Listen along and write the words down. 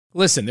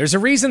Listen, there's a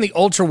reason the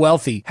ultra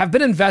wealthy have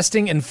been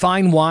investing in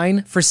fine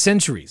wine for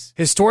centuries.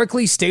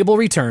 Historically stable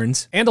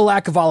returns and a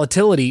lack of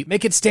volatility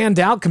make it stand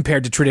out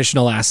compared to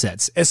traditional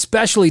assets,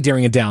 especially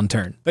during a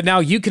downturn. But now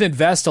you can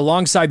invest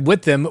alongside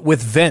with them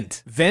with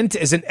Vent. Vent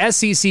is an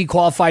SEC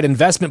qualified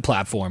investment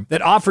platform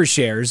that offers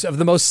shares of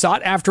the most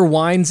sought after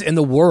wines in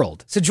the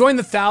world. So join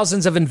the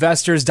thousands of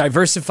investors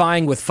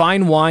diversifying with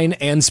fine wine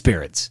and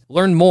spirits.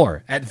 Learn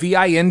more at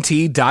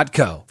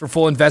vint.co. For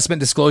full investment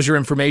disclosure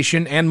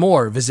information and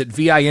more, visit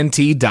vint.co.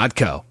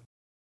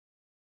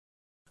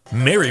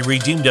 Mary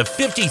redeemed a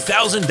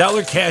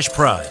 $50,000 cash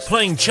prize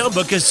playing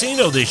Chumba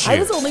Casino this year. I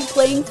was only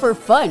playing for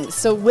fun,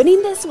 so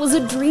winning this was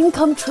a dream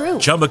come true.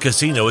 Chumba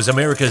Casino is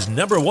America's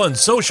 #1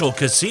 social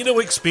casino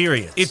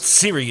experience. It's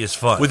serious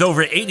fun. With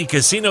over 80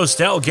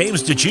 casino-style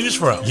games to choose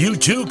from, you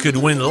too could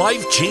win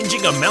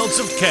life-changing amounts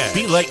of cash.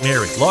 Be like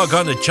Mary. Log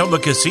on to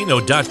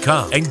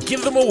ChumbaCasino.com and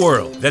give them a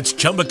whirl. That's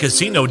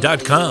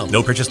ChumbaCasino.com.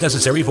 No purchase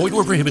necessary. Void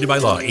where prohibited by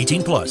law.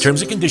 18+.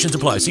 Terms and conditions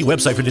apply. See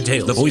website for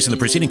details. The voice in the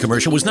preceding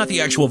commercial was not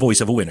the actual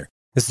voice of a winner.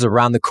 This is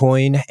Around the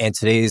Coin, and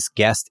today's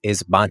guest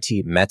is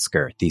Monty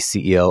Metzger, the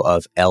CEO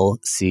of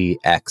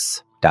LCX.com.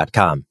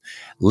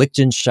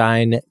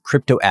 Liechtenstein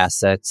Crypto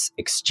Assets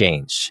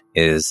Exchange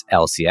is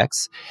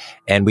LCX.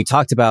 And we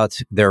talked about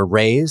their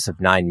raise of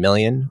 $9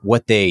 million,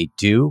 what they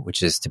do,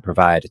 which is to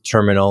provide a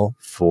terminal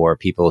for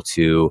people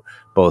to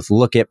both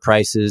look at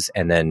prices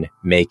and then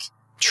make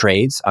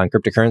trades on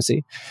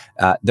cryptocurrency.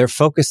 They're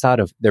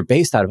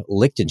based out of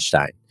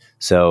Liechtenstein.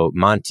 So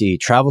Monty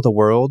traveled the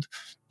world,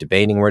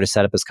 debating where to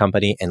set up his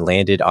company, and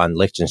landed on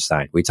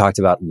Liechtenstein. We talked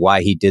about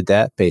why he did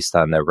that based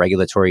on the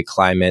regulatory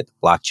climate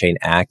blockchain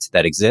act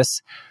that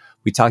exists.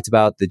 We talked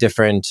about the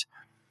different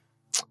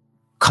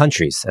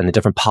countries and the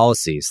different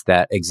policies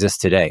that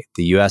exist today.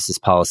 The US's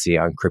policy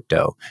on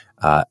crypto,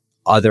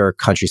 other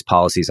countries'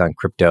 policies on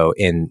crypto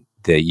in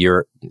the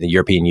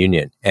European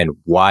Union, and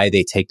why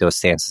they take those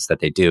stances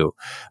that they do.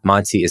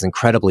 Monty is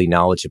incredibly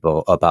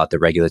knowledgeable about the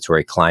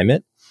regulatory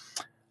climate.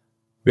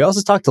 We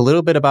also talked a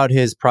little bit about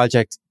his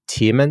project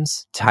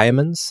Timonds,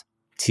 Timonds.com,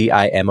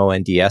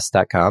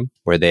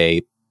 where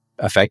they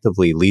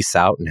effectively lease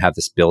out and have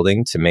this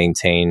building to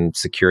maintain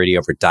security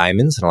over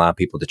diamonds and allow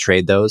people to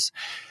trade those.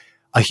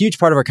 A huge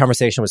part of our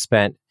conversation was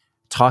spent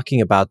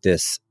talking about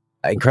this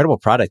incredible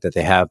product that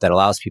they have that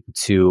allows people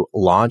to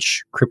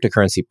launch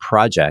cryptocurrency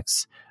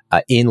projects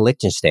in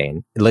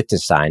Liechtenstein,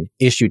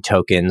 issue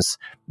tokens,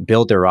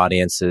 build their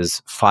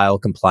audiences, file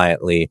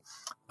compliantly.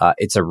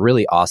 It's a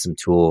really awesome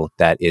tool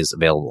that is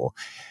available.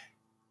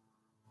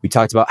 We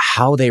talked about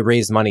how they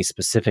raise money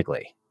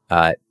specifically.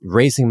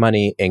 Raising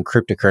money in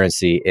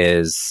cryptocurrency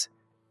is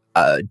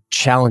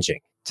challenging,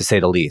 to say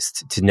the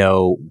least, to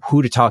know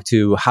who to talk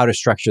to, how to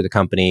structure the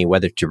company,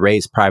 whether to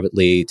raise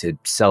privately, to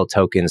sell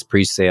tokens,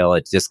 pre-sale,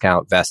 at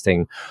discount,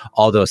 vesting,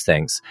 all those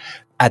things.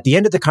 At the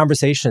end of the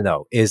conversation,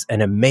 though, is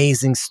an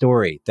amazing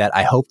story that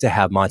I hope to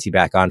have Monty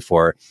back on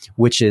for,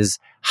 which is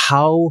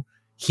how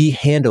he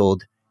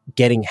handled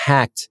getting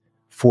hacked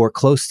for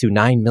close to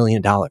 $9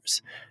 million.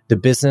 The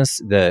business,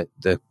 the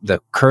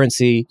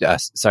currency,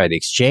 the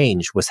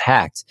exchange was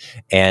hacked,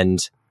 and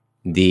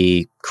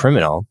the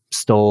criminal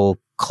stole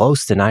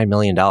close to $9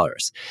 million.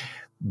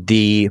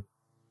 The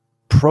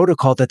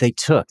protocol that they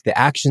took, the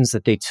actions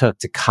that they took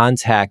to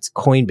contact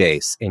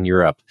Coinbase in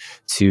Europe,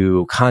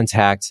 to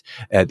contact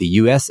the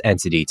US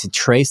entity, to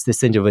trace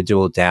this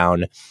individual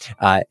down,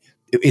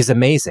 is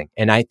amazing.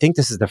 And I think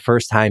this is the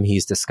first time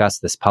he's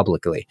discussed this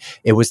publicly.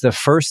 It was the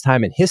first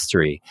time in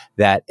history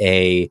that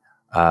a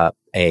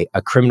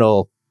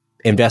criminal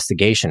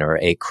investigation or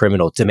a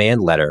criminal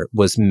demand letter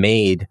was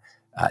made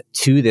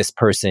to this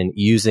person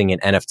using an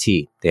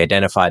NFT. They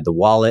identified the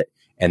wallet,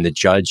 and the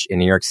judge in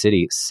New York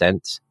City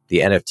sent the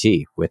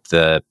NFT with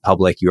the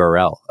public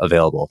URL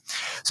available.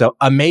 So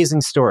amazing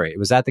story. It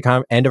was at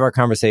the end of our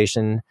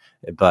conversation,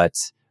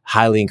 but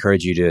highly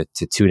encourage you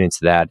to tune into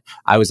that.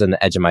 I was on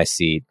the edge of my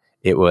seat.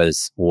 It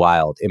was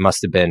wild.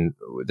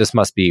 This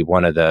must be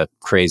one of the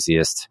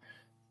craziest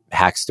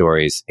hack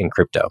stories in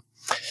crypto.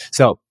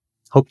 So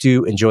hope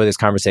to enjoy this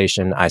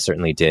conversation. I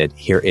certainly did.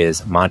 Here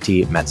is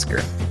Monty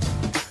Metzger.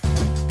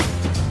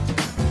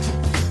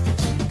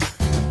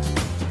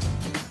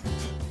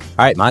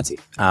 All right, Monty,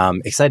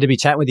 excited to be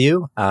chatting with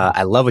you.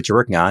 I love what you're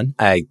working on.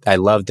 I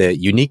love the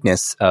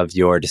uniqueness of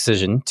your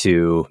decision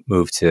to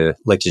move to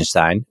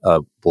Liechtenstein.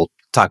 We'll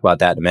talk about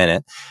that in a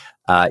minute.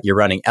 You're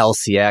running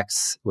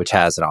LCX, which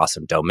has an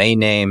awesome domain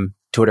name,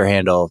 Twitter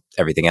handle,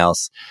 everything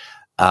else.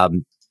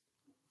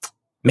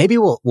 Maybe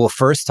we'll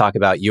first talk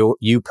about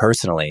you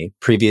personally.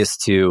 Previous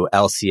to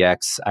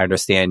LCX, I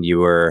understand you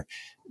were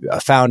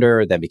a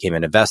founder, then became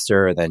an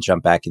investor, then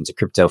jumped back into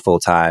crypto full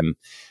time.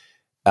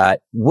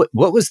 What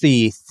was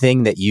the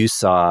thing that you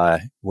saw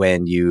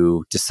when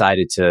you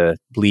decided to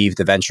leave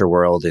the venture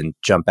world and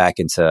jump back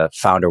into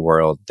founder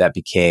world that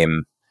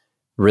became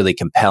really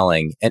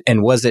compelling?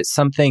 And was it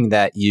something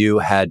that you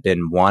had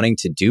been wanting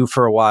to do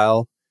for a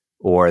while,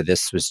 or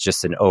this was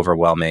just an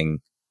overwhelming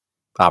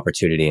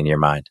opportunity in your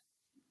mind?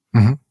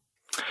 Mm-hmm.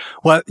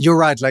 Well, you're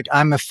right. Like,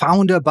 I'm a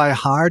founder by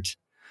heart.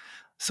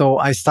 So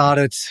I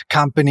started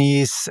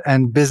companies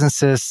and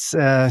businesses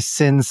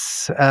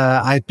since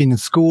I'd been in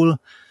school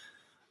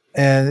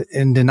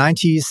in the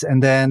 90s.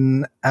 And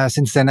then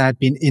since then, I'd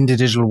been in the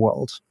digital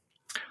world.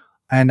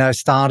 And I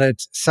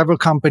started several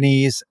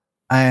companies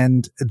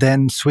and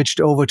then switched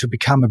over to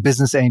become a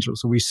business angel.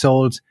 So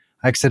I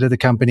exited the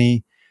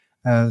company,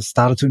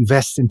 started to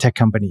invest in tech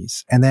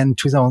companies. And then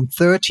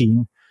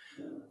 2013,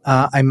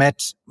 I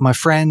met my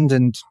friend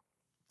and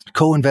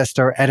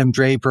co-investor Adam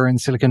Draper in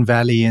Silicon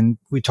Valley, and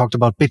we talked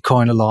about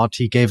Bitcoin a lot.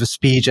 He gave a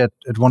speech at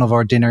one of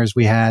our dinners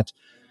we had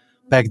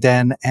back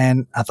then,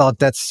 and I thought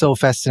that's so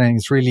fascinating.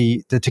 It's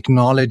really the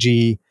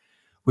technology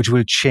which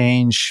will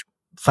change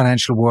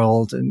financial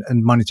world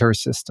and monetary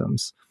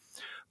systems.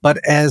 But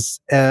as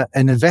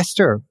an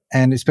investor,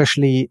 and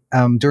especially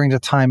during the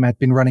time I'd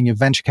been running a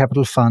venture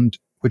capital fund,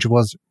 which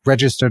was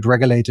registered,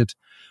 regulated,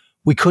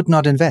 we could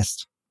not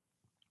invest.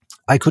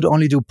 I could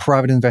only do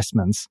private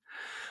investments.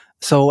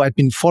 So I'd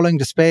been following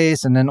the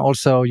space, and then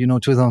also,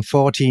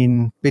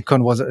 2014,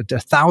 Bitcoin was at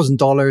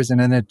 $1,000, and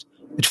then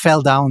it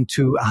fell down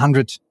to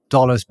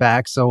 $100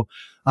 back. So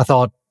I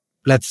thought,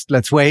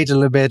 let's wait a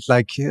little bit,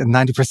 like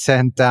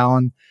 90%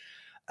 down.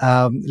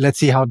 Let's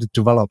see how it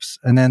develops.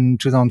 And then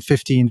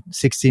 2015,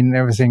 16,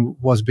 everything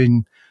was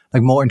being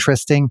like more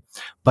interesting.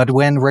 But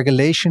when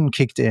regulation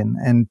kicked in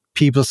and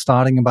people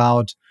talking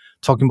about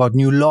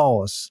new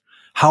laws,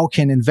 how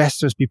can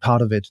investors be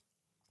part of it?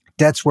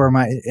 That's where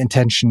my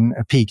intention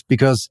peaked,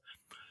 because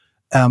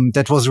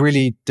that was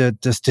really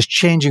this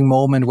changing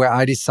moment where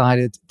I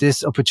decided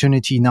this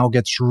opportunity now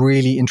gets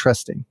really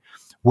interesting,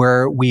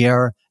 where we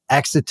are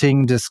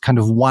exiting this kind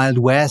of Wild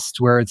West,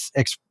 where it's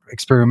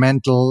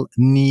experimental,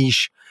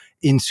 niche,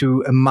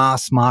 into a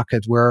mass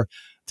market where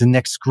the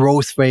next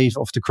growth wave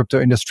of the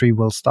crypto industry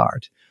will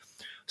start.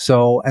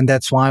 So, and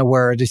that's why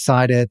I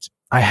decided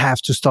I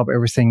have to stop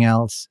everything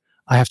else.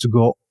 I have to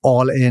go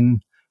all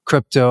in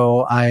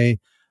crypto. I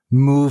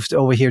moved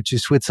over here to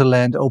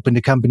Switzerland, opened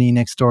a company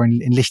next door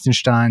in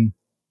Liechtenstein,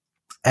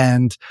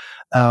 and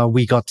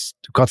we got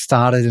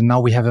started. And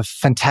now we have a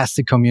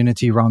fantastic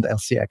community around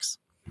LCX.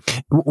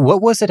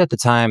 What was it at the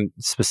time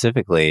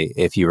specifically,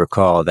 if you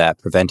recall, that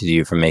prevented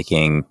you from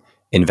making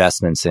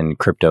investments in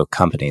crypto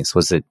companies?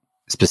 Was it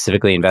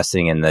specifically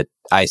investing in the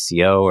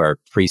ICO or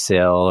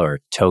pre-sale or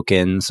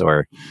tokens,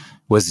 or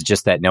was it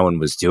just that no one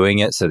was doing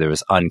it, so there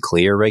was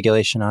unclear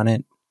regulation on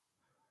it?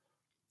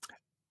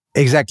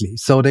 Exactly.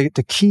 So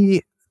the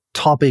key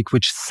topic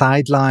which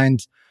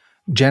sidelined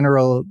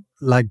general,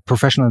 like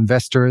professional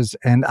investors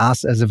and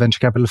us as a venture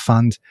capital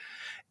fund,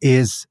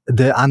 is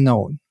the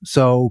unknown.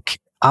 So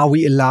are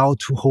we allowed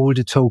to hold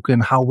a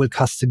token? How will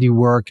custody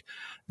work?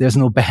 There's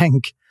no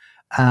bank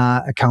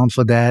account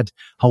for that.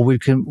 How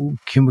can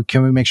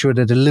we make sure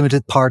that the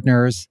limited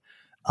partners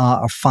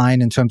are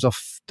fine in terms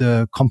of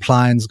the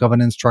compliance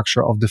governance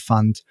structure of the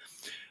fund?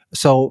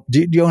 So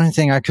the only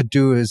thing I could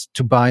do is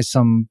to buy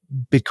some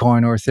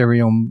Bitcoin or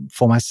Ethereum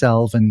for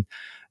myself, and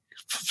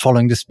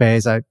following the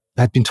space I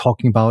had been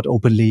talking about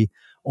openly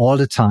all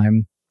the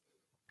time.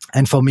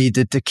 And for me,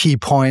 the key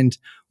point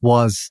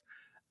was,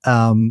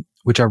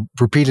 which I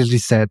repeatedly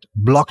said,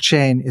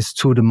 blockchain is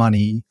to the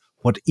money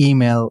what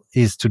email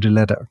is to the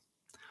letter.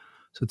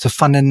 So it's a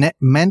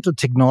fundamental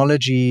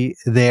technology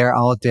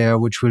out there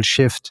which will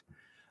shift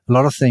a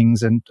lot of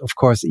things. And of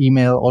course,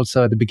 email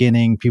also at the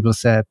beginning, people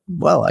said,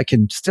 well, I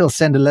can still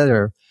send a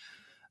letter.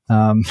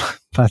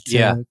 But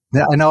yeah,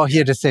 I now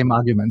hear the same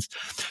arguments.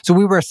 So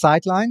we were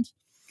sidelined.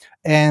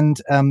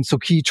 And so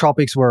key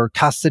topics were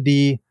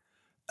custody,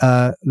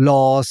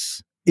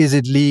 laws, is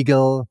it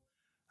legal,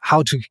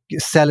 how to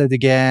sell it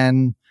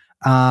again,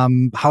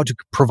 how to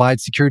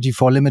provide security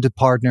for limited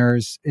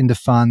partners in the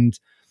fund,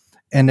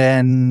 and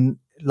then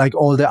like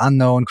all the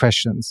unknown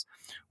questions.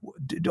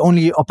 The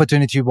only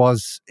opportunity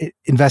was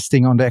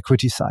investing on the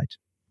equity side.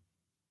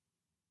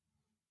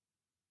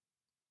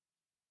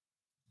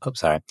 Oh,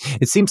 sorry.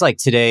 It seems like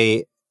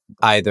today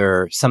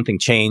either something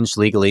changed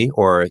legally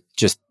or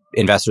just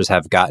investors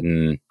have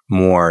gotten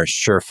more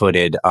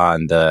sure-footed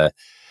on the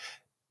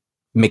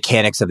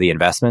mechanics of the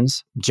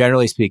investments.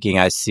 Generally speaking,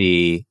 I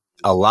see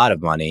a lot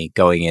of money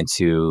going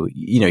into,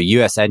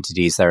 U.S.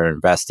 entities that are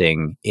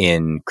investing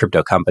in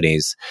crypto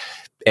companies.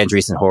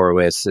 Andreessen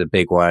Horowitz, a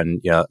big one,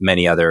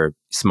 many other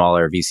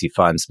smaller VC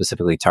funds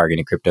specifically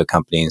targeting crypto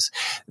companies.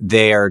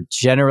 They are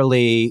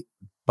generally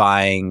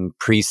buying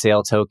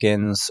pre-sale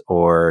tokens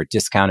or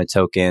discounted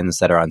tokens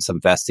that are on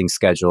some vesting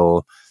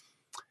schedule.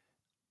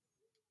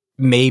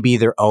 Maybe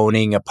they're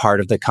owning a part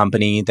of the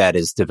company that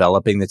is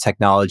developing the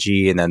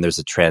technology, and then there's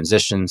a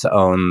transition to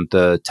own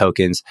the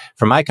tokens.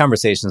 From my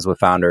conversations with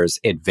founders,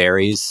 it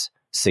varies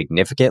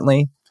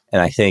significantly.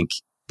 And I think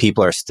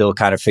people are still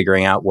kind of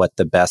figuring out what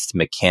the best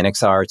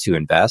mechanics are to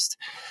invest.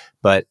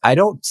 But I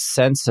don't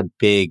sense a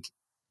big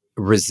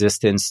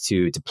resistance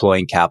to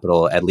deploying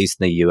capital, at least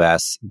in the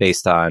US,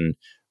 based on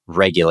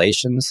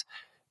regulations.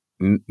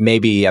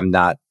 Maybe I'm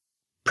not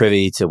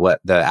privy to what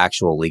the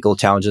actual legal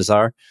challenges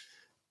are.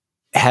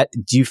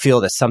 Do you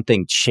feel that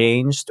something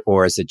changed,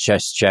 or is it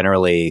just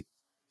generally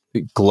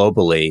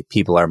globally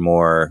people are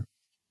more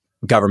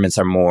governments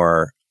are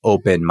more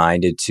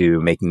open-minded to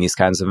making these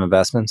kinds of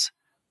investments?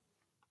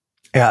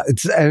 Yeah,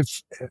 it's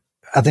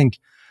I think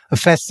a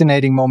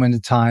fascinating moment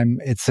in time.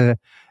 It's a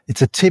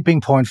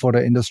tipping point for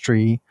the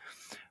industry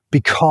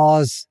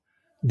because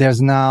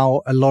there's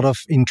now a lot of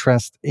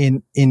interest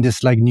in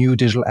this like new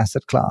digital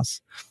asset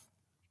class,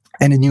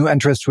 and a new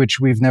interest which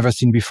we've never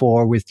seen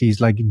before, with these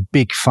like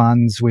big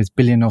funds with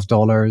billions of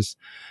dollars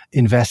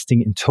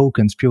investing in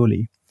tokens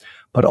purely.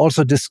 But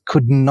also this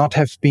could not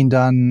have been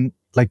done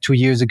like 2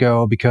 years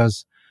ago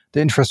because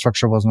the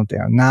infrastructure was not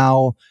there.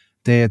 Now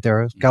there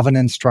are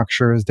governance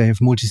structures, they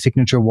have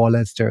multi-signature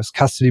wallets, there's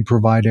custody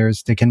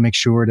providers, they can make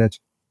sure that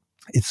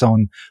it's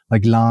on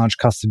like large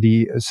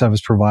custody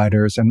service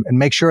providers and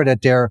make sure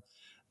that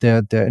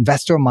the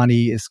investor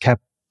money is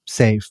kept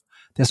safe.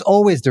 There's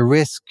always the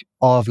risk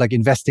of like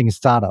investing in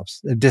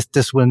startups.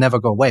 This will never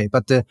go away,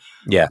 but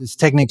these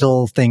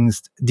technical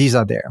things, these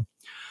are there.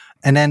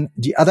 And then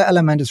the other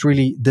element is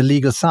really the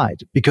legal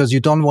side, because you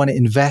don't want to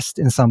invest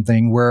in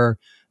something where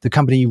the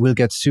company will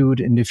get sued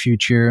in the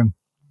future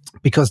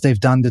because they've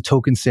done the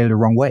token sale the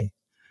wrong way.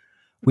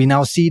 We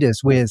now see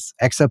this with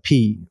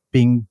XRP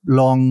being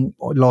long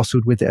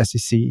lawsuit with the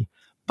SEC,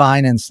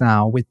 Binance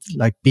now with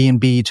like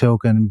BNB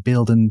token,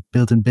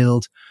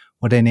 build,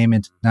 what they name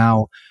it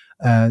now,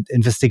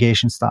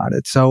 investigation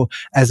started. So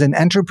as an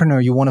entrepreneur,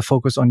 you want to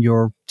focus on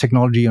your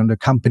technology, on the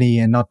company,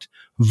 and not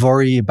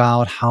worry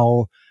about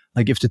how,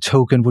 like if the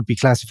token would be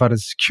classified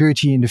as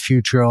security in the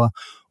future,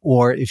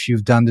 or if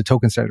you've done the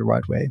token sale the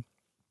right way.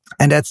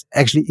 And that's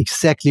actually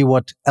exactly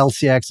what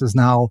LCX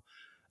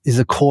is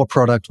a core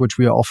product which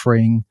we are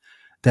offering,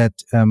 that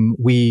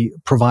we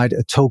provide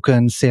a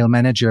token sale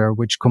manager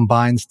which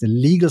combines the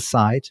legal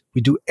side.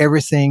 We do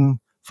everything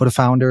for the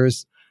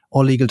founders,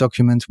 all legal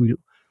documents,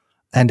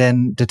 and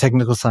then the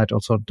technical side,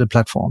 also the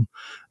platform.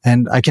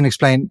 And I can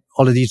explain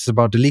all the details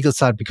about the legal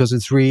side because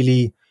it's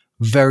really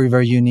very,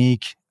 very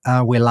unique.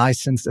 We're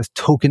licensed as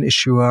token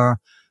issuer,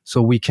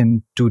 so we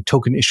can do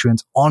token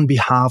issuance on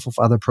behalf of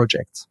other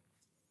projects.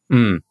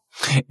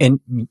 And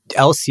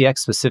LCX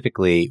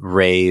specifically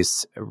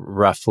raised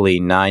roughly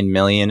 $9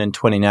 million in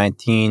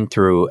 2019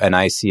 through an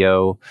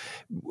ICO.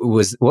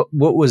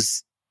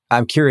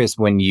 I'm curious,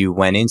 when you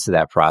went into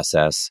that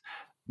process,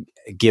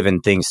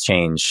 given things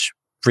change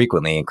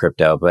frequently in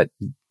crypto, but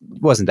it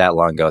wasn't that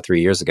long ago,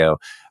 3 years ago,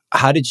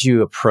 how did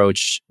you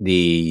approach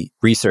the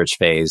research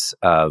phase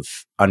of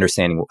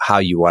understanding how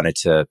you wanted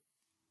to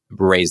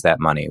raise that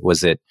money?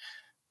 Was it,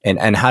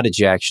 and how did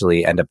you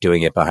actually end up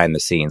doing it behind the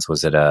scenes?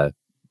 Was it a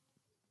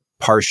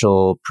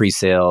partial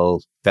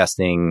pre-sale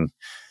vesting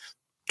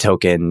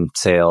token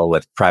sale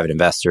with private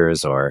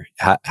investors, or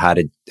how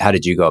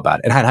did you go about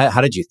it? And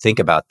how did you think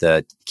about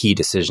the key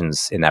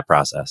decisions in that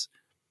process?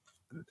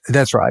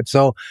 That's right.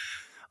 So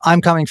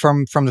I'm coming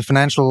from the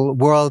financial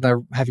world,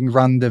 having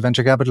run the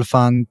venture capital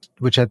fund,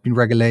 which had been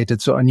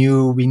regulated. So I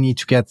knew we need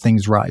to get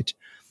things right.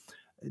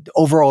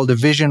 Overall, the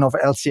vision of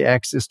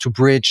LCX is to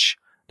bridge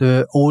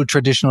the old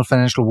traditional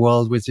financial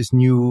world with this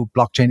new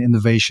blockchain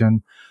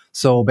innovation.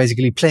 So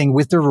basically playing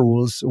with the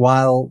rules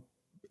while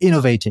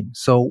innovating.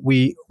 So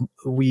we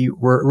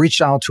were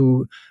reached out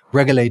to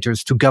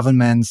regulators, to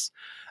governments,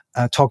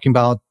 talking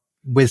about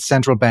with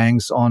central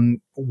banks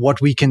on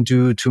what we can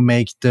do to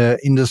make the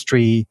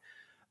industry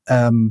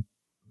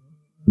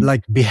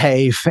like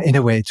behave in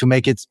a way, to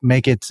make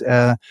it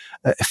a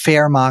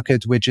fair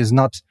market, which is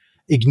not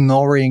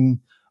ignoring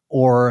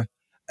or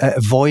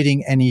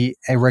avoiding any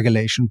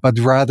regulation, but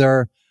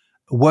rather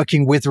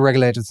working with the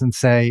regulators and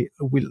say,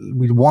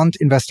 we want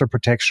investor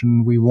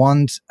protection. We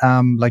want,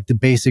 like the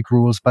basic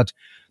rules, but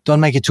don't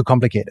make it too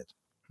complicated.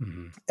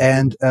 Mm-hmm.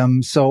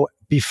 And, so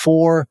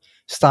before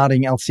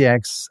starting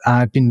LCX,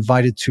 I'd been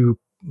invited to,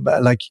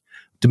 like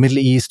the Middle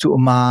East, to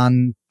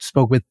Oman,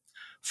 spoke with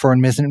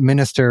foreign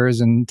ministers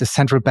and the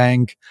central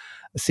bank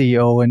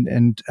CEO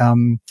and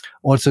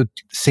also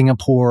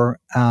Singapore,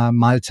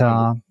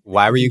 Malta.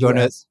 Why were you going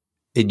to,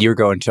 you're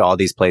going to all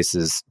these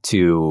places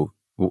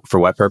for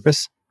what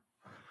purpose?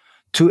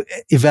 To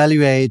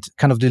evaluate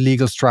kind of the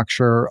legal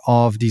structure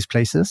of these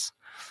places.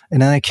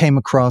 And then I came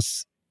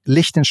across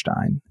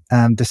Liechtenstein,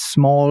 the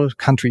small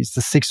countries,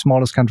 the sixth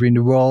smallest country in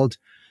the world,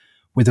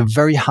 with a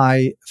very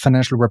high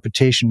financial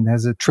reputation. It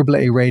has a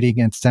AAA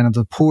rating at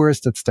Standard & Poor's.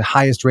 That's the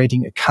highest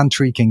rating a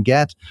country can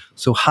get.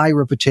 So high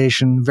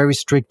reputation, very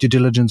strict due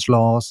diligence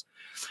laws.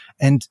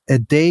 And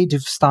they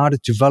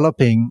started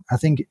developing, I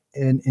think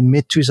in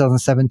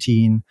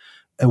mid-2017,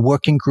 a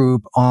working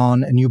group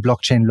on a new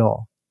blockchain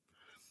law.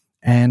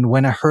 And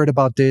when I heard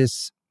about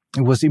this,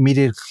 it was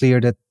immediately clear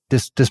that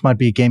this might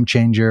be a game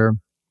changer,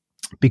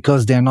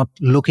 because they're not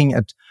looking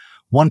at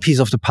one piece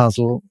of the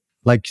puzzle,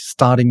 like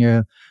starting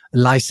a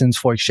license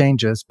for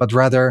exchanges, but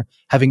rather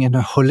having a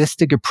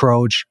holistic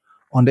approach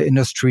on the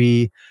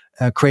industry,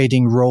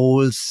 creating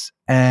roles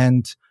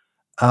and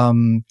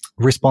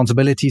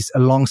responsibilities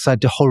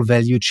alongside the whole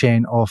value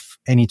chain of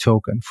any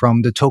token,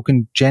 from the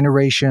token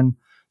generation,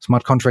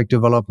 smart contract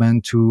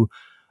development, to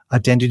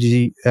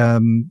identity,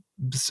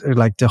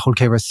 like the whole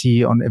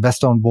KYC on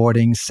investor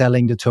onboarding,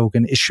 selling the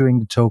token, issuing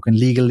the token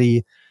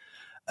legally,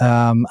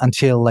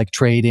 until like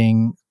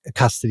trading,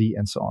 custody,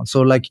 and so on.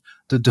 So like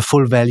the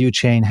full value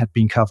chain had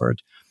been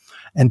covered.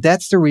 And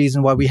that's the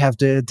reason why we have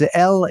the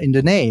L in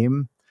the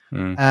name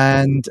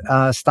and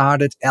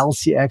started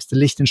LCX, the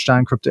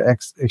Liechtenstein Crypto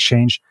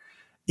Exchange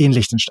in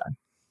Liechtenstein.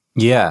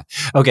 Yeah.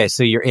 Okay.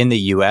 So you're in the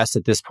US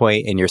at this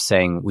point and you're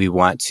saying we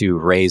want to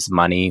raise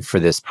money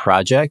for this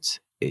project.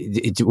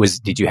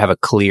 Did you have a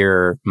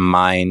clear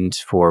mind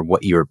for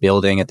what you were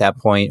building at that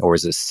point, or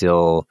is it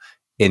still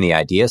in the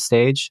idea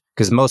stage?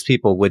 Because most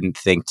people wouldn't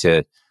think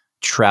to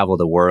travel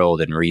the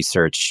world and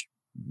research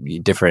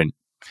different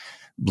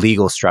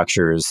legal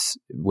structures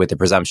with the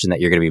presumption that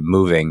you're going to be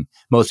moving.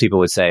 Most people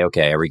would say,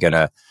 okay, are we going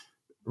to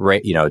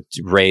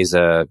raise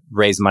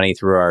money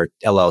through our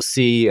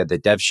LLC at the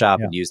dev shop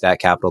and use that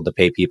capital to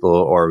pay people,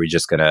 or are we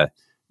just going to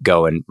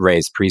go and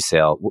raise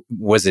pre-sale?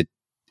 Was it?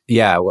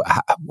 Yeah.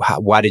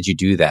 Why did you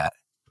do that?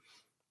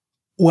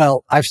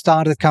 Well, I've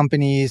started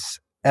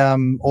companies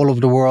all over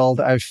the world.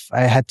 I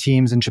had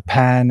teams in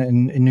Japan,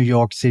 in New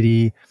York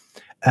City,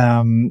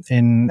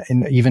 in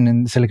even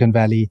in Silicon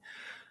Valley,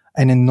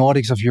 and in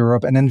Nordics of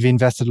Europe. And then we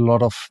invested a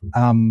lot of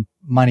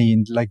money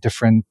in like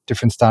different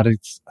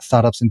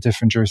startups in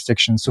different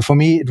jurisdictions. So for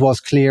me, it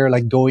was clear,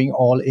 like going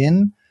all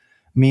in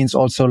means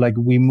also like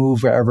we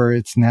move wherever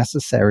it's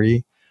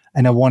necessary.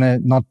 And I want to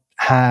not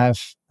have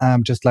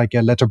just like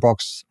a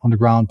letterbox on the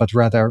ground, but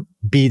rather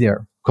be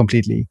there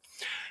completely.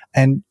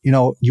 And,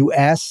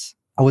 US,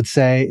 I would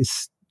say,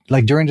 is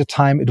like during the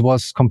time it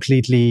was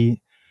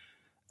completely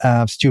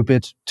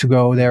stupid to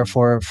go there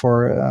for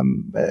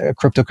a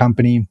crypto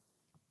company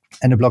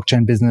and a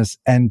blockchain business.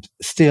 And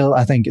still,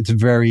 I think it's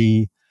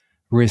very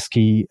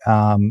risky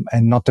and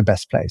not the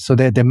best place. So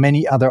there are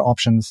many other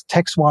options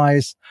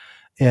tax-wise,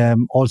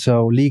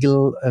 also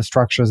legal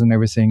structures and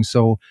everything.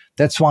 So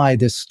that's why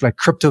this like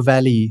Crypto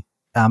Valley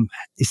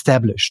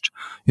established,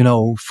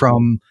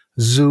 from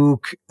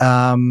Zug,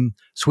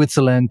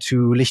 Switzerland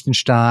to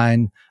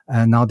Liechtenstein.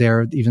 Now there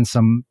are even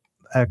some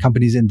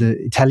companies in the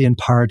Italian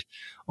part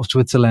of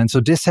Switzerland. So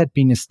this had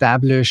been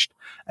established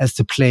as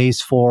the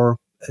place for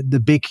the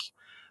big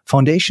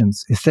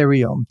foundations.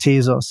 Ethereum,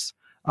 Tezos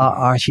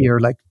are here,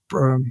 like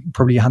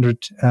probably 100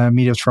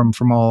 meters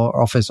from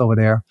our office over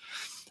there.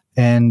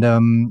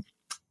 And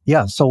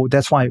so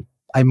that's why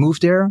I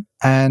moved there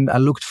and I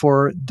looked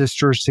for this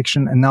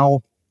jurisdiction. And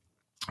now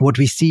what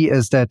we see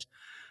is that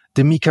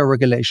the MiCA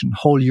regulation,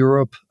 whole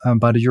Europe,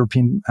 by the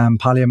European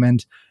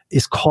Parliament,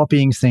 is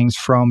copying things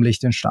from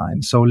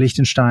Liechtenstein. So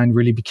Liechtenstein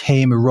really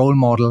became a role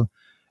model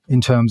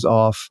in terms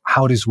of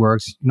how this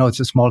works. It's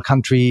a small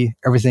country.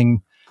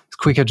 Everything is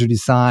quicker to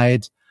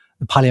decide.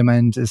 The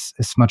parliament is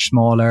much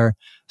smaller.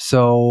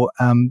 So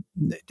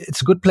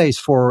it's a good place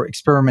for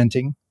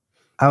experimenting,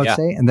 I would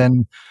say. And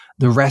then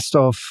the rest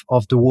of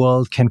the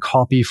world can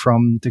copy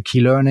from the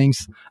key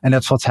learnings. And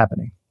that's what's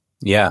happening.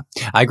 Yeah.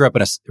 I grew up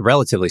in a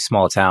relatively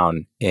small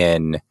town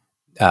in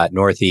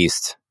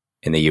Northeast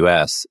in the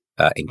US,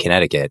 in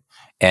Connecticut,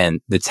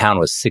 and the town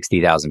was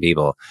 60,000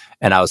 people.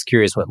 And I was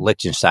curious what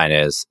Liechtenstein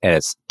is, and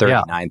it's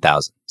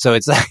 39,000. So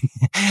it's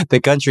the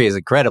country is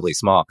incredibly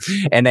small,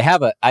 and they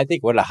have I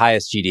think one of the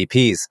highest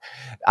GDPs.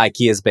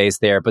 IKEA is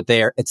based there, but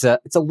it's a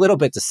little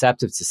bit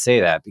deceptive to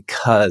say that,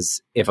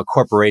 because if a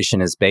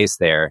corporation is based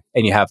there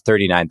and you have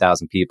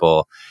 39,000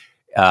 people,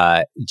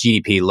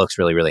 GDP looks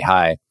really, really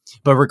high.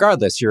 But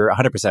regardless, you're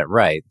 100%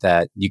 right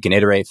that you can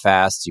iterate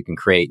fast. You can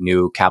create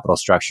new capital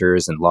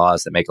structures and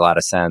laws that make a lot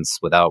of sense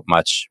without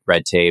much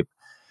red tape.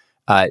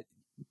 I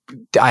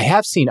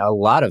have seen a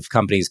lot of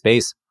companies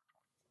based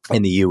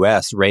in the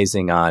US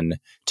raising on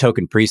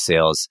token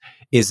pre-sales.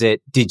 I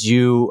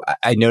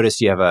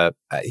noticed you have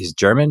his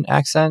German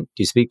accent.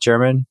 Do you speak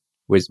German?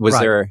 Was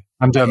right. There?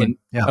 I'm German.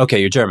 Yeah. Okay,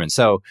 you're German.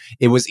 So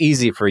it was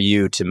easy for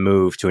you to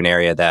move to an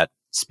area that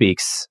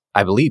speaks,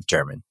 I believe,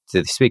 German. Do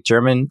they speak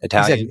German,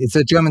 Italian? Exactly. It's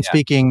a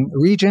German-speaking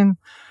region.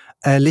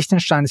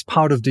 Liechtenstein is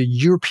part of the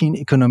European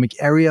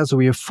Economic Area, so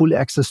we have full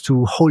access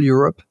to whole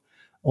Europe,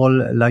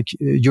 all like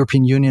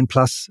European Union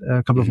plus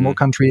a couple of more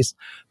countries,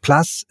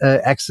 plus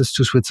access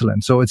to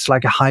Switzerland. So it's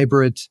like a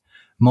hybrid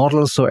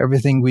model. So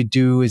everything we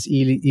do is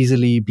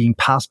easily being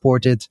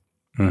passported,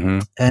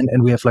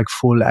 and we have like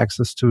full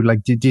access to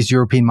like these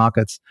European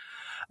markets.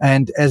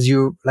 And as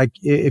you like,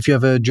 if you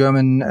have a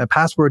German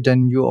passport,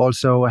 then you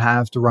also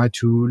have the right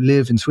to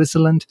live in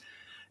Switzerland.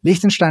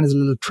 Liechtenstein is a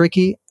little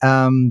tricky.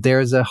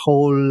 There's a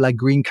whole like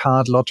green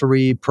card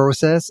lottery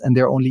process, and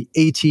there are only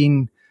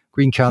 18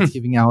 green cards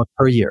giving out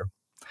per year.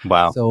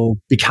 Wow. So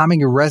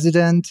becoming a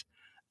resident,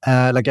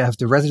 like I have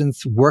the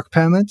residence work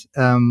permit.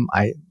 I'm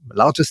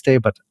allowed to stay,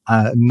 but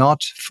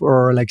not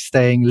for like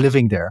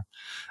living there.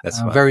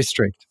 That's very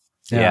strict.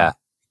 Yeah.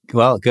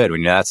 Well, good.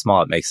 When you're that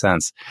small, it makes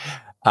sense.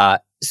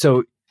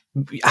 So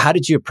how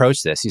did you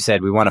approach this? You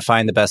said, we want to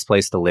find the best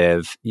place to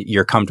live.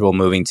 You're comfortable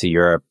moving to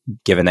Europe,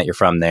 given that you're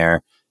from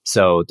there.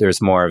 So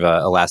there's more of a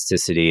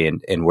elasticity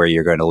in where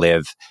you're going to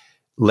live.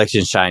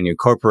 Liechtenstein, you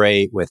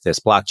incorporate with this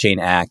blockchain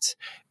act.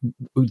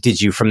 Did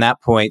you, from that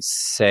point,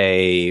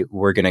 say,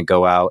 we're going to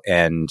go out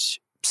and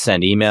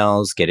send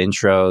emails, get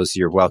intros,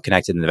 you're well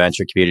connected in the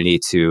venture community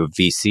to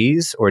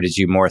VCs? Or did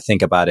you more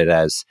think about it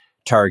as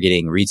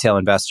targeting retail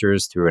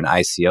investors through an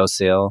ICO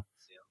sale?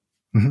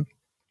 Mm-hmm.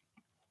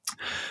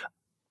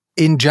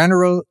 In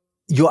general,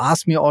 you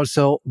asked me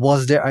also,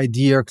 was the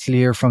idea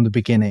clear from the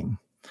beginning?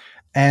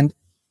 And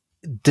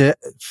the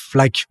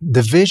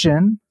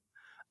vision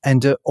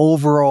and the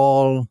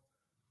overall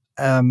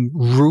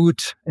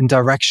route and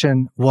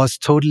direction was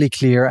totally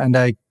clear. And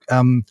I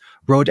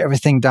wrote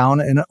everything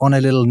down on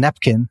a little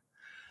napkin.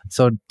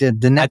 So the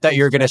napkin. I thought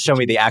you were going to show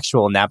me the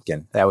actual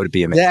napkin. That would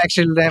be amazing. The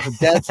actual napkin,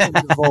 that's in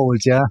the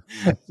vault, yeah.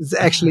 It's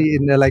actually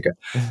in the,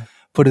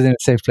 put it in a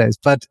safe place.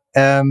 But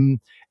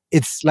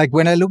it's like,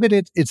 when I look at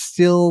it, it's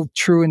still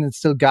true, and it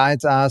still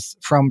guides us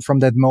from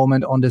that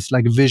moment on this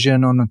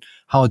vision on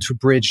how to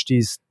bridge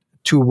these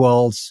two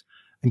worlds,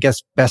 I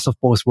guess best of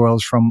both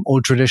worlds, from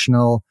old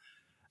traditional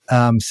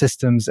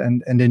systems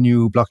and the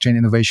new blockchain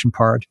innovation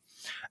part.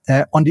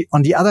 On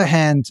the other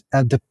hand,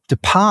 the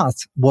path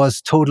was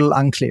total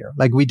unclear.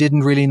 We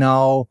didn't really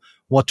know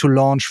what to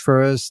launch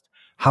first,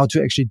 how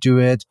to actually do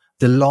it.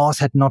 The laws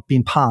had not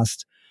been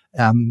passed.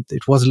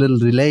 It was a little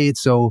delayed,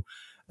 so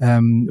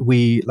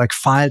we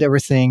filed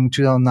everything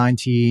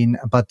 2019,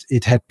 but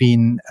it had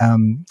been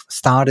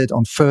started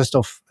on 1st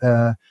of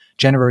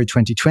January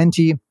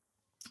 2020.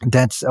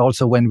 That's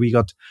also when we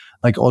got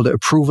all the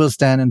approvals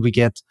then, and we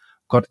got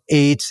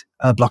 8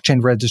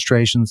 blockchain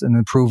registrations and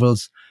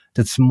approvals.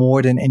 That's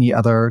more than any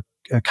other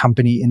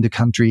company in the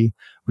country,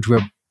 which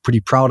we're pretty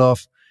proud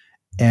of.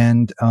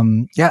 And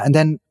and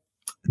then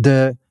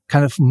the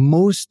kind of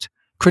most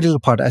critical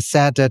part, I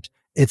said that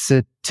it's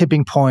a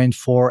tipping point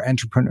for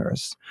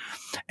entrepreneurs.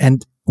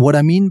 And what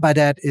I mean by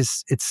that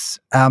is it's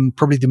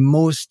probably the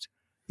most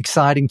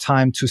exciting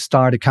time to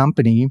start a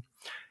company,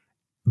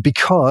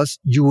 because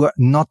you are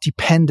not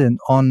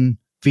dependent on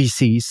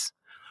VCs.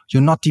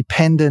 You're not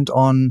dependent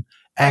on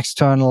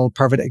external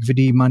private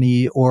equity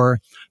money or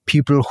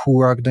people who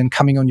are then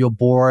coming on your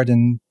board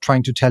and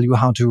trying to tell you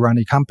how to run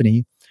a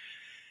company.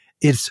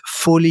 It's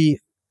fully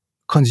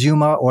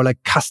consumer or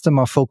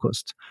customer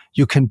focused.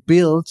 You can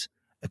build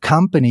a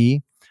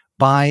company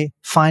by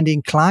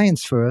finding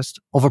clients first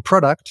of a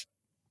product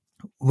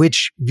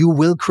which you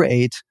will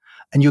create,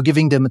 and you're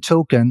giving them a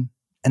token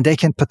and they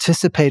can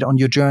participate on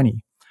your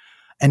journey.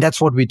 And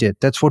that's what we did.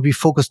 That's what we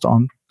focused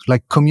on,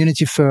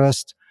 community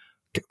first,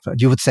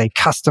 you would say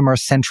customer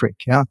centric.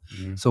 Yeah.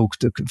 Mm-hmm. So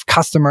the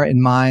customer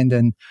in mind.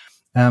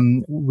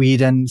 And we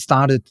then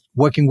started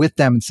working with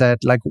them and said,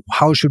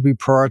 how should we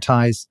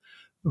prioritize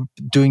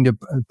doing the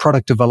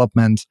product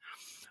development?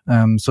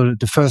 So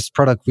the first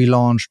product we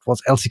launched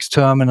was L6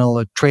 Terminal,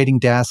 a trading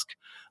desk,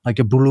 like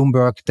a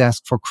Bloomberg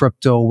desk for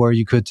crypto, where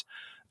you could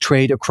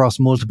trade across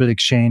multiple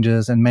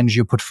exchanges and manage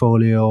your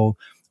portfolio,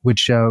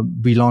 which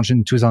we launched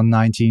in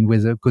 2019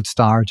 with a good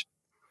start.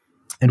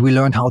 And we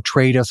learned how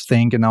traders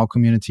think in our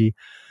community.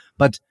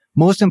 But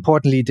most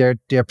importantly, there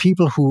are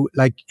people who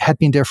had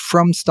been there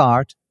from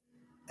start,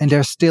 and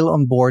they're still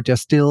on board. They're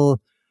still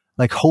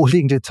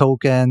holding the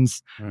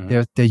tokens.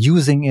 Mm-hmm. They're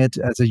using it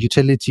as a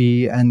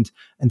utility, and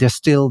they're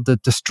still the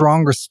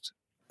strongest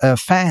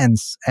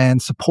fans and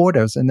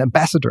supporters and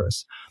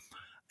ambassadors.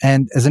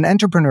 And as an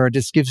entrepreneur,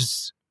 this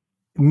gives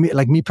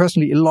me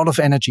personally a lot of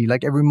energy.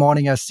 Every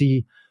morning I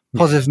see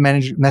positive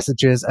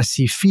messages. I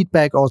see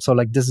feedback also,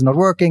 this is not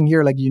working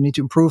here, you need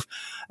to improve.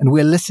 And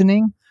we're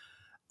listening.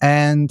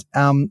 And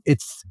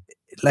it's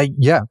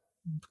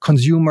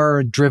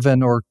consumer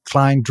driven or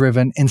client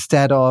driven,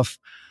 instead of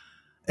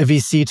a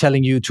VC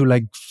telling you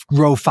to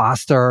grow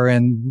faster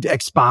and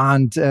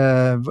expand,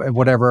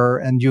 whatever.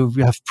 And you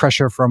have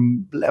pressure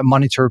from a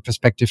monetary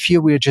perspective.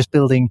 Here we are just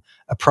building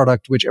a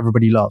product which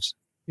everybody loves.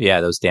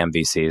 Yeah, those damn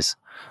VCs.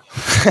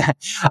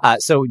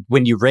 So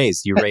when you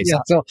raised. Yeah,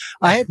 so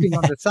I have been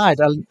on the side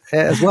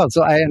as well,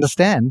 so I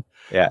understand.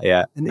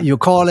 Yeah. And you're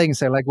calling,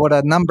 say what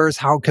are numbers?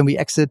 How can we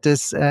exit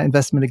this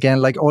investment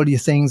again? All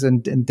these things,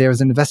 and there's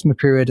an investment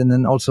period, and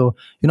then also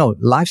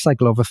life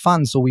cycle of a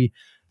fund. So we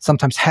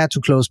sometimes had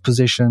to close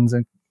positions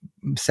and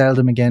sell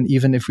them again,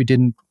 even if we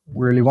didn't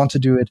really want to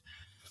do it.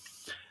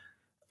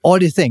 All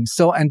these things.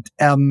 So, and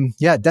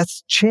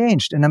that's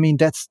changed. And I mean,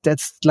 that's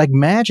like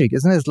magic,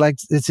 isn't it?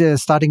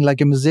 It's starting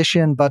like a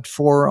musician, but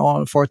for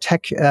a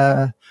tech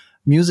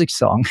music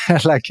song,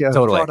 like a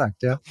totally. Product.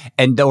 Yeah.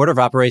 And the order of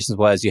operations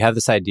was, you have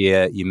this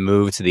idea, you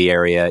move to the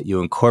area,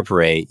 you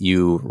incorporate,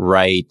 you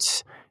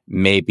write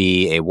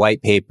maybe a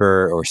white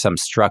paper or some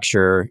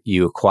structure,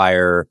 you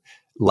acquire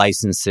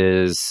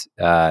licenses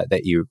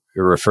that you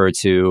refer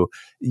to,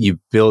 you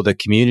build a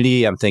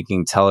community. I'm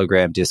thinking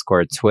Telegram,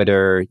 Discord,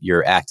 Twitter.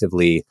 You're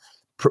actively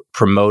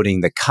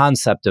promoting the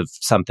concept of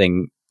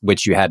something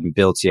which you hadn't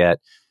built yet.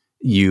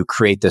 You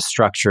create the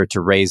structure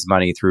to raise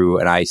money through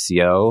an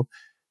ICO,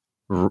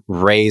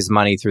 raise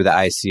money through the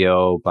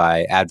ICO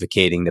by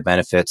advocating the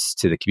benefits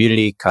to the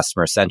community,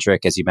 customer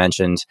centric, as you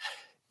mentioned.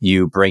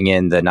 You bring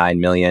in the 9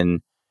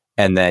 million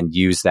and then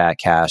use that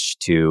cash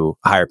to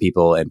hire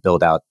people and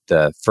build out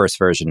the first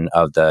version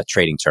of the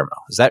trading terminal.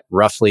 Is that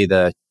roughly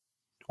the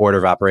order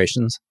of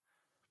operations?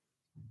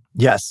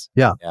 Yes.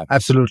 Yeah.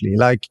 Absolutely.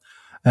 Like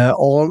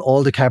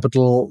all the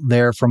capital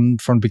there from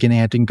beginning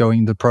had been going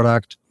in the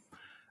product.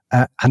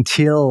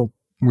 Until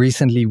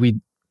recently, we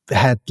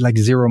had like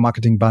zero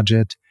marketing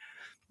budget.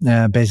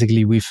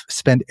 Basically, we've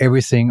spent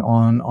everything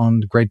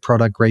on great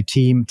product, great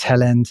team,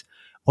 talent,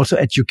 also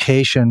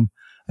education,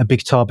 a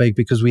big topic,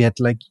 because we had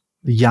like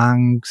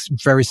young,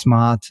 very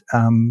smart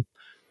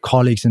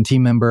colleagues and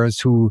team members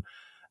who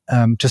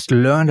just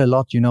learned a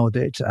lot.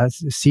 I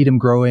see them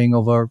growing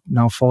over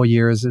now 4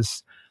 years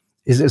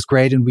is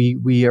great, and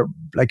we are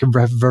like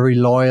a very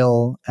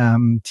loyal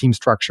team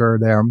structure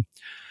there.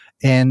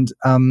 And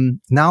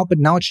now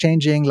it's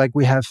changing. Like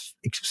we have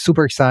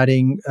super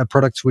exciting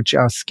products which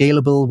are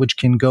scalable, which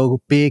can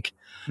go big.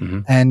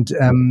 Mm-hmm.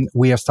 And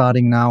we are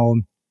starting now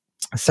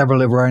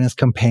several awareness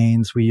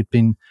campaigns. We've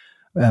been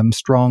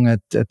strong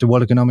at the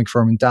World Economic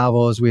Forum in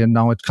Davos. We are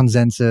now at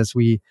Consensus.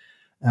 We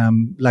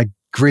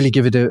really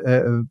give it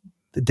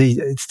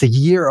it's the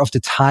year of the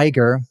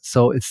tiger.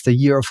 So it's the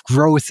year of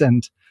growth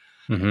and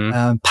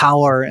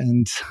power,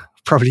 and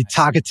probably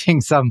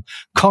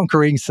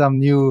conquering some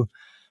new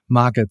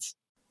markets.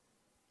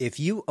 If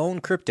you own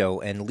crypto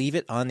and leave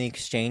it on the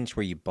exchange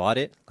where you bought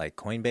it, like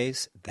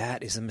Coinbase,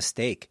 that is a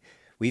mistake.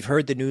 We've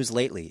heard the news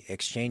lately.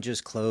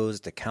 Exchanges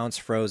closed, accounts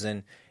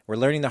frozen. We're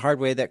learning the hard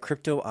way that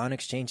crypto on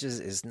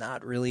exchanges is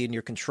not really in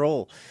your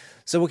control.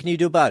 So what can you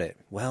do about it?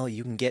 Well,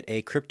 you can get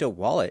a crypto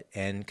wallet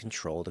and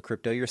control the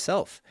crypto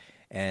yourself.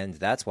 And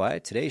that's why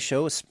today's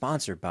show is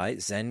sponsored by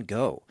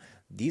ZenGo.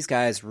 These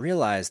guys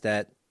realize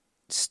that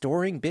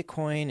storing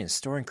Bitcoin and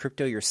storing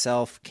crypto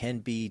yourself can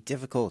be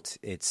difficult.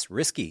 It's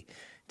risky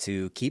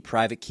to keep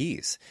private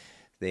keys.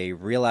 They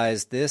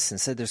realized this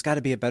and said there's got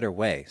to be a better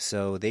way.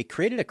 So they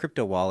created a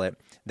crypto wallet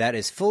that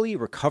is fully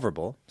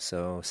recoverable.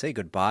 So say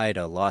goodbye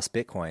to lost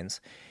Bitcoins.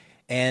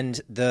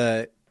 And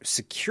the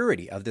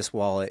security of this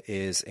wallet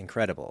is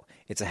incredible.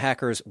 It's a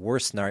hacker's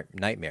worst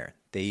nightmare.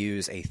 They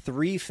use a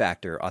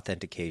 3-factor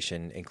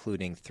authentication,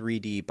 including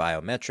 3D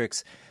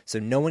biometrics, so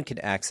no one can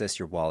access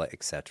your wallet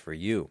except for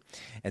you.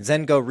 And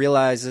ZenGo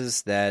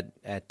realizes that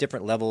at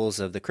different levels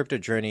of the crypto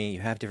journey,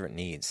 you have different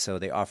needs. So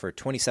they offer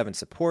 24/7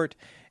 support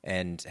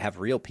and have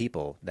real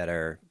people that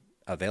are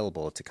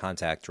available to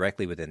contact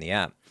directly within the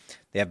app.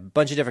 They have a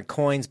bunch of different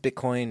coins,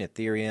 Bitcoin,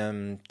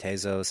 Ethereum,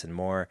 Tezos, and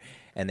more,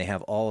 and they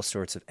have all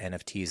sorts of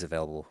NFTs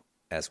available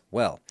as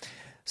well.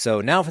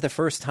 So now for the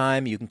first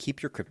time, you can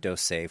keep your crypto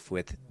safe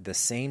with the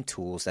same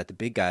tools that the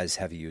big guys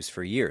have used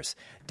for years.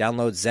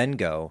 Download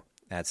ZenGo,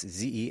 that's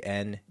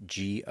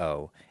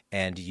ZenGo,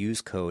 and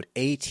use code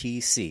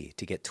ATC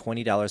to get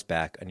 $20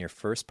 back on your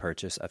first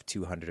purchase of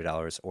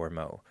 $200 or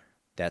more.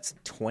 That's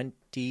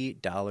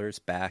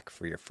 $20 back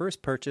for your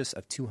first purchase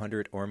of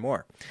 $200 or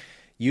more.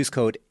 Use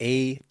code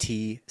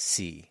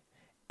ATC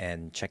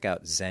and check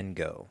out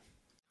ZenGo.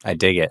 I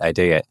dig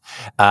it.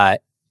 And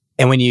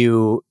when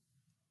you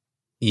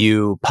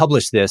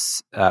publish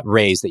this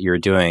raise that you're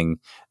doing,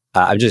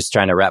 I'm just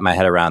trying to wrap my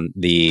head around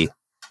the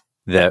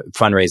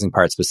fundraising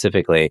part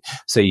specifically.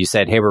 So you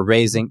said, hey, we're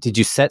raising. Did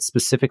you set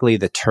specifically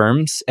the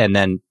terms and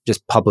then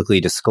just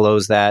publicly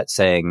disclose that,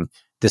 saying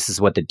this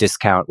is what the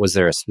discount, was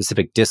there a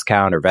specific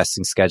discount or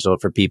vesting schedule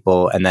for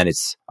people? And then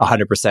it's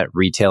 100%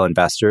 retail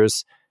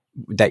investors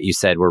that you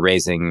said we're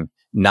raising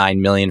 $9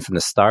 million from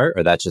the start,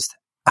 or that's just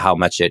how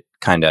much it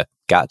kind of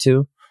got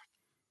to?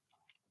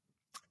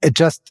 It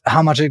just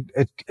how much it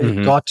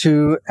got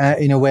to.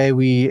 In a way,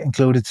 we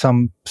included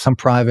some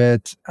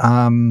private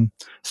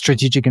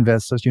strategic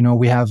investors.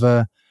 We have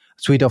a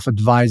suite of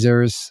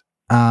advisors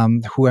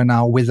who are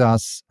now with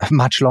us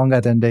much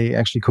longer than they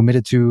actually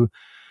committed to,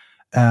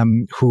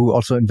 who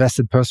also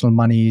invested personal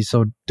money.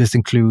 So this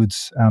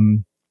includes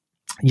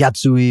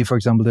Yatsui, for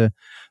example, the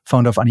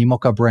founder of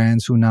Animoca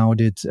Brands, who now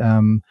did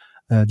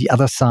the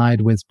other side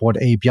with Bored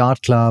Ape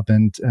Yacht Club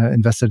and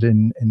invested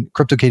in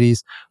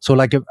CryptoKitties. So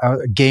like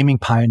a gaming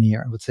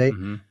pioneer, I would say.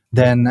 Mm-hmm.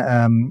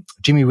 Then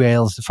Jimmy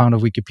Wales, the founder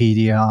of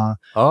Wikipedia.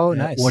 Oh,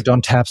 nice. Or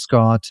Don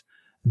Tapscott,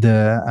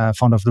 the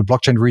founder of the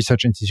Blockchain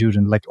Research Institute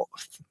and like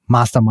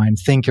mastermind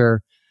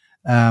thinker.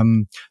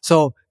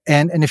 So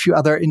and a few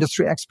other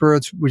industry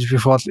experts, which we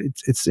thought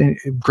it's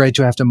great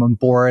to have them on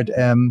board.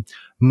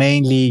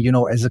 Mainly,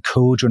 as a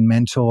coach and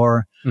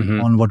mentor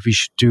on what we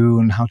should do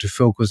and how to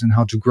focus and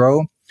how to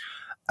grow.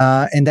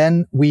 And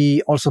then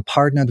we also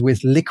partnered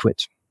with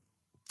Liquid,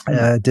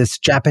 this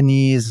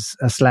Japanese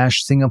 /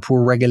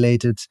 Singapore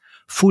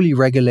fully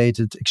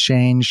regulated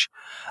exchange.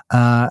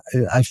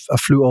 I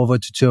flew over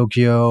to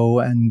Tokyo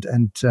and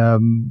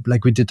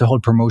like we did the whole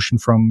promotion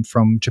from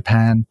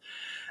Japan,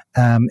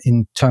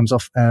 in terms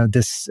of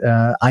this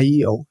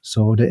IEO,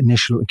 so the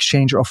initial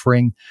exchange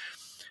offering.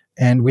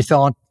 And we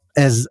thought,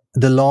 as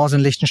the laws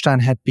in Liechtenstein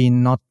had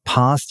been not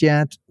passed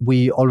yet,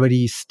 we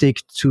already stick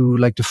to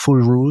like the full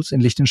rules in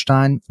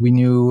Liechtenstein. We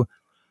knew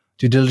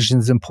due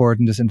diligence is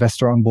important, this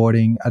investor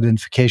onboarding,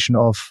 identification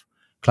of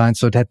clients.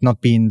 So it had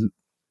not been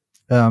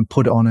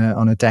put on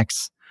a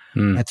DEX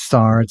at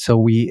start. So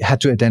we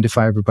had to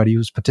identify everybody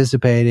who's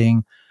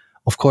participating.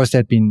 Of course, there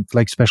had been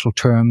like special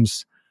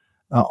terms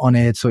on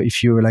it. So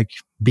if you like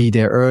be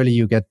there early,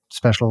 you get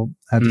special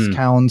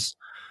discounts.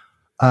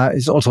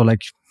 It's also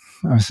like,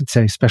 I should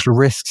say, special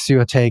risks you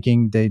are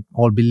taking. They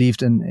all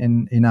believed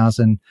in us,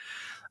 and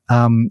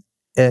and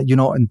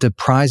the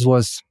price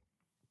was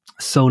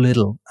so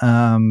little,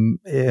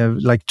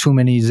 like too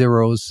many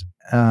zeros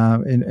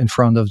in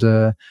front of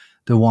the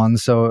one.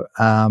 So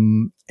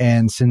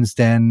and since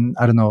then,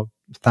 I don't know,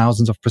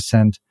 thousands of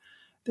percent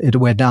it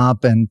went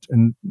up, and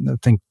I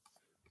think.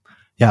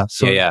 Yeah.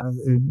 So at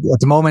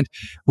the moment,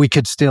 we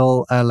could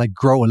still like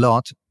grow a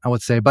lot, I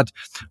would say. But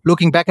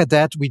looking back at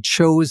that, we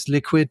chose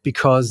Liquid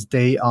because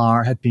they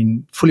had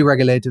been fully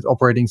regulated,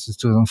 operating since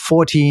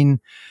 2014.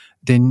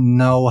 They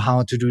know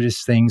how to do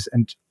these things.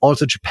 And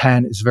also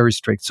Japan is very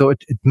strict. So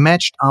it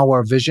matched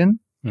our vision.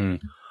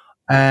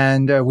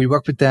 And we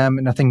worked with them.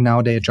 And I think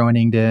now they are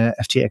joining the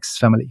FTX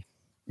family.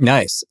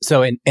 Nice.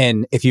 So,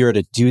 and if you were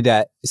to do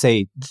that,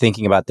 say,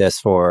 thinking about this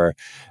for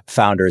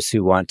founders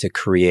who want to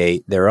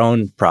create their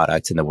own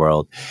products in the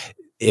world,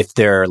 if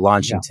they're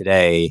launching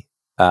today,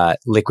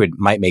 Liquid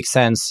might make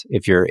sense.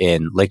 If you're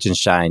in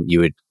Liechtenstein, you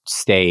would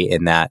stay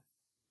in that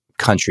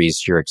country's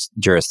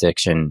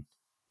jurisdiction,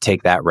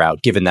 take that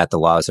route, given that the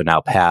laws are now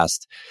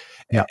passed.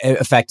 Yeah.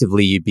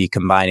 Effectively, you'd be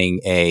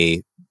combining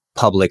a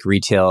public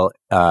retail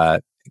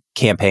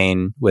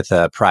campaign with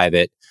a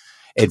private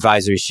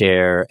advisory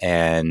share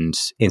and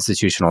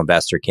institutional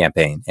investor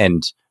campaign.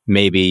 And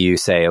maybe you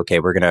say, okay,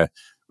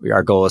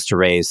 our goal is to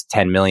raise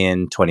 10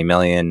 million, 20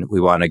 million. We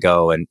want to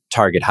go and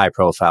target high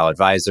profile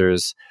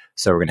advisors.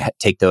 So we're going to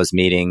take those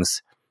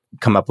meetings,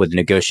 come up with a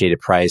negotiated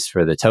price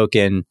for the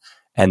token,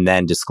 and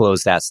then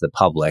disclose that to the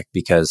public,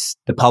 because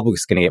the public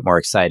is going to get more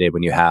excited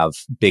when you have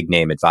big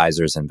name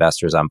advisors,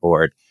 investors on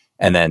board.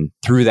 And then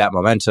through that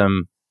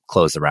momentum,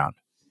 close the round.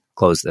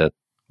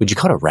 Would you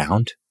call it a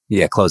round?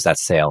 Yeah, close that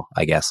sale,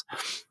 I guess.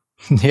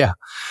 Yeah.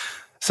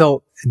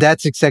 So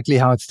that's exactly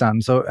how it's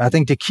done. So I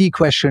think the key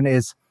question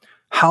is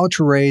how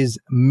to raise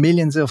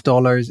millions of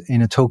dollars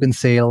in a token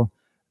sale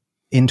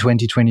in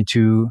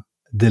 2022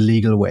 the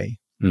legal way.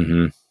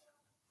 Mm-hmm.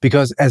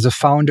 Because as a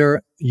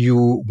founder,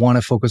 you want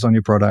to focus on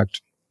your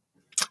product,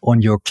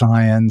 on your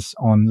clients,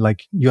 on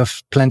like you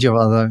have plenty of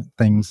other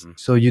things. Mm-hmm.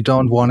 So you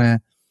don't want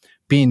to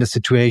be in the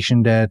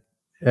situation that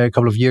a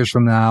couple of years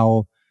from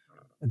now,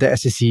 the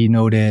SEC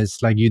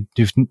notice, like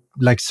you've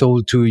like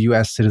sold to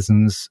US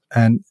citizens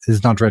and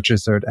is not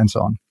registered and so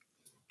on.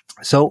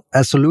 So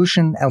a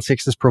solution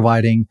LCX is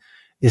providing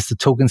is the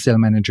token sale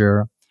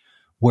manager,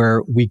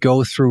 where we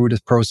go through this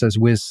process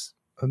with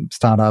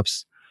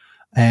startups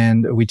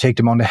and we take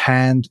them on the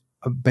hand,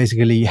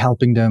 basically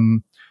helping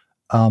them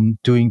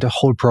doing the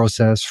whole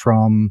process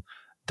from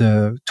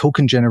the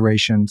token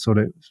generation. So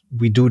that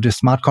we do the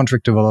smart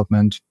contract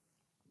development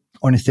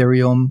on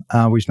Ethereum.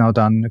 We've now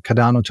done a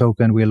Cardano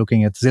token. We're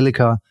looking at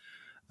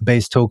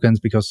Zilliqa-based tokens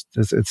because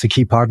it's a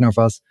key partner of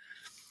us.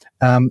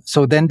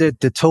 So then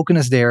the token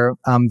is there.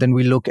 Then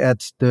we look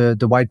at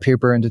the white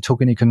paper and the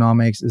token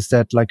economics. Is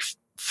that like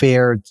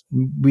fair?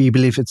 We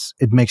believe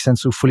it makes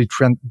sense to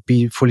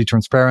be fully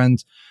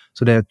transparent.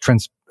 So that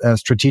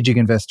strategic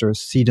investors,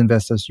 seed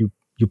investors, you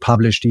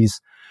publish these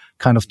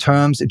kind of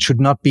terms. It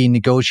should not be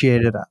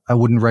negotiated. I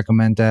wouldn't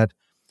recommend that.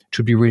 It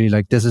should be really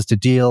like, this is the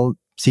deal.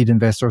 Seed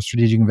investor,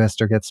 strategic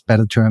investor gets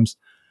better terms,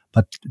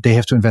 but they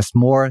have to invest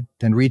more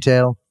than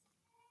retail.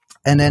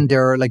 And then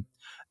there are like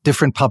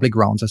different public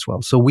rounds as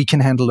well. So we can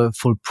handle a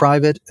full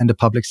private and a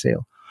public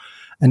sale.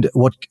 And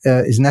what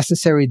is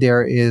necessary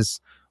there is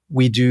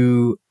we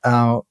do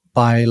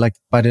by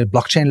the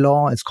blockchain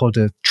law, it's called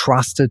the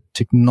Trusted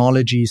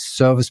Technology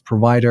Service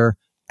Provider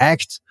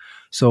Act.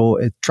 So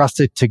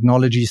trusted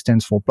technology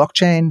stands for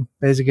blockchain,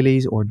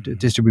 basically, or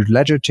distributed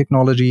ledger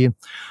technology.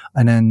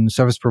 And then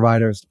service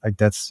providers, like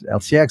that's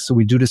LCX. So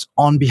we do this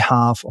on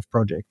behalf of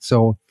projects.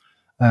 So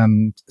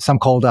some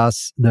called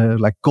us the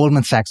like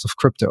Goldman Sachs of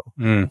crypto.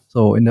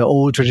 So in the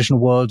old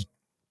traditional world,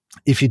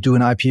 if you do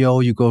an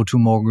IPO, you go to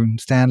Morgan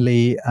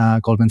Stanley,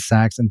 Goldman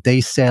Sachs, and they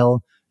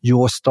sell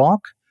your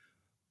stock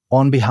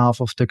on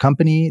behalf of the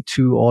company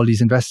to all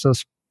these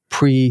investors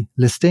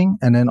pre-listing.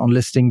 And then on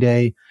listing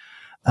day,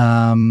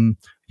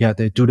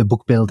 they do the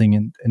book building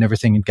and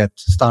everything and get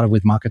started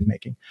with market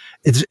making.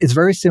 It's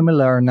very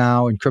similar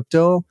now in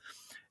crypto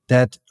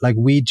that like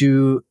we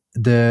do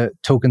the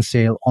token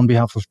sale on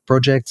behalf of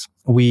projects.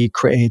 We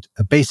create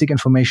a basic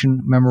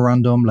information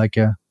memorandum, like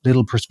a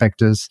little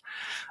prospectus,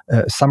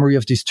 a summary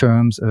of these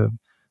terms.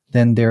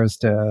 Then there's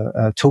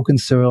the token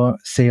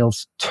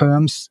sales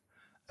terms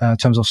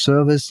of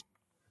service.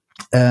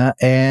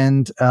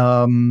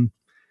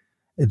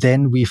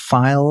 Then we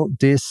file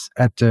this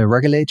at the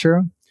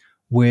regulator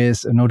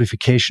with a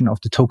notification of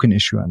the token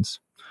issuance.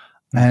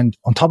 And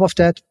on top of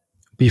that,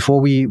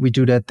 before we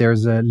do that,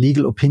 there's a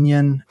legal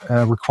opinion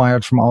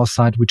required from our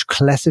side, which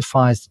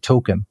classifies the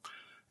token.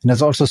 And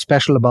that's also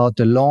special about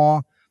the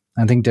law.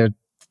 I think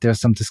there's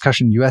some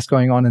discussion in the US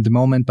going on at the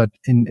moment, but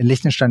in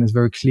Liechtenstein, it's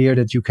very clear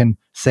that you can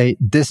say,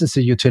 this is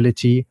a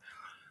utility,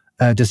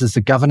 this is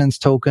a governance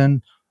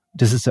token,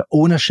 this is an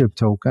ownership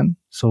token.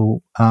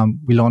 So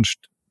we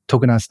launched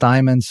tokenized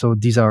diamonds. So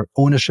these are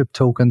ownership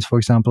tokens, for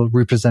example,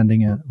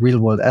 representing a real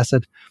world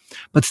asset.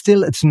 But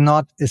still, it's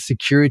not a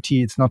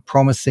security. It's not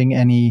promising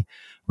any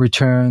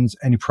returns,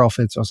 any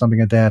profits or something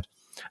like that.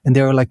 And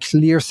there are like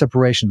clear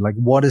separation, like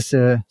what is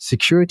a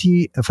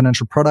security, a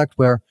financial product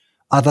where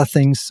other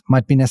things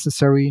might be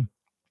necessary,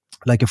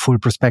 like a full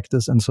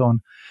prospectus and so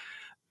on,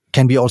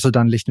 can be also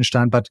done in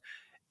Liechtenstein. But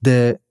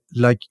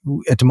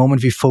at the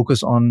moment, we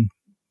focus on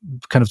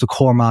kind of the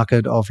core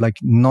market of like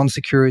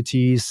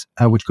non-securities,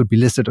 which could be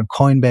listed on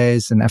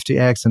Coinbase and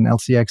FTX and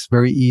LCX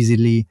very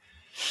easily.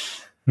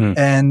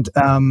 And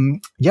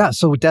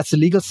so that's the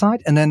legal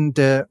side. And then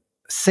the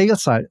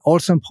sales side,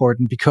 also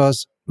important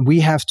because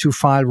we have to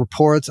file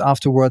reports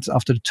afterwards,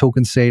 after the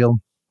token sale,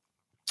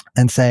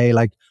 and say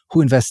like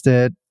who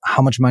invested,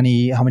 how much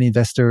money, how many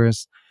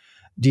investors.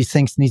 These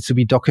things need to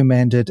be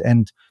documented,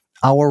 and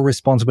our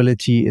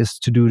responsibility is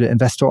to do the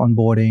investor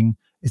onboarding.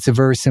 It's a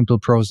very simple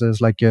process,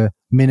 like a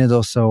minute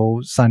or so,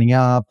 signing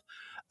up,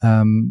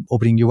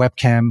 opening your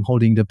webcam,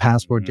 holding the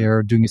passport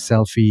there, doing a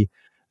selfie.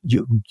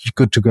 You're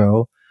good to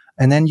go.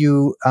 And then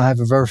you have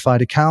a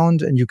verified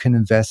account and you can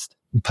invest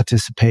and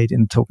participate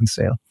in the token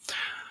sale.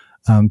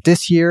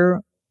 This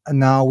year,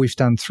 now we've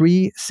done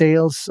 3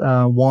 sales,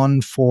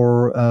 one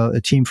for a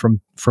team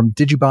from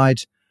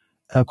Digibyte,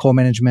 core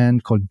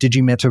management called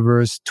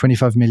DigiMetaverse,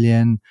 25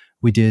 million.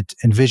 We did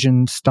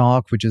Envision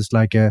Stock, which is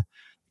like a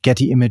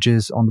Getty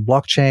Images on the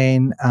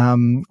blockchain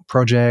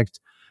project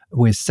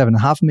with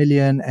 7.5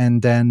 million,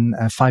 and then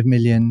 5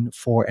 million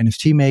for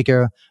NFT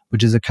Maker,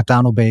 which is a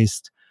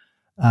Cardano-based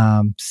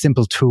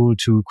simple tool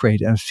to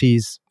create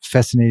NFTs.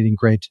 Fascinating,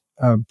 great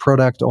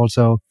product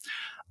also.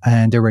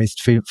 And they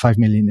raised 5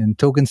 million in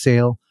token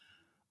sale.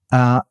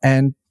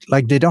 And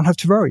like they don't have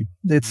to worry.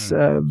 It's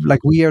like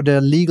we are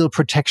the legal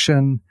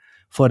protection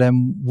for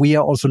them. We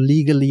are also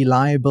legally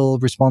liable,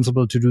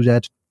 responsible to do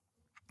that.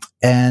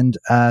 And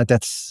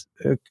that's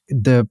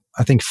the,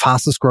 I think,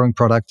 fastest growing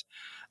product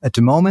at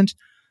the moment.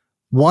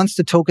 Once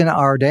the token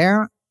are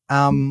there,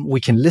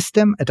 we can list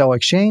them at our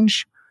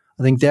exchange.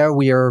 I think there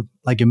we are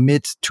like a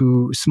mid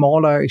to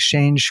smaller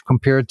exchange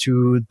compared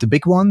to the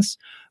big ones.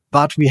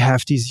 But we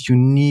have these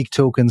unique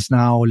tokens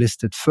now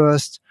listed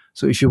first.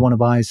 So if you want to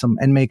buy some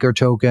NMaker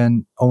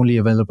token, only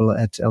available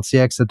at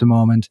LCX at the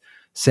moment.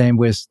 Same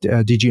with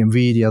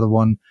DGMV, the other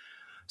one.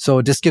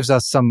 So this gives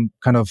us some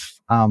kind of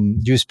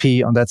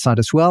USP on that side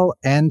as well,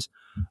 and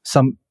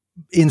some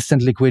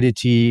instant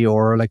liquidity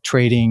or like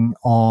trading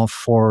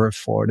for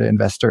the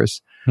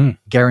investors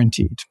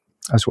guaranteed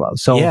as well.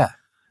 So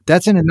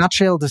that's in a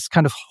nutshell this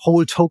kind of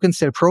whole token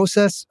sale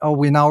process.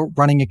 We're now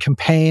running a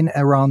campaign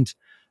around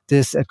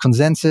this at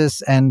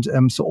Consensus, and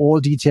so all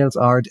details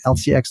are at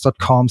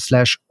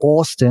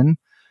lcx.com/Austin.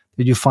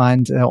 That you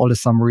find all the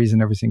summaries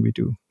and everything we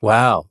do.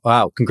 Wow.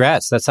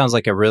 Congrats. That sounds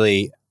like a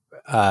really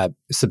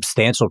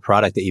substantial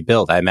product that you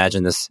built. I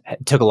imagine this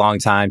took a long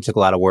time, took a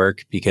lot of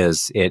work,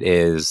 because it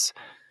is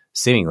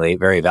seemingly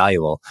very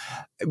valuable.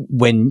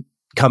 When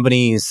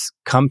companies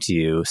come to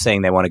you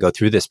saying they want to go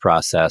through this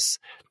process,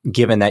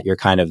 given that you're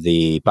kind of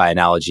the, by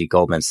analogy,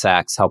 Goldman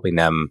Sachs, helping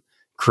them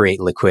create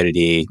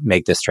liquidity,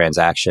 make this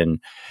transaction,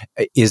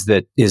 is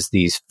the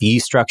fee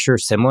structure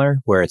similar,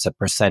 where it's a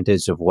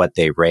percentage of what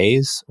they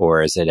raise,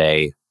 or is it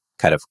a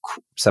kind of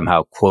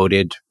somehow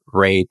quoted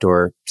rate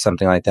or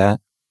something like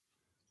that?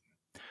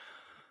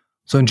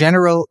 So in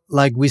general,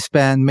 like we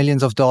spend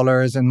millions of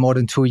dollars and more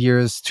than 2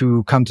 years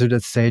to come to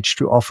that stage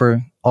to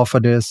offer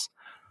this.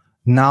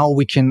 Now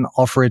we can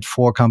offer it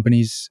for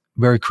companies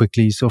very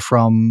quickly. So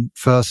from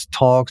first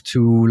talk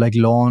to like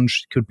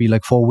launch, it could be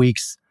like 4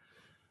 weeks.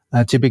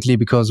 Typically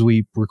because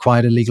we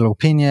require a legal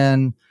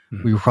opinion,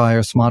 we require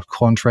a smart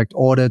contract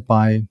audit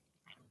by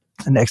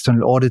an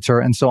external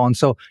auditor and so on.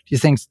 So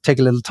these things take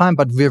a little time,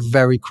 but we're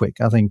very quick,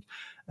 I think.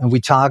 And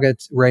we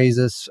target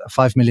raises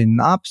 5 million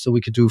and up. So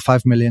we could do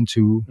 5 million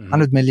to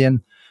 100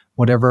 million,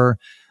 whatever.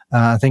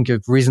 I think a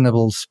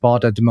reasonable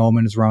spot at the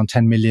moment is around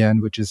 10 million,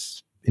 which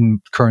is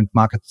in current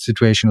market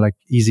situation, like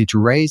easy to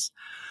raise.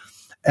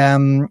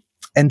 And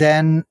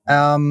then,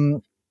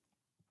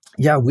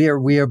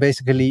 we are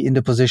basically in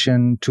the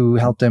position to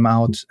help them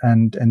out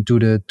and do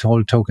the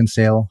whole token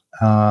sale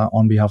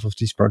on behalf of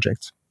these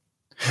projects.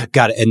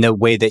 Got it. And the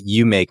way that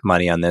you make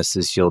money on this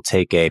is you'll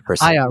take a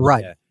percent.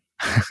 Right.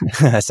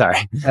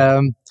 Sorry.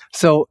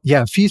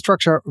 Fee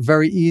structure,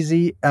 very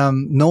easy.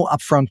 No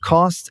upfront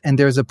cost. And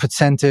there's a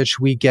percentage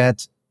we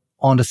get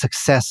on the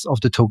success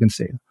of the token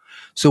sale.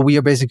 So we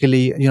are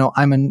basically,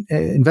 I'm an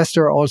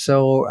investor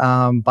also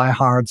by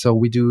heart. So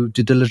we do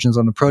due diligence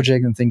on the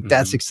project and think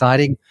that's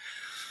exciting.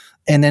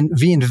 And then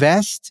we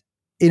invest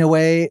in a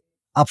way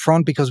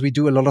upfront because we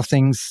do a lot of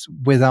things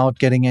without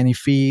getting any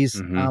fees.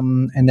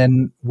 And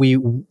then we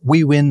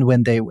win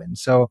when they win.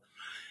 So,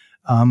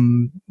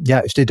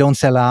 if they don't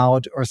sell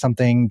out or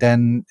something,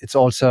 then it's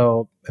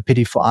also a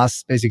pity for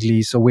us,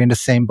 basically. So we're in the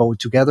same boat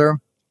together.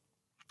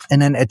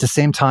 And then at the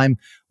same time,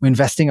 we're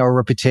investing our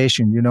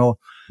reputation.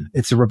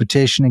 It's a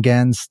reputation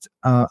against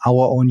our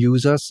own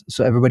users.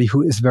 So everybody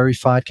who is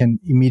verified can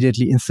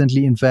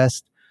instantly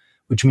invest,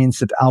 which means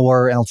that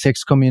our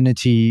LCX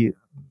community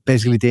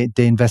basically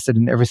they invested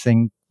in everything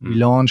we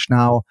launch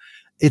now.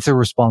 It's a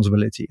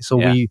responsibility. So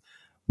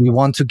we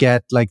want to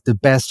get like the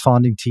best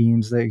founding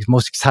teams, the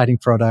most exciting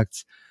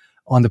products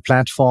on the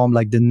platform,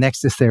 like the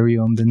next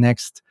Ethereum, the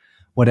next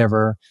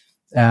whatever,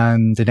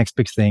 the next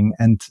big thing.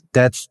 And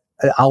that's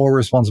our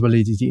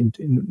responsibility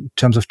in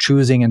terms of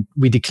choosing. And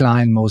we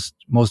decline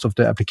most of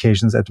the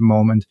applications at the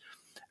moment.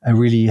 I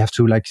really have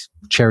to like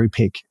cherry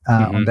pick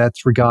on that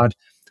regard.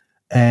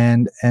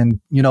 And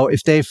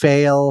if they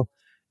fail,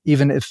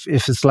 even if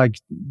it's like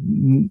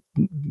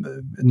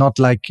not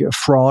like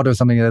fraud or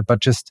something like that,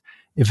 but just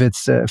if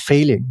it's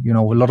failing,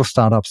 a lot of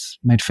startups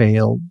might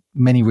fail,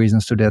 many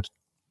reasons to that.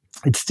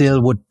 It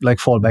still would like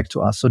fall back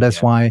to us. So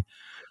that's why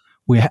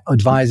we're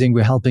advising,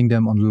 we're helping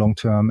them on the long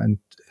term. And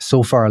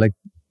so far, like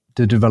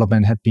the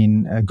development had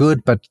been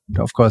good, but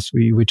of course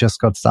we just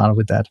got started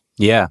with that.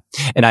 Yeah.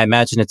 And I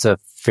imagine it's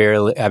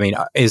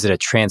is it a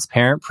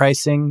transparent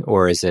pricing,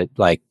 or is it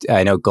like,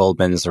 I know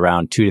Goldman's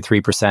around 2 to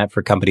 3%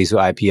 for companies who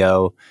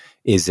IPO.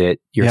 Is it,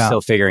 you're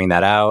still figuring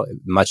that out,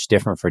 much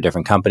different for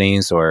different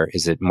companies, or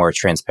is it more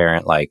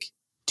transparent, like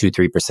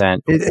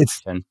 2-3%?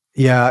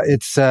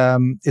 It's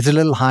a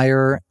little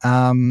higher.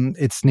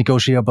 It's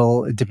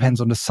negotiable. It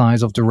depends on the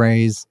size of the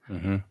raise.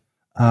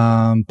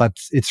 But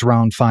it's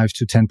around 5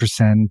 to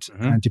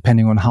 10%,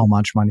 depending on how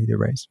much money they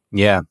raise.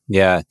 Yeah.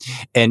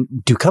 And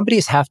do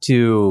companies have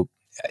to,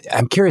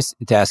 I'm curious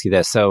to ask you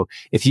this. So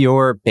if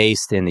you're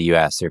based in the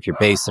US, or if you're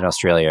based in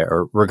Australia,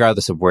 or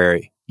regardless of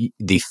where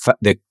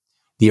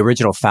the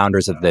original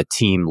founders of the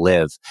team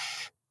live,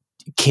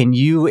 can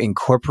you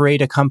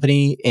incorporate a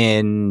company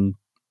in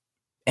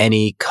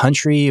any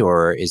country,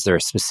 or is there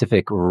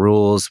specific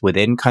rules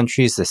within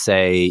countries to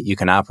say you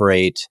can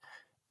operate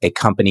a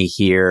company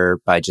here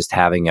by just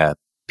having a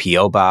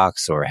PO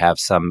box or have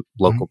some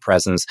local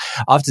presence?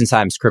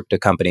 Oftentimes, crypto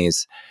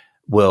companies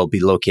will be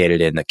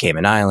located in the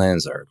Cayman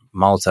Islands or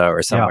Malta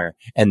or somewhere,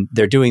 and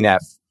they're doing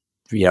that,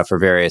 for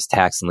various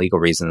tax and legal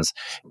reasons.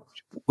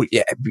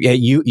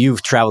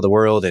 You've traveled the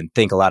world and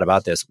think a lot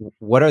about this.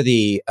 What are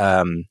the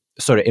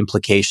sort of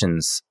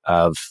implications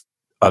of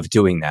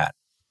doing that?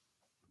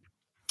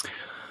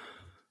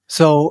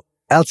 So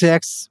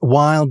LTX,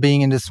 while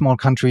being in this small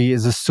country,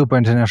 is a super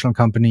international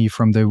company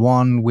from day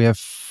one. We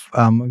have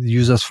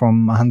users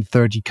from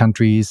 130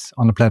 countries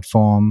on the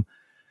platform.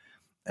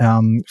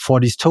 For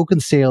these token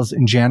sales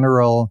in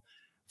general,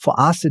 for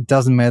us, it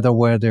doesn't matter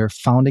where their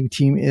founding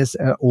team is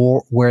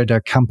or where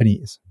their company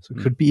is. So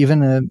it could be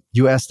even a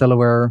US,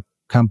 Delaware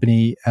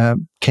company,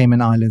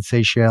 Cayman Islands,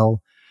 Seychelles,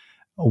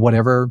 or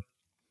whatever.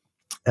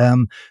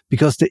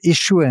 Because the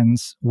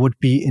issuance would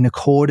be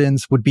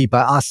by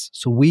us.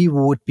 So we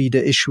would be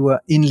the issuer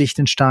in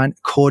Liechtenstein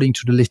according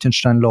to the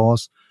Liechtenstein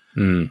laws.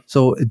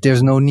 So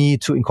there's no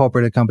need to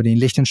incorporate a company in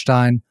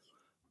Liechtenstein.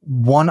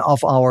 One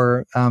of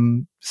our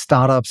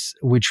startups,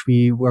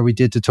 where we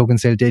did the token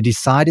sale, they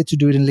decided to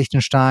do it in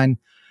Liechtenstein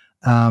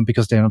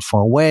because they're not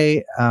far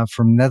away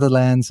from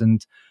Netherlands,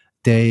 and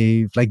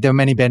there are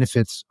many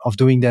benefits of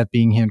doing that,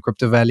 being here in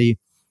Crypto Valley.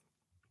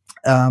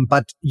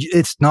 But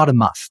it's not a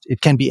must.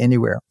 It can be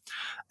anywhere.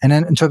 And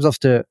then in terms of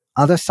the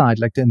other side,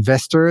 like the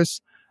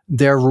investors,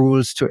 there are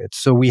rules to it.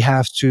 So we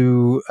have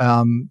to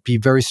be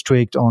very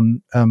strict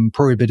on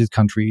prohibited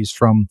countries,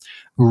 from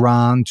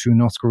Iran to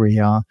North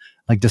Korea,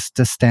 like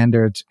the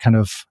standard kind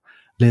of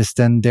list.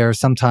 And there are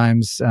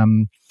sometimes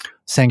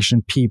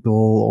sanctioned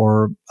people,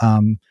 or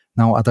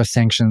now other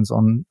sanctions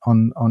on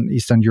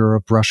Eastern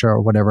Europe, Russia,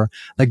 or whatever.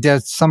 Like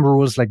there's some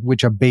rules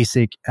which are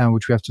basic,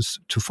 which we have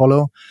to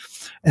follow.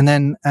 And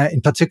then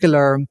in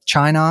particular,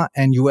 China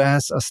and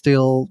US are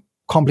still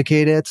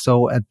complicated.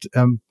 So at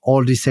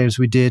all these sales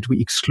we did, we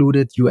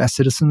excluded US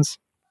citizens.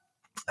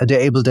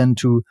 They're able then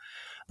to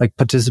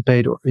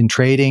participate in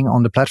trading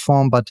on the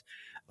platform, but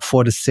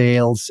for the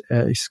sales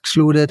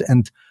excluded.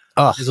 And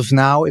as of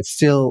now, it's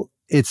still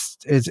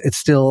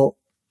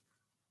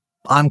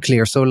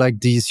unclear. So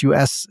these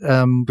US,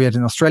 we had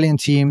an Australian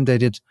team, they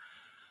did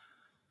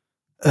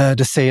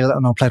the sale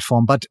on our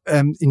platform, but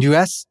in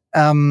US,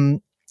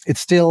 it's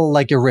still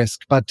a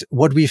risk. But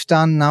what we've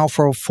done now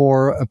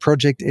for a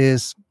project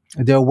is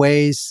there are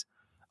ways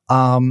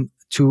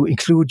to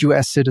include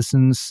US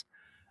citizens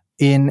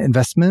in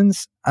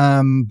investments,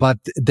 but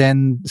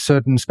then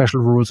certain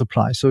special rules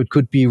apply. So it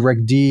could be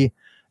Reg D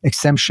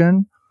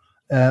exemption,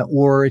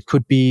 or it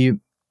could be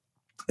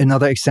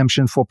another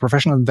exemption for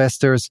professional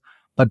investors.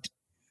 But,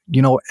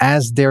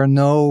 as there are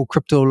no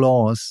crypto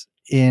laws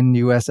in the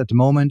US at the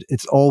moment,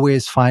 it's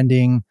always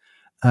finding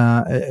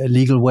a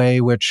legal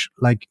way which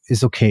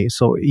is okay.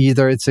 So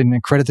either it's an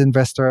accredited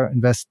investor,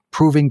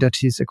 proving that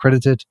he's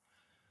accredited.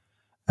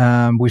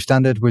 We've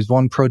done that with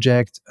one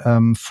project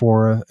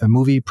for a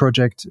movie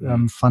project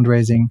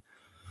fundraising,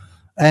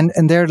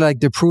 and they're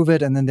they prove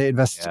it, and then they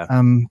invest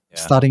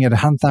starting at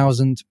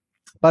 100,000.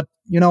 But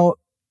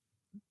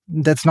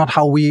that's not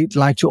how we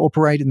like to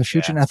operate in the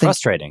future. And I think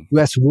frustrating.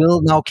 US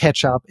will now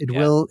catch up. It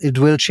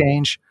will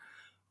change,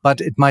 but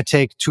it might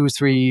take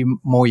 2-3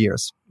 more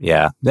years.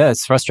 Yeah,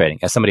 that's frustrating.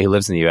 As somebody who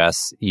lives in the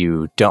US,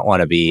 you don't want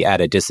to be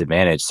at a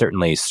disadvantage,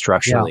 certainly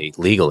structurally,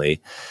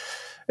 legally.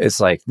 it's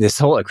like this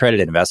whole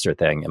accredited investor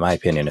thing, in my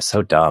opinion, is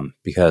so dumb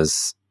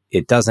because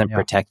it doesn't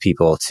protect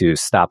people to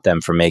stop them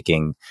from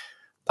making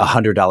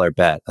 $100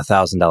 bet,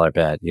 $1,000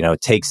 bet.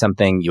 Take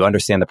something, you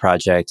understand the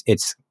project.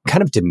 It's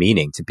kind of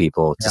demeaning to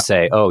people to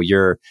say, oh,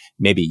 you're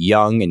maybe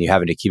young and you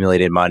haven't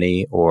accumulated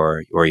money,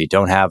 or you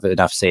don't have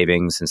enough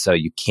savings, and so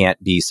you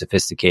can't be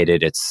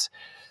sophisticated. It's.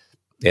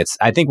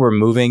 I think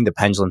the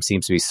pendulum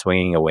seems to be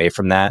swinging away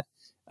from that.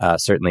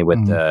 Certainly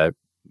with the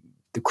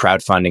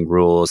crowdfunding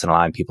rules and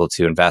allowing people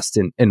to invest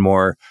in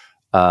more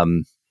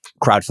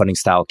crowdfunding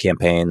style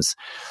campaigns,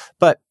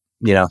 but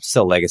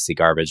still legacy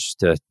garbage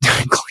to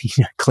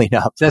clean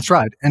up. That's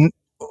right. And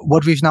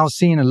what we've now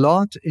seen a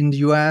lot in the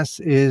US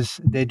is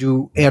they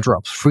do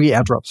airdrops, free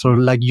airdrops, so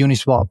like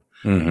Uniswap.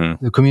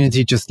 Mm-hmm. The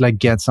community just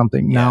gets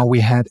something. Yeah. Now we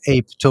had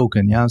Ape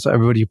token, so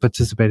everybody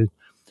participated.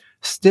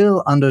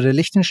 Still under the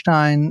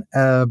Liechtenstein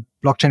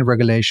blockchain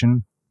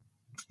regulation,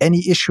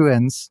 any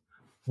issuance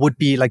would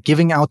be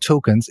giving out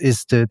tokens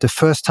is the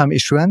first time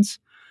issuance.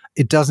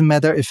 It doesn't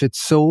matter if it's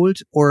sold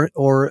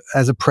or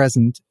as a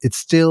present, it's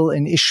still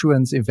an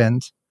issuance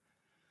event.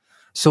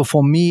 So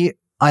for me,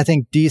 I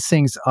think these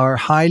things are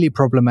highly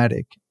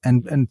problematic,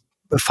 and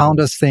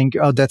founders think,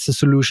 oh, that's the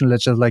solution.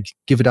 Let's just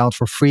give it out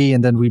for free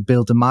and then we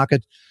build the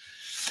market.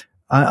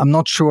 I'm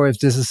not sure if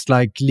this is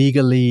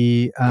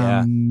legally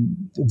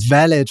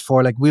valid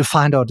for we'll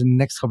find out in the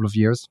next couple of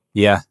years.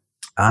 Yeah.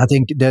 I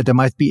think there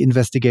might be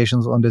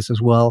investigations on this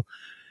as well.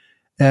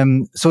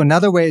 So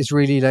another way is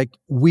really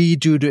we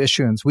do the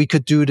issuance. We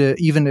could do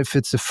even if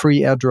it's a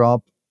free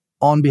airdrop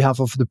on behalf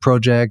of the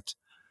project.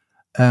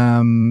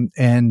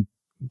 And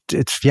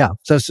it's,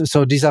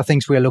 So these are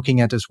things we are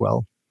looking at as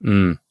well.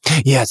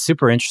 Yeah, it's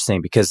super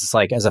interesting because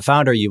it's as a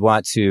founder, you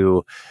want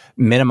to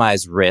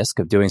minimize risk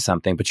of doing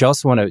something, but you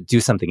also want to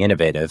do something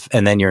innovative.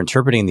 And then you're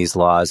interpreting these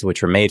laws,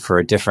 which were made for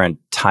a different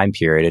time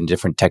period and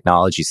different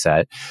technology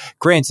set.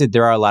 Granted,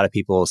 there are a lot of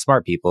people,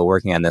 smart people,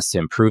 working on this to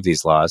improve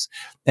these laws.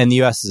 And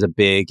the US is a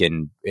big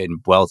and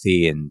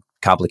wealthy and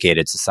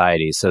complicated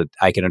society. So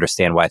I can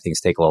understand why things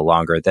take a little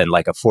longer than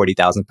a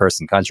 40,000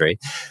 person country.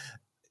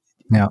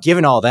 Yeah.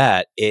 Given all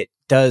that, it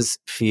does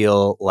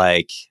feel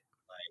like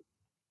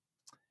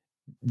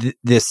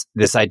this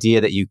idea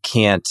that you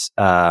can't,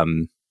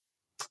 from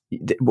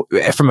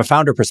a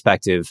founder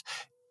perspective,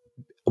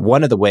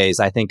 one of the ways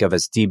I think of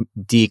as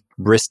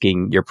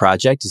de-risking your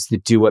project is to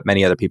do what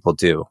many other people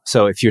do.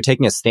 So if you're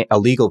taking a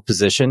legal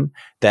position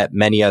that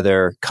many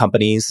other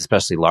companies,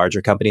 especially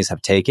larger companies,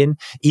 have taken,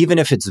 even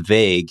if it's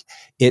vague,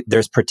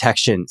 there's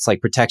protection. It's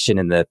like protection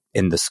in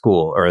the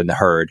school or in the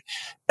herd,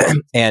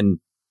 and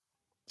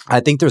I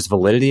think there's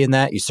validity in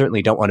that. You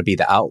certainly don't want to be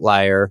the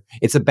outlier.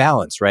 It's a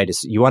balance, right?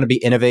 You want to be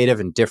innovative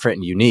and different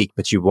and unique,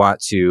 but you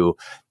want to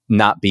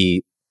not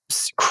be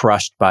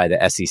crushed by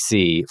the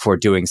SEC for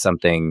doing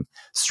something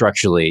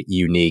structurally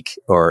unique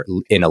or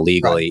in a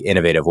legally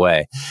innovative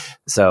way.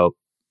 So,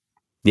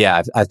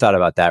 yeah, I've thought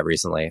about that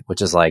recently,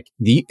 which is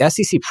the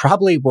SEC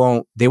probably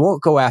won't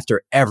go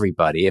after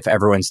everybody if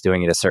everyone's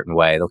doing it a certain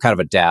way. They'll kind of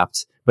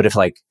adapt. But if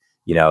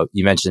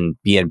you mentioned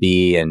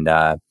BNB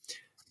and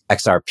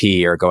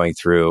XRP are going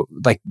through,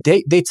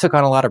 they took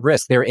on a lot of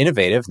risk. They were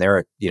innovative. They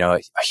were, a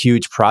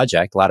huge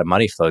project. A lot of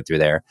money flowed through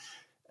there.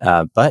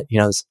 But,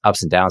 there's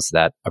ups and downs to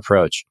that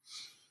approach.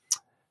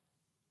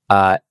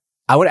 I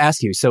would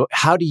ask you, so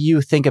how do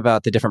you think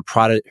about the different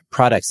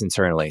products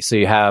internally? So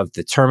you have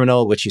the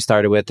terminal, which you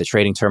started with, the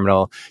trading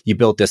terminal. You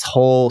built this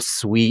whole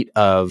suite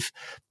of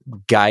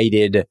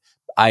guided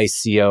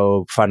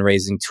ICO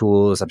fundraising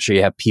tools. I'm sure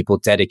you have people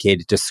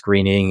dedicated to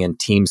screening and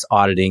teams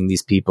auditing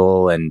these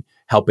people and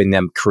helping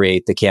them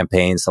create the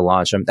campaigns to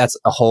launch them. That's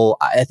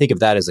I think of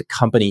that as a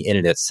company in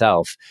and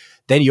itself.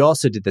 Then you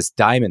also did this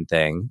diamond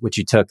thing, which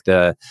you took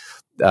the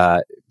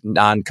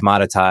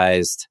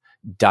non-commoditized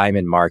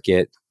diamond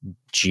market,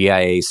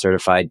 GIA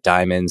certified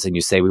diamonds, and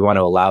you say, we want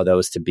to allow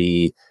those to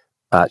be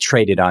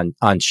traded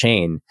on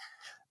chain.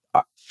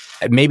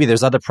 Maybe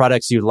there's other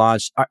products you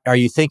launched. Are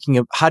you thinking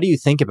of, how do you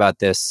think about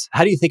this?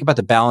 How do you think about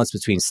the balance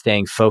between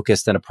staying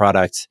focused on a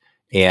product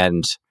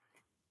and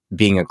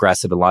being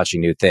aggressive and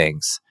launching new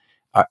things?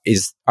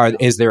 Is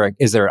there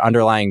an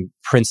underlying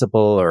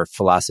principle or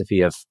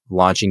philosophy of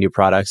launching new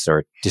products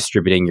or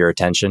distributing your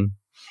attention?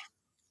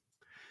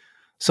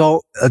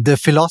 So the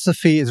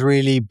philosophy is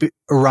really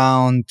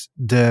around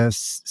the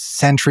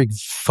centric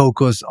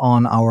focus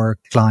on our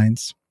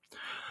clients.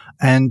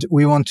 And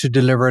we want to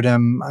deliver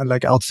them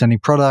outstanding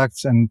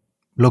products and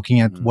looking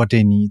at what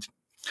they need.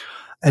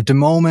 At the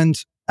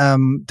moment,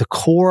 the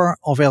core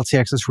of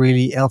LTX is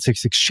really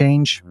LTX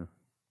Exchange. Mm-hmm.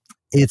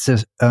 It's a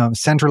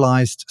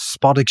centralized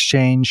spot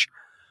exchange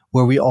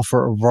where we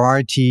offer a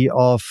variety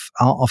of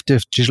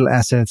digital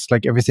assets,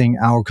 everything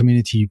our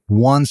community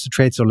wants to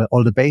trade, so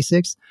all the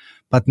basics.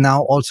 But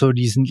now also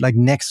these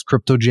next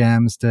crypto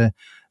gems, the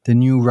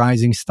new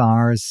rising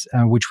stars,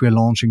 which we're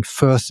launching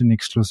first and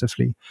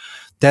exclusively.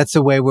 That's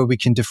a way where we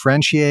can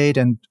differentiate.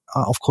 And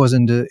of course,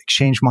 in the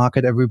exchange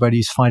market,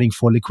 everybody's fighting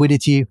for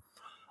liquidity.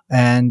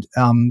 And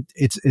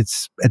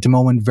it's at the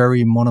moment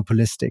very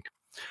monopolistic.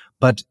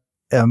 But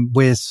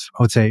with,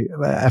 I would say,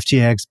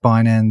 FTX,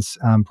 Binance,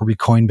 probably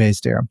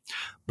Coinbase there.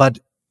 But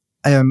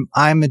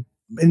I'm a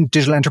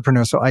digital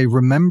entrepreneur, so I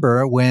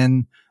remember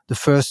when the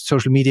first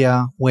social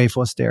media wave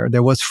was there.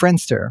 There was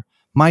Friendster,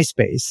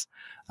 MySpace,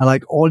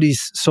 like all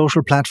these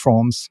social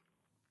platforms,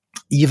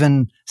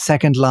 even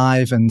Second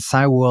Life and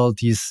Cyworld,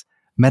 these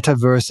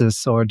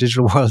metaverses or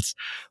digital worlds.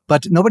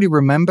 But nobody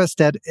remembers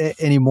that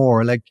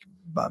anymore. Like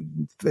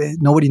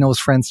nobody knows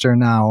Friendster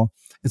now.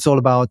 It's all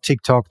about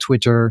TikTok,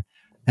 Twitter,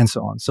 and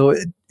so on. So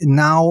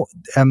now,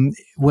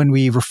 when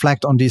we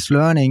reflect on this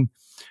learning,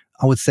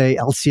 I would say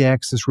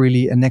LCX is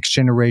really a next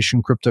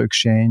generation crypto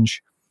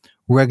exchange,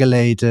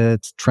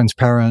 regulated,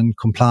 transparent,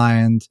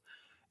 compliant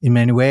in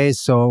many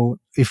ways. So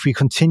if we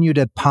continue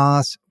that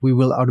path, we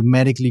will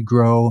automatically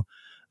grow.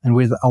 And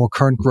with our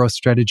current growth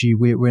strategy,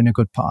 we're in a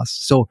good path.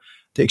 So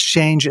the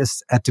exchange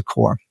is at the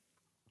core.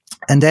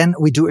 And then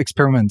we do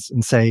experiments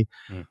and say,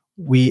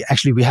 we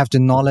have the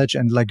knowledge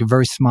and like a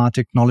very smart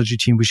technology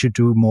team. We should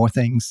do more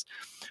things.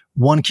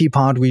 One key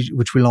part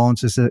which we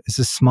launched is a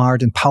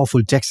smart and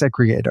powerful DEX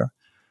aggregator.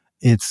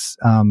 It's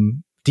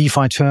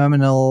DeFi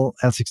terminal,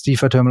 LCX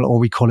DeFi terminal, or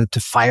we call it the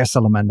Fire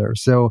Salamander.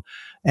 So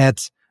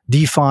at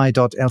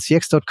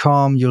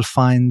defi.lcx.com, you'll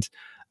find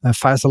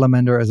Fire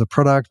Salamander as a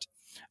product,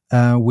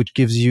 which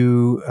gives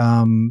you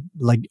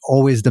like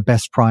always the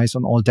best price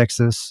on all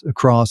DEXs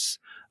across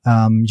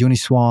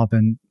Uniswap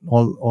and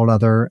all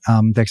other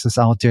DEXs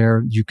out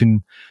there. You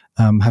can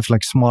have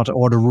like smart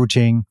order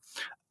routing.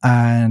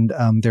 And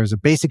there's a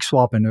basic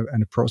swap and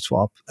a pro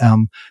swap.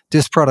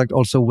 This product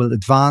also will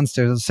advance.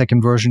 There's a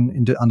second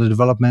version under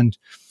development.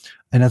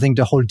 And I think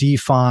the whole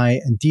DeFi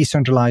and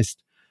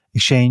decentralized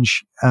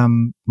exchange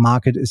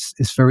market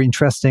is very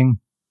interesting.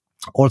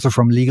 Also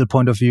from legal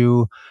point of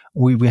view,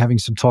 we're having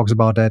some talks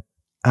about that.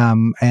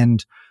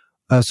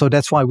 So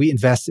that's why we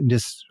invest in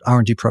this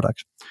R&D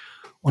product.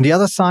 On the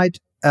other side,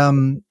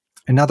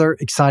 another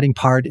exciting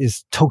part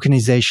is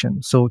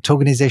tokenization. So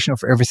tokenization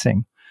of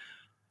everything.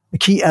 A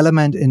key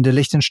element in the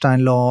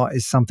Liechtenstein law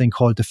is something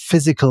called the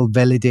physical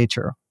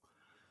validator.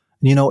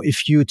 You know,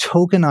 if you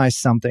tokenize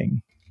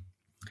something,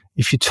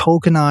 if you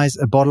tokenize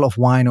a bottle of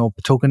wine or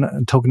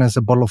tokenize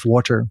a bottle of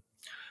water,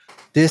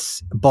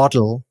 this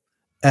bottle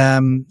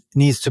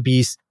needs to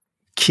be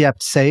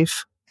kept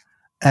safe.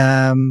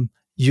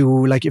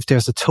 If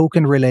there's a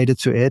token related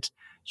to it,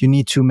 you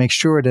need to make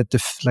sure that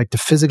the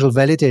physical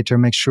validator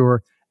makes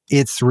sure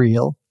it's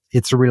real.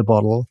 It's a real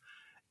bottle.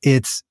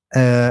 It's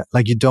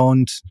you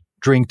don't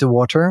drink the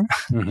water.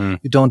 Mm-hmm.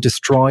 You don't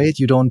destroy it.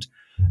 You don't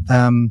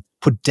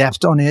put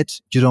debt on it.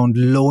 You don't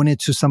loan it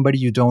to somebody.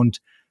 You don't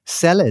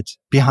sell it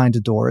behind the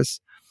doors.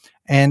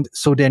 And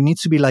so there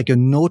needs to be like a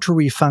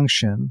notary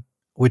function,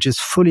 which is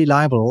fully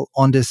liable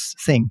on this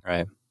thing.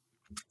 Right.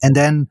 And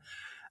then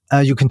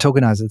you can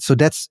tokenize it. So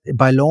that's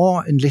by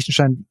law in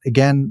Liechtenstein,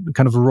 again,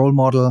 kind of a role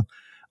model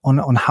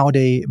on how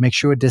they make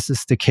sure this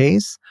is the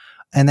case.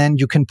 And then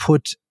you can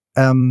put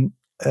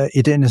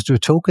it into a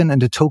token,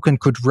 and the token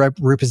could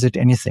represent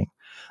anything.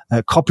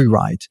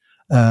 Copyright,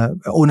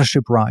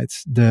 ownership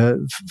rights,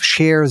 the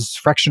shares,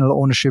 fractional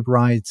ownership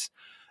rights,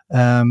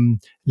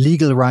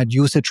 legal right,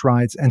 usage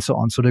rights, and so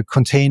on. So the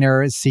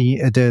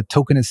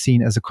token is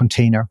seen as a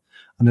container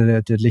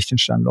under the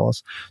Liechtenstein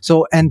laws.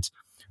 So, and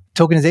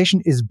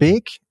tokenization is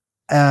big,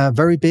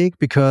 very big,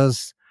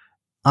 because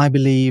I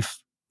believe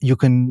you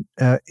can,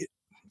 I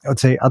would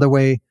say other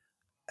way,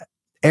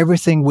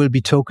 everything will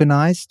be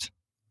tokenized.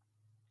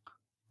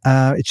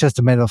 It's just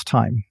a matter of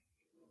time.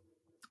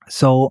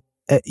 So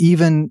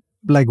even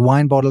like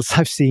wine bottles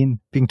I've seen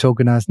being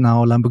tokenized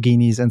now,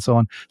 Lamborghinis and so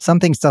on. Some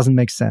things doesn't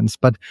make sense.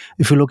 But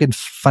if you look at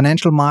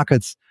financial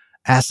markets,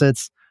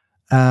 assets,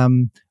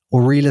 or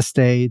real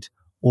estate,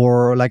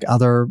 or like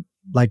other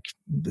like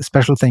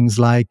special things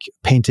like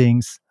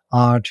paintings,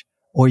 art,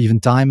 or even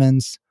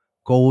diamonds,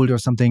 gold or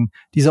something,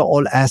 these are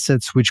all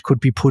assets which could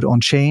be put on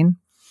chain,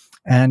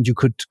 and you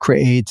could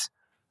create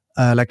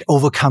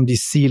overcome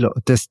these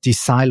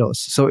silos.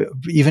 So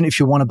even if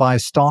you want to buy a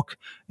stock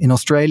in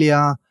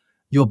Australia,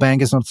 your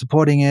bank is not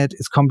supporting it.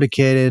 It's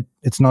complicated.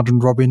 It's not in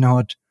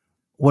Robinhood.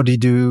 What do you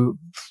do?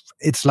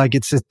 It's like,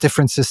 it's a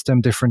different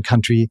system, different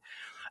country.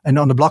 And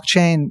on the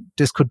blockchain,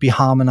 this could be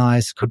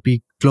harmonized, could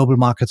be global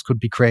markets could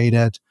be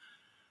created.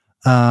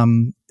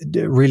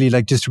 Really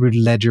like distributed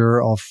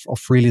ledger of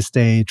real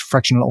estate,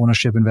 fractional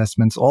ownership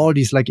investments, all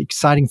these like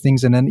exciting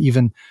things. And then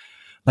even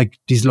like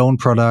these loan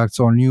products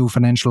or new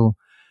financial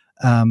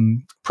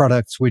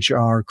products, which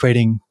are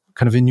creating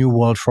kind of a new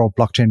world for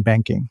blockchain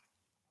banking.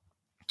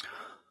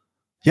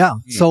 Yeah.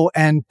 So,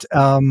 and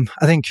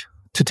I think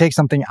to take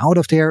something out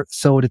of there,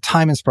 so the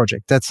Timens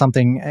project, that's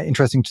something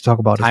interesting to talk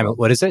about.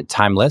 What is it?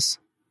 Timeless?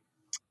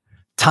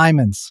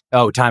 Timens.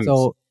 Oh, Timens.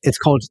 So it's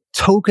called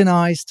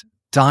tokenized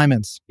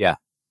diamonds. Yeah.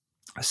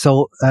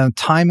 So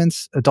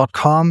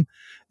timens.com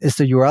is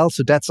the URL.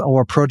 So that's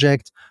our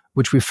project,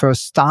 which we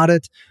first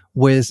started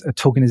with a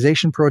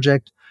tokenization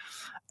project.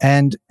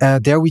 And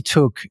there we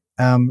took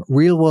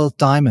real world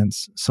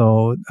diamonds.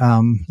 So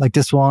like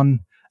this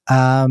one,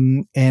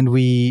 and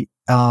we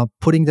are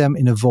putting them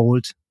in a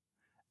vault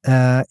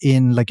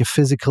in like a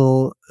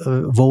physical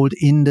vault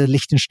in the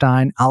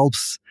Liechtenstein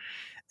Alps.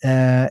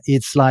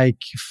 It's like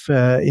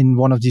in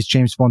one of these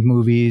James Bond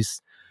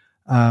movies,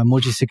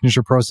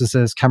 multi-signature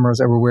processes,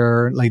 cameras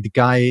everywhere, like the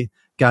guy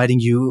guiding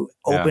you,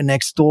 open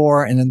next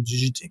door, and then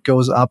it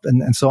goes up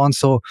and so on.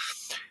 So,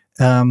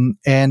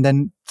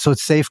 so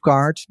it's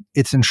safeguard,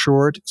 it's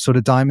insured, so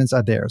the diamonds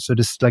are there. So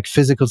this like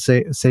physical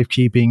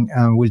safekeeping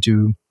will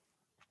do.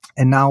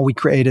 And now we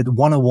created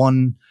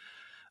 101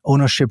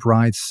 ownership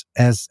rights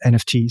as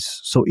NFTs.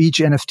 So each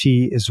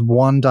NFT is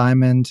one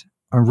diamond,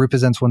 or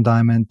represents one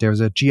diamond. There's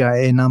a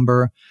GIA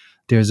number.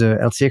 There's a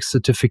LCX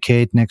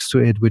certificate next to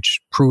it, which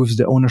proves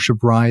the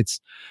ownership rights.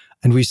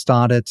 And we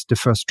started the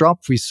first drop.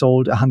 We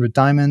sold 100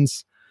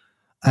 diamonds.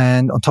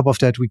 And on top of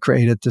that, we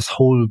created this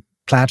whole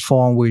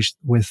platform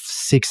with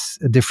 6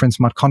 different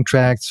smart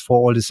contracts for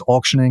all these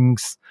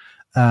auctionings,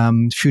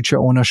 future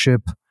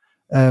ownership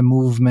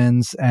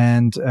movements,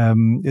 and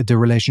the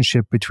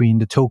relationship between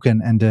the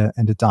token and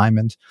the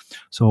diamond.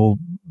 So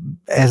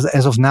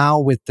as of now,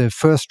 with the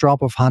first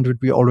drop of 100,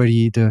 we're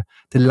already the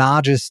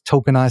largest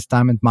tokenized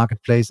diamond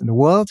marketplace in the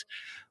world.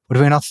 But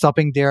we're not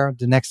stopping there.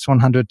 The next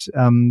 100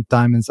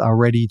 diamonds are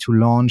ready to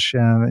launch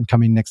in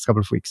coming next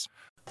couple of weeks.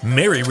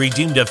 Mary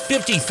redeemed a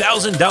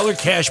 $50,000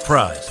 cash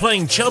prize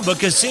playing Chumba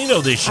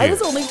Casino this year. I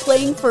was only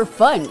playing for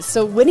fun,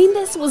 so winning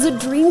this was a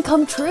dream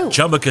come true.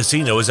 Chumba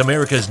Casino is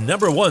America's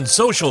 #1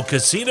 social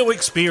casino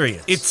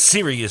experience. It's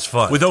serious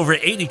fun. With over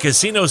 80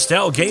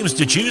 casino-style games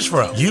to choose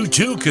from, you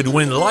too could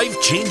win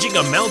life-changing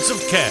amounts of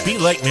cash. Be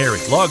like Mary.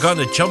 Log on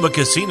to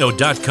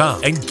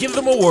ChumbaCasino.com and give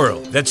them a whirl.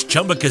 That's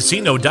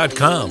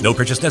ChumbaCasino.com. No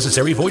purchase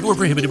necessary. Void where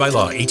prohibited by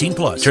law.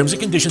 18+. Terms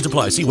and conditions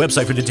apply. See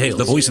website for details.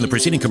 The voice in the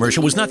preceding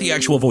commercial was not the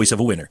actual voice of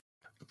a winner.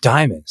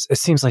 Diamonds. It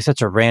seems like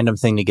such a random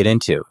thing to get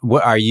into.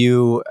 Do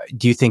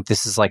you think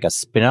this is like a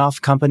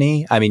spin-off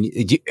company? I mean,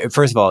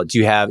 first of all, do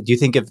you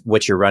think of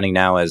what you're running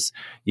now as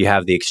you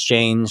have the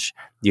exchange,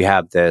 you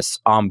have this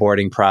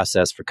onboarding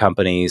process for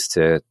companies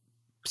to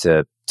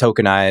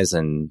tokenize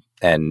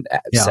and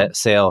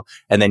sale,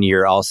 and then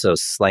you're also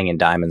slinging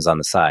diamonds on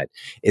the side.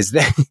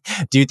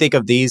 Do you think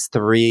of these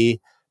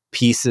 3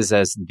 pieces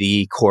as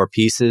the core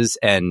pieces,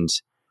 and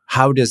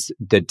how does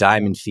the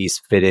Diamond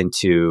Feast fit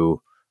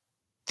into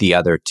the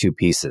other 2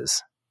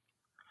 pieces?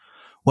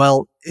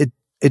 Well,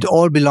 it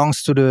all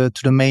belongs to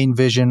the main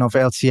vision of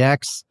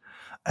LCX,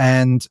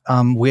 and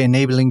we're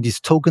enabling these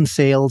token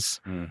sales,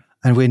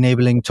 and we're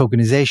enabling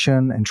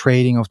tokenization and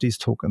trading of these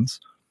tokens.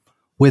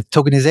 With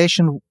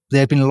tokenization, there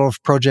have been a lot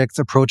of projects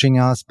approaching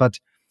us, but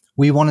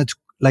we wanted to,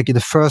 like in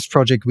the first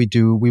project we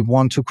do, we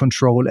want to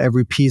control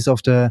every piece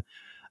of the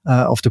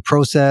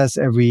process,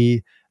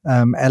 every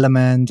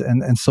element,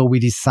 and so we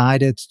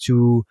decided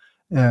to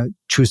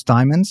choose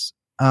diamonds.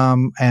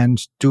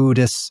 And do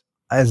this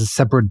as a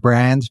separate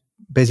brand,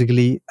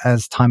 basically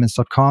as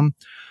diamonds.com.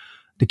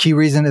 The key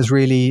reason is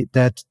really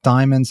that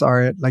diamonds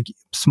are like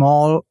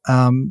small,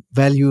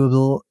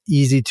 valuable,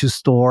 easy to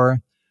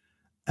store.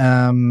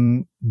 They're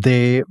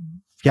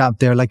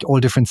like all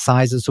different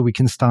sizes. So we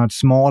can start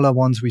smaller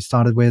ones. We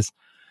started with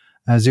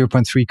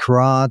 0.3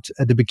 carat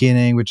at the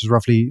beginning, which is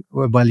roughly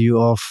a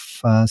value of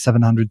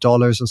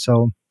 $700 or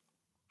so.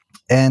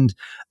 And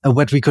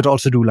what we could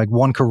also do, like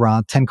 1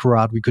 carat, 10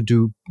 carat, we could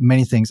do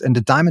many things. And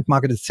the diamond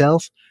market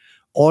itself,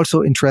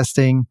 also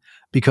interesting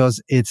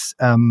because it's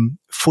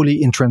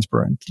fully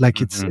intransparent. Like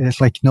it's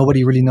like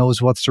nobody really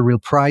knows what's the real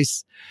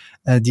price.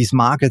 These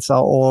markets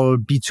are all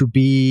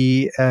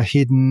B2B,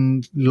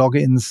 hidden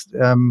logins.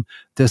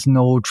 There's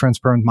no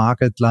transparent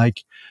market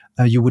like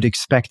you would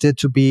expect it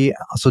to be.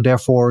 So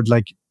therefore,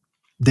 like,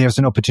 there's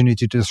an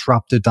opportunity to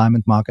disrupt the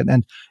diamond market.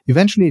 And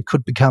eventually it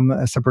could become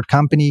a separate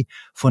company.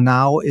 For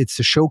now, it's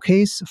a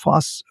showcase for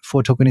us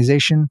for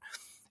tokenization.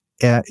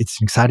 It's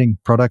an exciting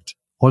product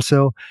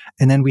also.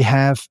 And then we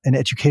have an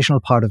educational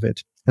part of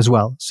it as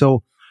well.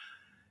 So,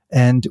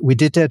 and we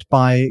did that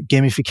by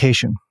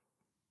gamification.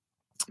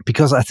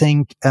 Because I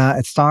think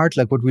at start,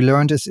 like what we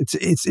learned is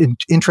it's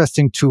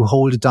interesting to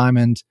hold a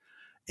diamond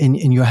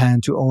in your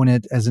hand, to own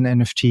it as an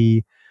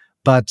NFT.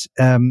 But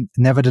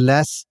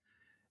nevertheless,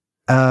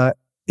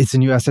 it's a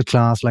new asset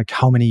class. Like,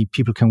 how many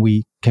people can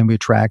we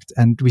attract?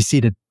 And we see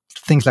that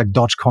things like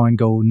Dogecoin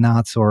go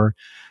nuts, or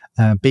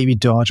Baby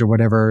Doge or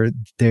whatever.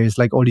 There's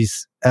like all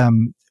these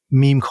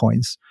meme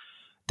coins.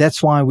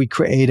 That's why we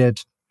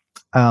created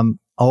our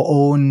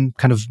own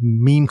kind of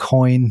meme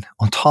coin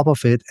on top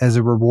of it as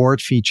a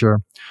reward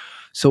feature.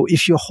 So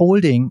if you're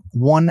holding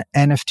one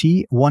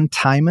NFT, one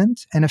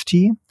diamond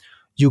NFT,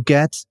 you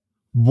get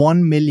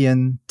 1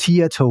 million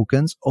TIA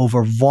tokens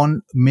over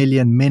 1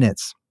 million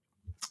minutes,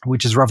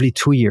 which is roughly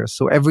 2 years.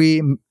 So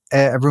every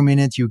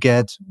minute you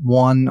get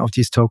one of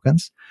these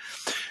tokens.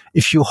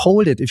 If you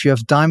hold it, if you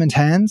have diamond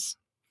hands,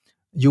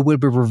 you will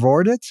be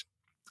rewarded.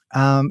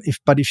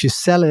 But if you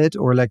sell it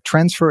or like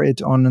transfer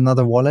it on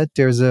another wallet,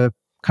 there's a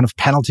kind of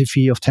penalty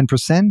fee of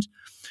 10%,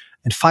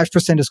 and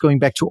 5% is going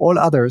back to all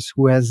others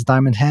who has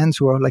diamond hands,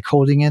 who are like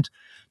holding it.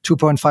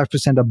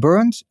 2.5% are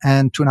burned,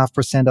 and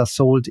 2.5% are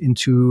sold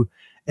into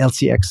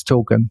LCX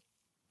token.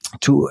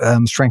 to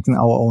strengthen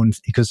our own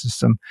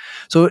ecosystem.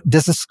 So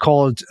this is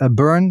called a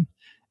burn,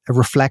 a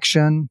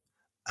reflection,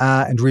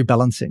 and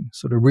rebalancing.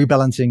 So the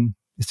rebalancing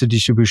is the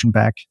distribution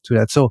back to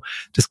that. So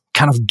this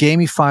kind of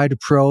gamified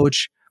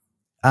approach,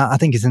 I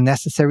think is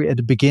necessary at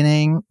the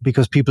beginning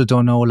because people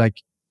don't know,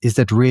 like, is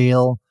that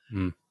real?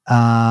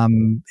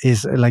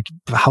 Is like,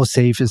 how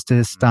safe is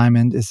this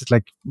diamond? Is it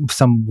like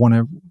some want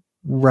to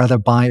rather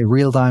buy a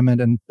real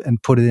diamond and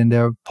put it in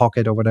their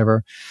pocket or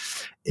whatever?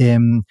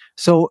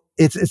 So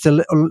it's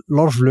a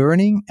lot of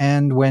learning.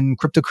 And when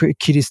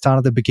CryptoKitties started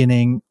at the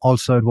beginning,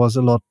 also it was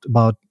a lot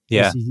about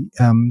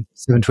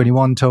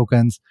 721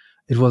 tokens.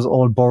 It was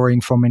all boring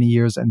for many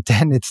years, and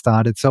then it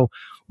started. So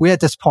we're at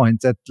this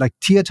point that like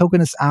TIA token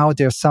is out.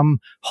 There's some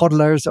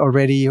hodlers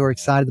already who are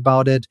excited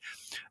about it.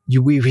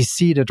 We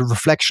see that the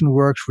reflection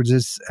works with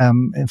this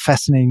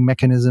fascinating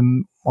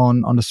mechanism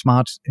in the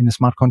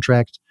smart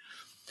contract,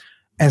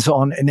 and so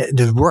on, and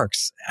it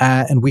works.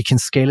 And we can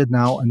scale it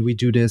now, and we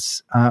do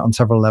this on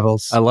several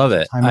levels. I love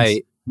it.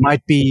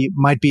 Might be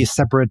a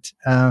separate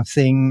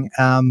thing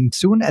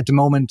soon. At the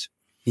moment,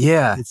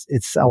 yeah,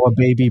 it's our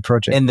baby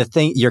project. And the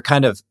thing, you're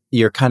kind of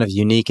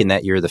unique in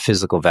that you're the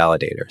physical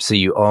validator. So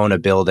you own a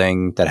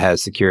building that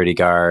has security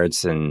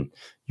guards, and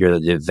you're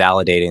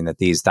validating that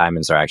these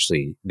diamonds are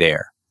actually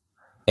there.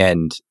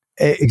 And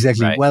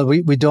exactly. Right. Well,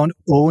 we don't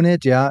own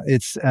it. Yeah,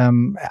 it's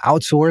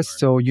outsourced.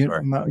 So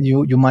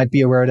you might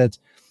be aware that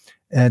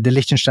the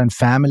Liechtenstein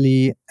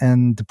family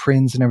and the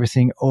prince and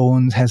everything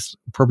has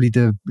probably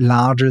the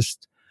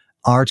largest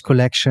art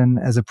collection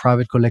as a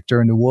private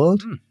collector in the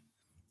world.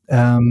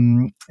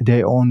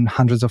 They own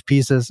hundreds of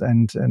pieces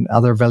and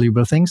other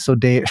valuable things. So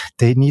they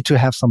need to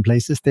have some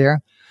places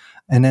there.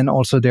 And then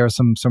also there are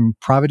some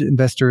private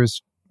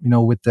investors,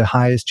 with the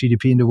highest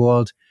GDP in the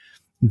world.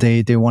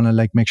 They want to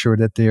like make sure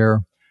that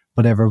their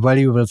whatever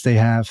valuables they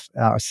have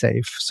are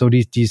safe. So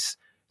these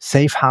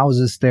safe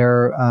houses,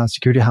 their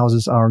security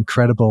houses are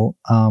incredible.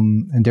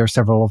 And there are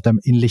several of them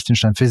in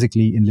Liechtenstein,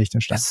 physically in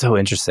Liechtenstein. That's so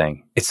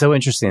interesting. It's so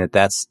interesting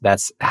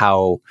that's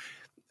how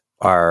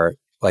our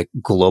like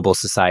global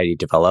society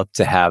developed,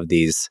 to have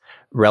these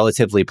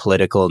relatively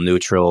political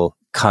neutral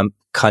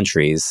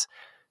countries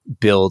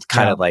build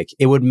kind of like,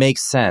 it would make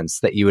sense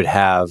that you would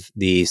have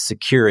the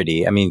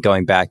security. I mean,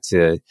 going back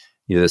to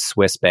the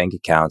Swiss bank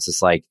accounts,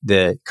 it's like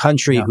the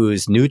country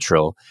who's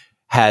neutral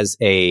has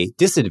a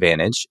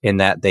disadvantage in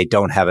that they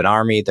don't have an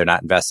army, they're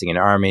not investing in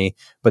an army,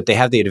 but they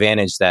have the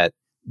advantage that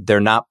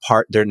they're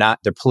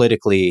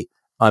politically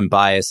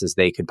unbiased as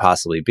they could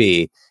possibly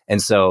be,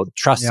 and so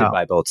trusted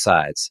by both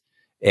sides.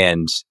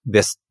 And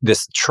this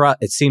trust,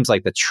 it seems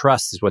like the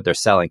trust is what they're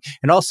selling.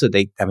 And also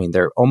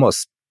they're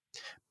almost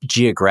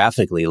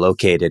geographically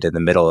located in the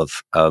middle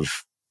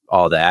of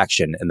all the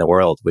action in the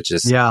world, which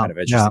is kind of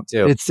interesting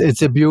too.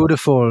 It's a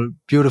beautiful,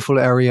 beautiful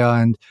area.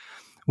 And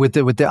with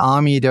the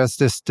army, there's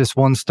this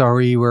one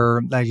story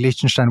where like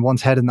Liechtenstein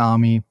once had an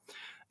army,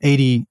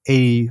 80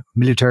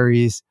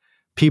 militaries,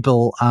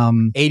 people.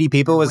 80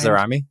 people was their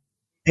army?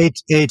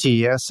 80,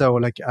 yeah. So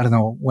like, I don't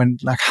know, when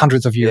like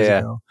hundreds of years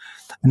ago.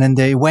 And then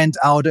they went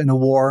out in a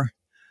war.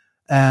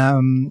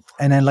 And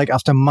then like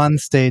after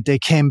months, they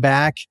came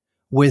back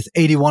with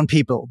 81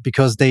 people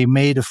because they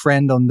made a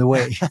friend on the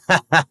way.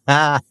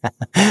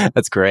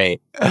 That's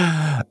great.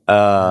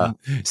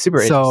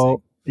 Super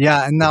interesting.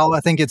 Yeah, and now I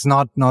think it's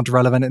not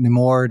relevant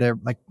anymore. They're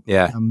like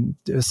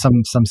there's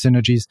some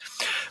synergies,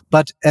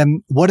 but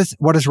what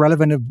is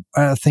relevant,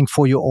 I think,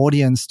 for your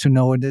audience to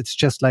know, and it's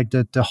just like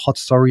the hot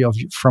story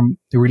from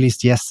the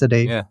release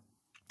yesterday,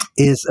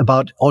 is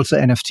about also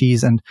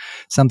NFTs and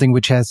something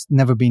which has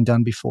never been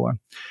done before,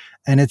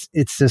 and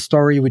it's a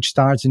story which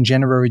starts in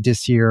January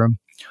this year,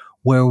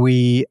 where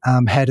we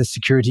had a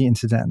security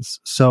incident.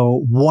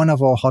 So one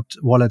of our hot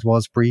wallet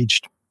was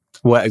breached.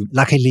 What?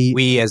 Luckily,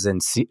 we as in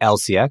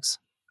LCX.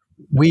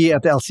 We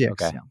at the LCX.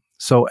 Okay. Yeah.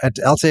 So at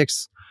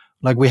LCX,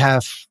 like we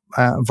have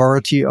a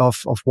variety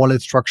of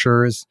wallet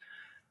structures,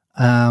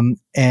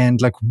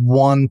 and like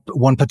one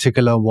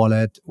particular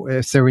wallet,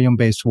 Ethereum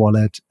based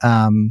wallet,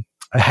 a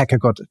hacker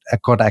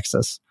got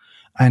access,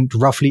 and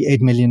roughly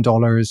 $8 million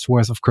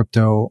worth of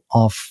crypto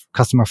of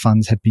customer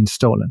funds had been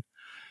stolen.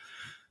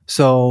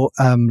 So,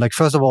 like,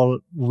 first of all,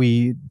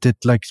 we did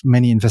like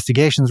many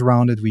investigations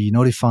around it. We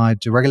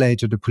notified the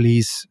regulator, the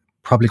police,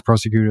 public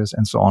prosecutors,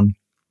 and so on.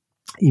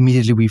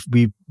 Immediately,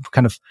 we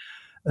kind of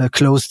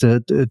closed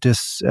the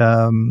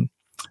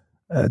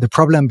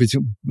problem.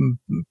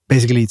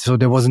 Basically, so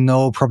there was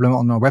no problem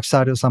on our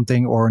website or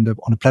something, or on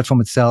the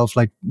platform itself.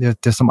 Like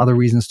there's some other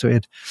reasons to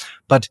it,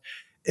 but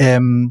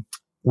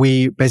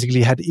we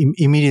basically had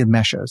immediate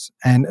measures,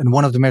 and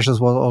one of the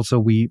measures was also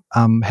we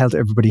held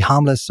everybody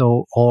harmless.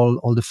 So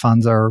all the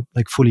funds are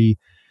like fully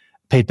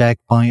paid back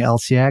by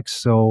LCX.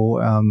 So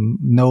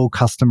no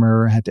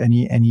customer had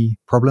any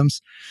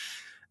problems.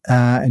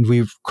 And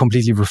we've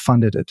completely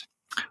refunded it.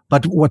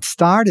 But what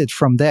started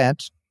from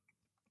that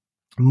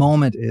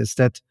moment is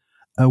that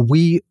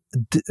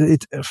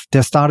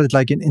there started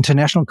like an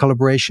international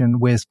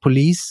collaboration with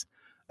police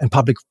and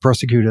public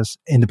prosecutors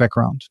in the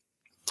background.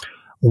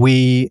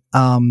 The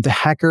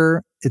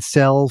hacker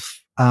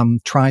itself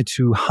tried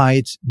to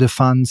hide the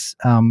funds,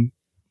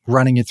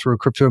 running it through a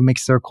crypto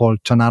mixer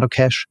called Tornado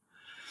Cash.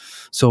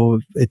 So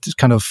it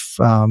kind of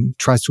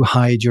tries to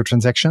hide your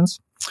transactions.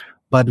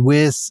 But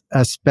with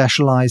a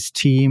specialized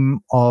team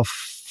of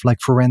like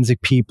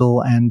forensic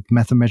people and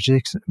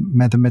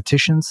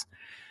mathematicians,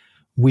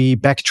 we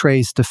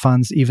backtrace the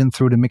funds even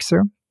through the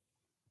mixer.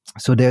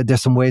 So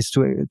there's some ways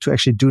to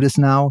actually do this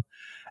now.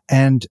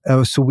 And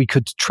so we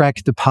could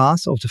track the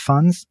path of the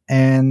funds,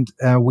 and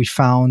we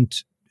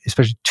found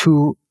especially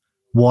 2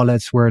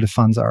 wallets where the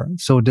funds are.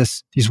 So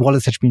these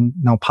wallets have been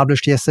now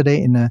published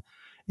yesterday in an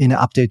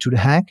update to the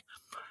hack.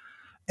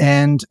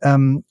 And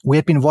we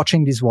had been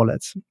watching these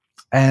wallets,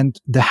 and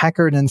the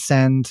hacker then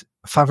sent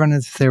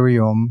 500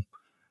 Ethereum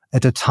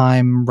at the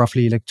time,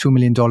 roughly like $2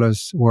 million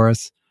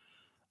worth,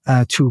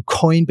 to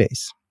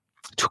Coinbase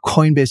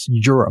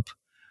Europe.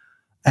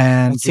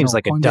 And it seems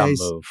like Coinbase, a dumb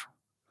move.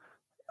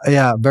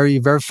 Yeah, very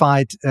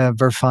verified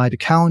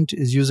account,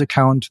 is user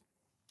account.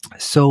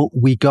 So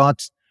we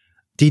got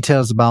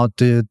details about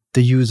the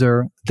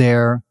user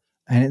there,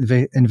 and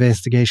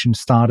investigation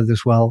started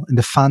as well. And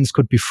the funds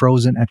could be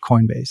frozen at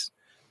Coinbase.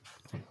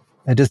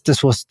 And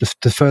this was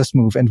the first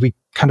move, and we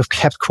kind of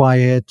kept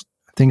quiet.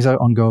 Things are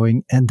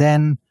ongoing. And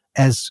then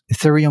as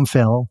Ethereum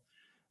fell,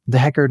 the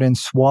hacker then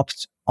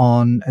swapped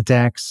on a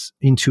DEX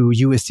into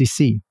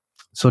USDC.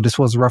 So this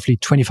was roughly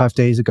 25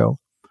 days ago.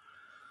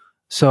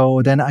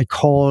 So then I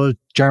called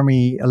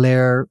Jeremy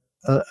Allaire,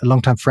 a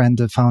longtime friend,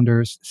 the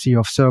founder, CEO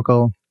of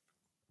Circle,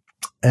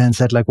 and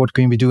said, like, what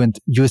can we do? And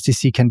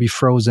USDC can be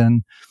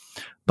frozen,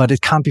 but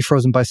it can't be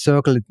frozen by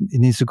Circle. It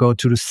needs to go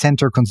to the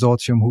Center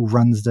Consortium who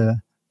runs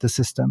the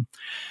system.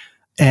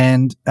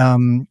 And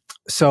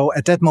so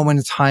at that moment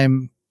in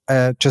time,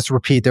 just to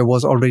repeat, there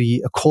was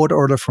already a court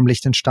order from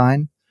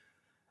Liechtenstein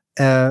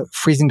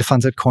freezing the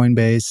funds at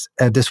Coinbase.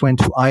 This went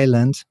to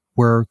Ireland,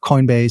 where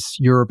Coinbase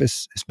Europe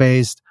is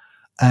based,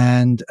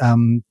 and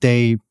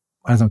they,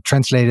 I don't know,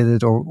 translated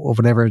it or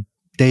whatever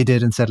they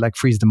did and said, like,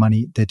 freeze the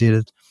money. They did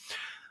it.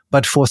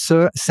 But for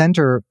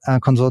Center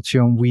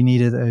Consortium, we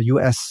needed a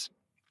U.S.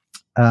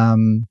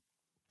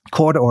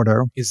 court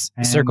order. Is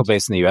Circle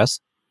based in the U.S.?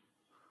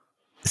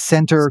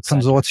 Center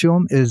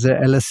Consortium is a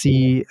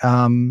LSE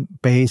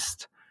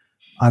based,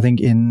 I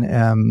think,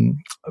 in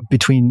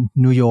between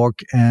New York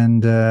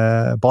and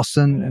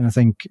Boston, and I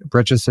think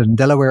registered in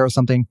Delaware or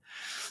something.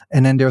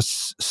 And then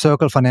there's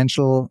Circle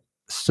Financial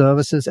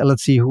Services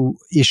LLC, who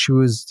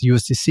issues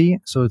USDC.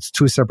 So it's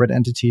 2 separate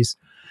entities.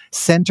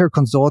 Center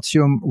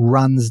Consortium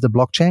runs the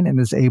blockchain and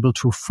is able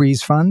to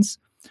freeze funds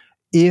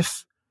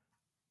if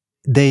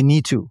they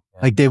need to.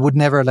 Like, they would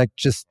never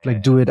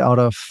do it out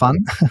of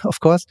fun, of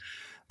course.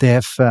 They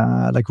have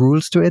like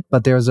rules to it,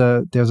 but there's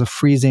a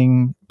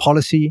freezing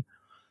policy,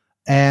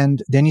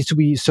 and there needs to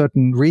be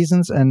certain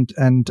reasons,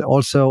 and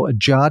also a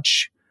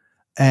judge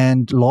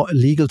and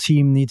legal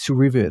team needs to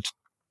review it.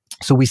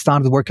 So we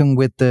started working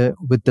with the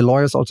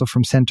lawyers also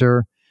from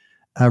Center,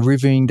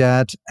 reviewing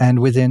that, and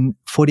within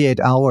 48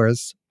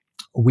 hours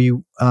we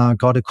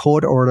got a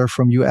court order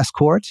from U.S.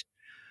 court,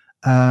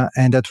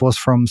 and that was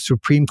from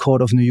Supreme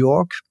Court of New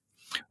York,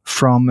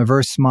 from a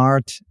very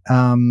smart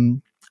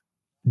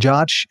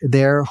judge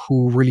there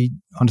who really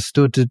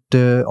understood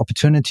the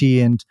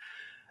opportunity, and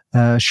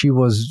she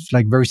was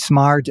like very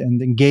smart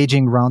and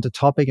engaging around the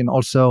topic, and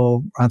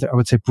also, I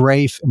would say,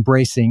 brave,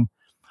 embracing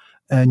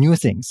new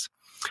things.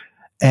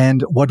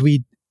 And what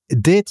we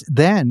did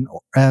then,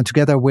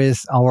 together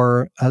with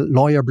our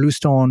lawyer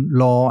Bluestone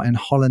Law and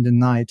Holland and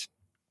Knight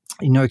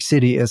in New York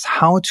City, is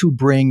how to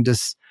bring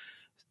this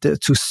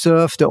to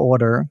serve the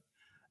order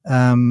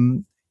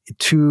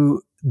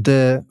to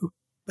the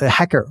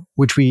hacker,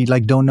 which we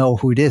don't know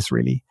who it is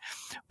really,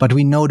 but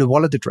we know the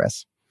wallet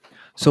address.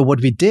 So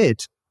what we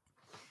did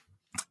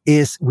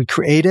is we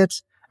created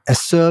a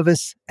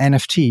service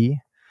NFT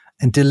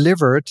and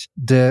delivered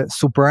the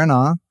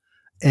Soberana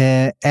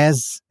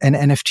as an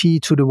NFT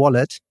to the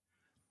wallet.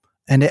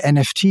 And the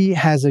NFT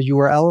has a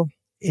URL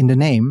in the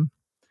name,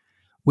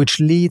 which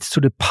leads to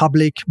the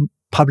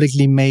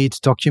publicly made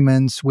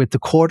documents with the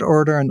court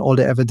order and all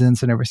the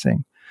evidence and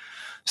everything.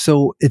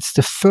 So it's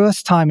the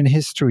first time in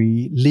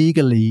history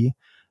legally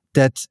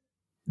that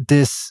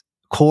this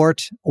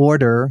court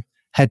order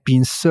had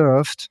been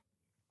served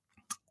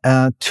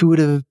to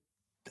the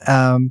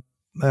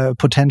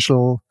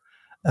potential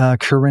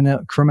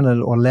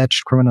criminal or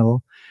alleged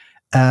criminal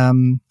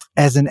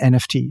as an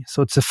NFT.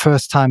 So it's the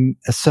first time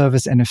a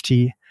service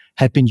NFT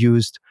had been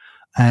used.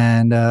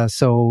 And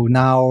so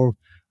now,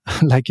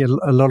 like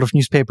a lot of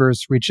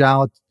newspapers reach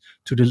out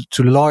to the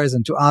lawyers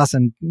and to us,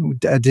 and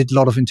I did a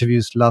lot of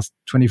interviews the last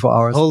 24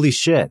 hours. Holy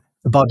shit.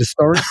 About the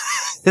story.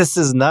 This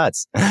is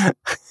nuts.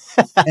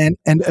 and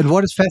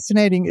what is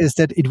fascinating is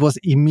that it was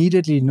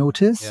immediately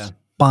noticed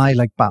by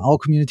our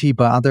community,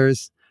 by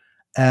others,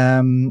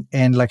 and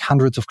like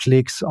hundreds of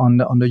clicks on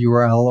the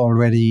URL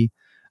already.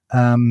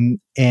 So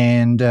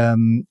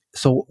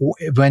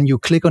when you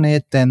click on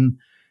it, then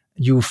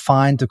you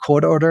find the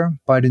court order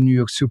by the New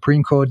York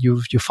Supreme Court.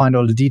 You find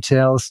all the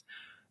details.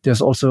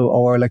 There's also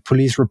our like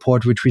police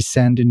report, which we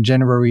sent in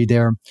January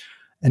there.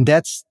 And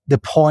that's the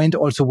point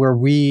also where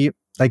we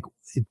like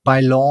by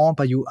law,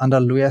 under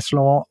US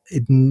law,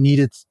 it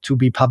needed to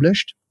be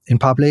published in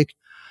public.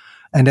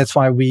 And that's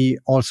why we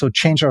also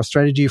changed our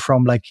strategy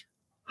from like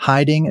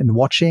hiding and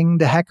watching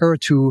the hacker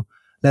to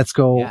let's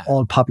go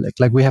all public.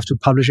 Like we have to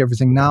publish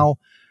everything now,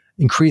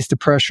 increase the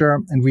pressure.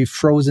 And we've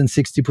frozen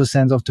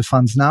 60% of the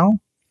funds now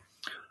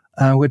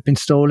who had been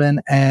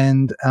stolen.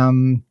 And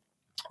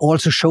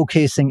also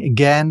showcasing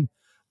again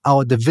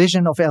the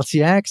vision of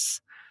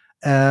LCX,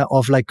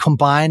 of like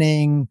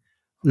combining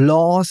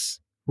laws,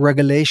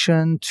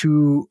 regulation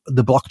to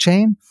the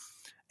blockchain.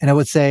 And I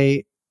would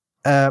say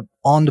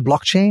on the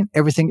blockchain,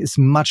 everything is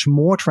much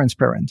more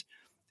transparent.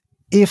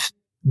 If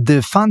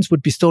the funds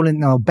would be stolen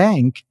in our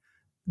bank,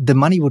 the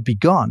money would be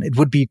gone. It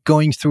would be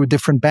going through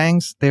different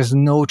banks. There's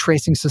no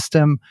tracing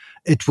system.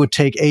 It would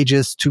take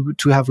ages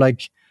to have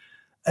like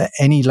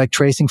any like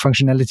tracing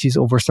functionalities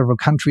over several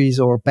countries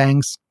or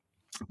banks.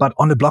 But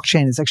on the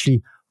blockchain, it's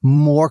actually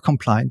more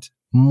compliant,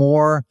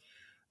 more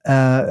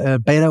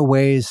better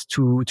ways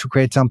to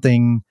create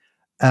something,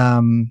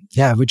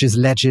 which is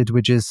legit,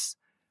 which is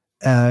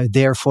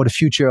there for the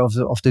future of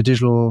the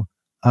digital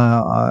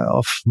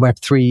of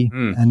Web3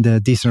 and the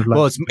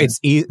decentralized. Well,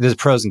 there's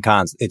pros and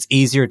cons. It's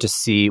easier to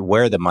see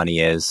where the money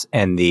is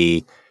and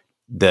the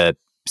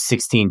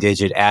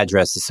 16-digit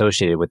address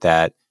associated with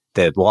that,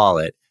 the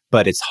wallet,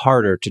 but it's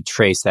harder to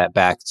trace that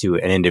back to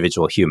an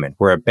individual human.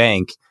 Where a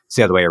bank, it's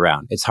the other way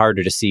around. It's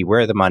harder to see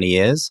where the money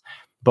is,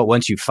 but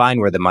once you find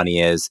where the money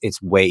is, it's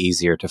way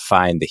easier to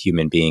find the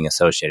human being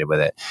associated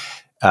with it.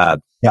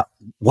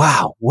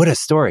 Wow, what a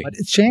story! But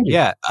it's changing.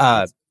 Yeah,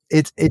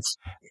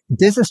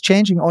 this is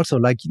changing also.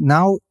 Like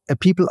now,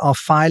 people are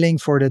filing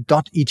for the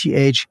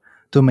 .eth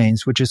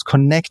domains, which is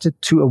connected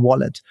to a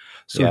wallet.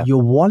 So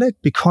your wallet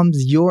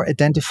becomes your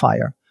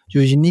identifier,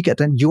 your unique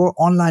your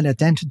online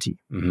identity.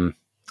 Mm-hmm.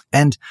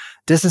 And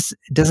this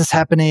is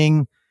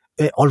happening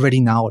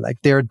already now. Like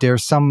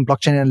there's some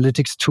blockchain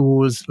analytics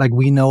tools. Like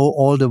we know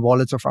all the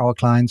wallets of our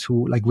clients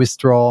who like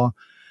withdraw.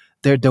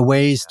 There are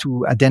ways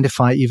to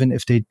identify even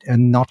if they are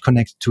not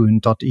connected to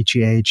an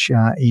 .eth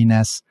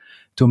ENS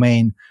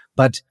domain.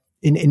 But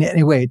in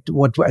any way,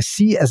 what I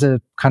see as a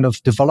kind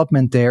of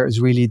development there is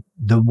really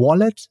the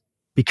wallet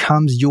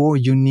becomes your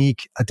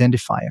unique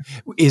identifier.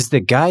 Is the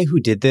guy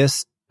who did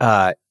this,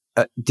 was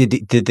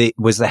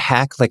the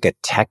hack like a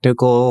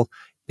technical,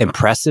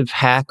 impressive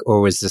hack,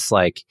 or was this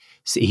like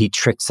he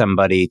tricked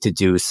somebody to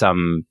do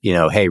some,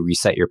 hey,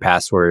 reset your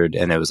password,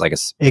 and it was like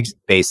a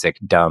basic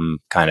dumb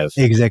kind of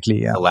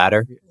the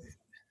ladder?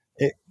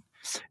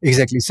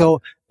 Exactly.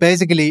 So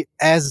basically,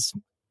 as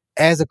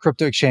a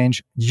crypto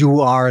exchange,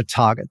 you are a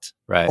target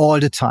all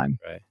the time.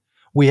 Right.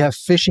 We have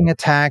phishing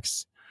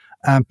attacks,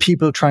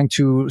 people trying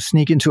to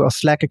sneak into our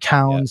Slack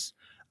accounts.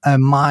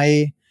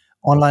 My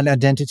online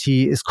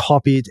identity is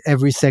copied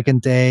every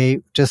second day.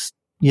 Just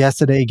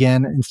yesterday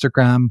again,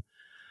 Instagram,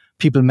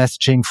 people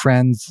messaging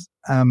friends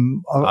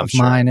of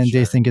mine, and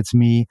they think it's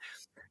me.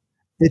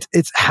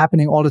 It's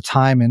happening all the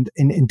time. And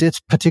in this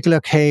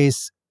particular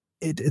case,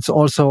 it's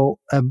also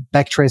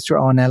backtraced to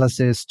our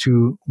analysis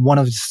to one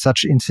of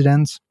such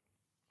incidents,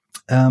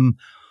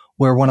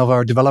 where one of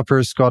our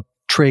developers got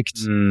tricked.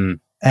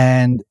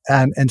 And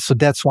so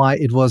that's why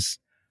it was,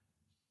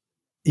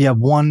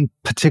 one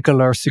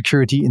particular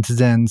security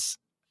incident,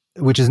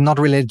 which is not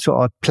related to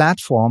our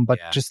platform, but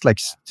just like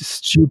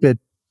stupid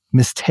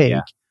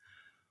mistake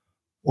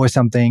or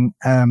something.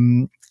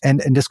 And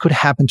this could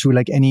happen to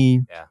like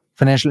any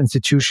financial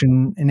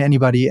institution and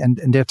anybody, and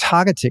they're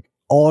targeted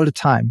all the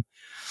time.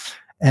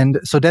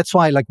 And so that's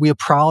why like we are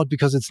proud,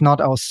 because it's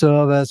not our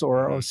servers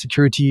or our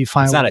security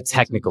firewall. It's not a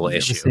technical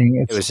issue.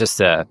 It was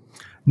just a...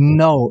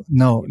 No.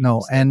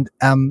 And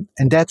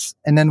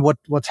then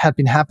what had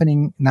been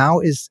happening now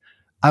is,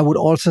 I would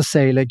also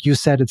say, like you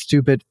said, it's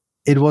stupid.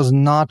 It was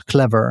not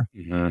clever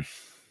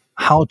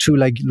how to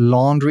like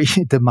laundry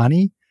the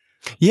money.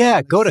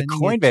 Yeah, go to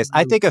Coinbase.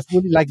 I think if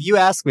like you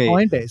ask me,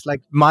 Coinbase,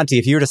 like Monty,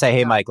 if you were to say,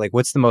 "Hey, Mike, like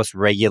what's the most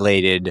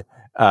regulated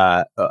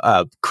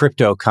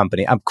crypto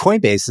company?"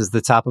 Coinbase is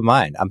the top of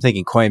mind. I'm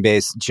thinking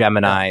Coinbase,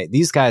 Gemini.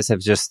 These guys have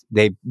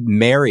they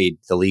married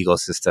the legal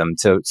system.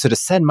 So to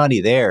send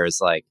money there is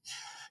like,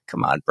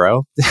 come on,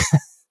 bro.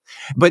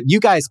 But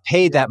you guys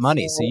paid that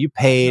money. So you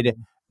paid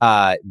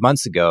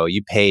months ago.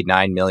 You paid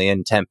 9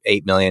 million,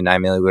 8 million, 9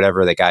 million,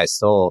 whatever the guy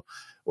stole,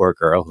 or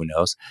girl, who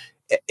knows.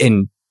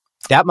 And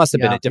that must have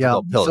been a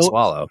difficult pill to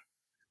swallow.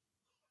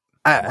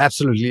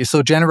 Absolutely.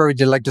 So January,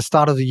 the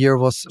start of the year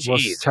was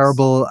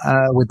terrible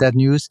with that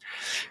news.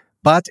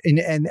 But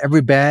in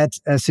every bad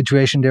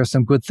situation, there are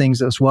some good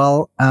things as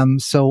well.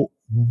 So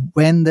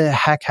when the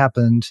hack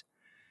happened,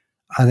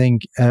 I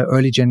think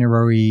early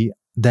January,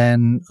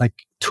 then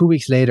like 2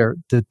 weeks later,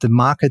 the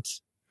market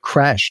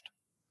crashed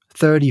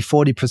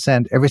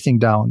 30-40%, everything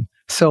down.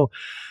 So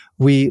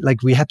we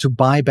had to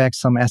buy back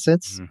some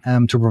assets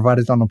to provide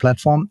it on the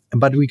platform,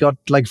 but we got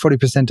like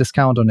 40%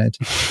 discount on it.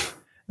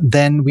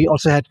 Then we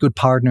also had good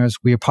partners.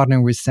 We are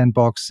partnering with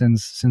Sandbox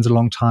since a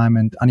long time,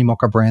 and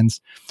Animoca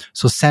Brands.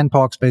 So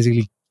Sandbox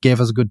basically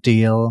gave us a good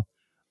deal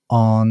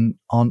on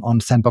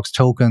Sandbox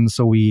tokens.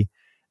 So we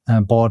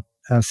bought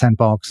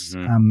Sandbox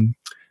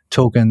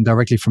token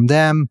directly from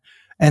them,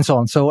 and so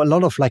on. So a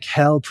lot of like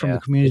help from the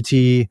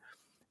community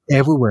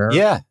everywhere.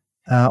 Yeah.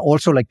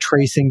 Also like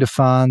tracing the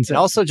funds, and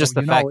also just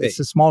the fact that it's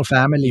a small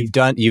family.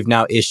 You've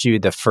now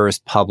issued the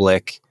first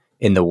public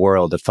in the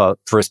world, the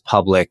first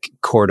public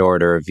court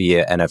order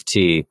via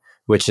NFT,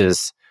 which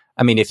is,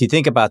 I mean, if you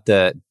think about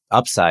the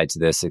upside to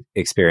this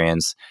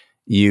experience,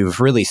 you've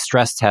really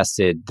stress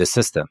tested the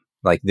system.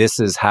 Like,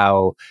 this is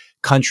how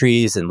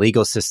countries and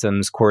legal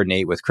systems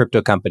coordinate with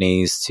crypto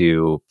companies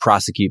to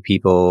prosecute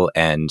people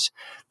and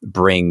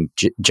bring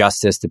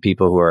justice to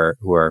people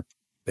who are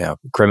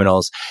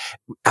criminals.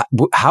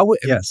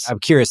 Yes. I'm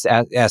curious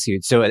to ask you.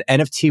 So an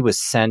NFT was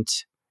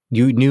sent.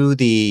 You knew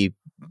the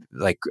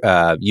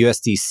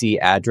USDC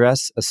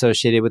address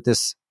associated with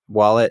this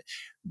wallet,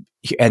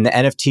 and the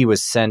NFT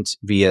was sent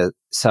via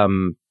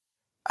some.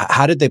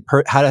 How did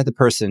the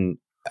person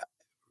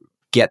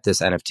get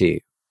this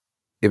NFT?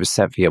 It was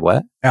sent via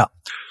what? Yeah.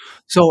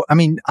 So, I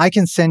mean, I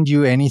can send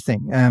you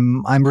anything.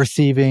 I'm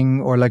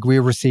receiving, or like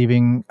we're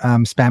receiving,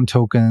 spam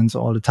tokens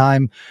all the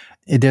time.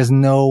 There's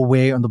no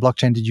way on the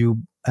blockchain that you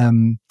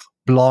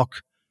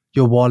block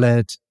your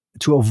wallet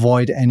to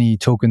avoid any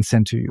tokens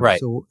sent to you. Right.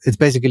 So it's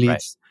basically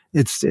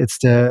it's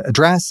the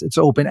address. It's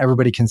open.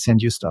 Everybody can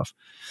send you stuff.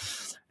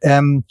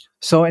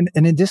 So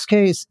in this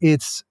case,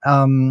 it's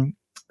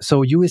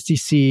so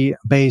USDC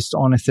based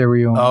on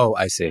Ethereum. Oh,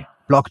 I see.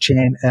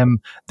 Blockchain.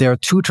 There are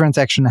two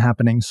transactions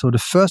happening. So the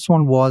first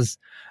one was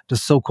the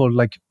so-called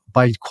like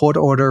by court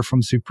order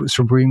from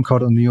Supreme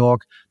Court of New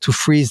York to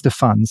freeze the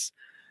funds.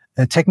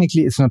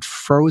 Technically, it's not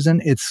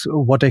frozen. It's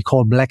what they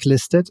call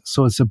blacklisted.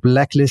 So it's a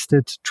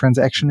blacklisted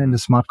transaction in the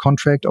smart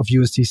contract of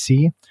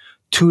USDC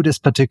to this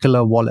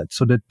particular wallet.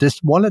 So that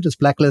this wallet is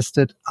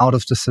blacklisted out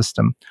of the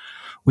system,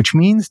 which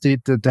means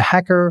the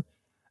hacker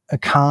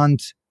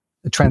can't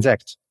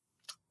transact.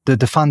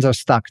 The funds are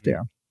stuck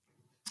there.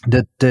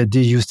 The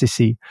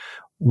USDC,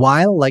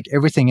 while like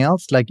everything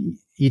else, like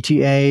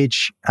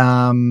ETH,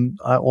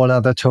 all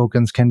other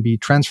tokens can be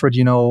transferred.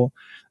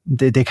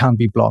 They can't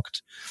be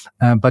blocked.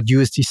 But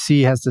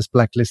USDC has this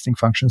blacklisting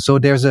function. So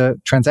there's a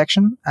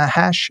transaction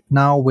hash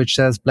now which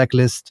says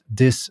blacklist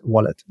this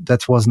wallet.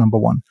 That was number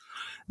one.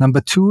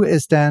 Number two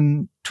is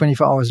then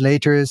 24 hours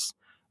later,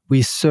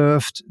 we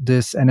served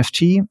this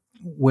NFT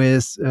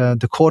with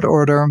the court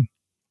order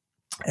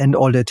and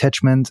all the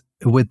attachment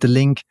with the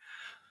link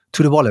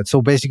to the wallet.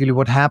 So basically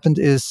what happened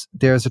is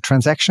there's a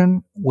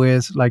transaction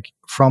with like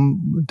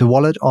from the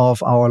wallet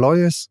of our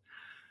lawyers.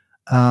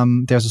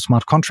 There's a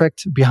smart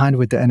contract behind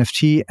with the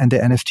NFT, and the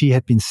NFT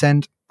had been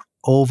sent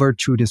over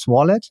to this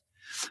wallet.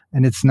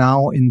 And it's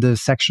now in the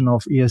section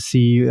of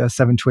ERC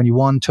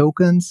 721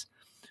 tokens.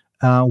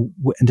 And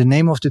the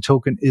name of the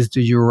token is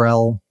the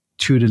URL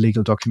to the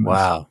legal document.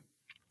 Wow.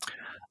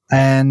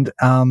 And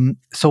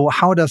so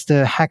how does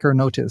the hacker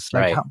notice?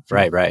 Like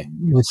Right.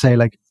 You would say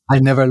like, I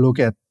never look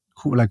at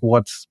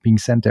what's being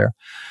sent there.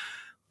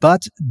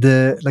 But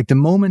the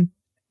moment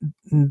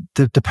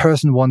the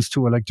person wants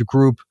to, or like the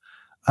group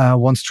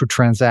wants to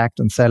transact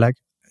and say like,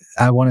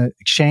 I want to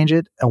exchange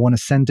it, I want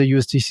to send the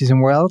USDC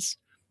somewhere else,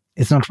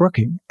 it's not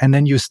working. And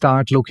then you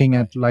start looking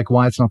at like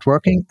why it's not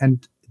working,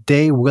 and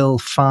they will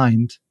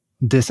find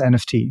this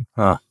NFT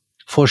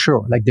for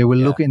sure. Like they will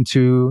look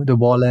into the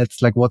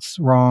wallets, like what's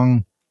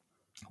wrong,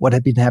 what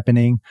had been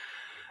happening,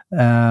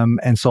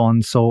 and so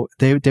on. So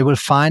they will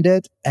find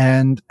it.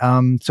 And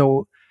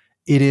so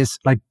it is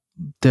like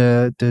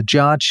the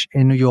judge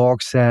in New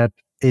York said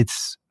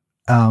it's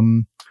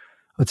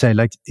let's say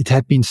like it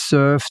had been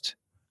served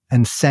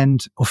and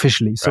sent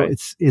officially. So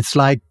it's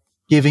like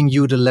giving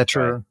you the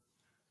letter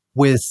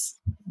with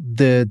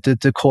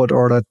the court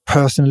order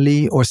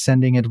personally, or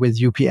sending it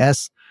with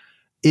UPS.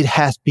 It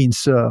has been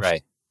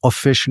served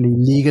officially,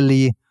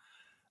 legally,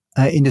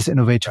 in this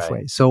innovative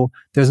way. So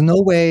there's no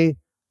way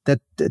that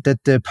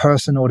the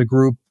person or the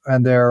group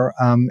and there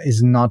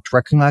is not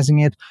recognizing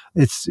it.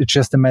 It's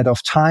just a matter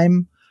of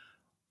time.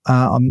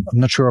 I'm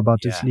not sure about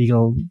this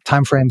legal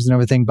timeframes and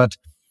everything, but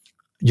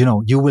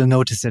you will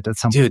notice it at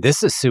some point. Dude,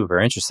 this is super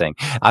interesting.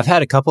 I've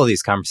had a couple of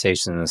these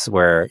conversations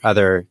where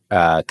other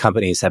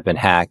companies have been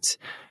hacked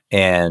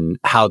and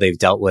how they've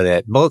dealt with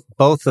it.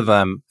 Both of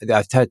them,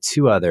 I've had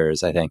two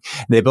others, I think.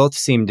 They both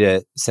seem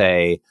to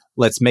say,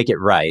 let's make it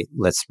right.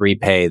 Let's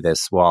repay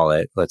this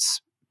wallet.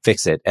 Let's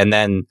fix it. And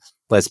then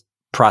let's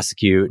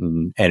prosecute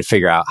and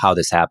figure out how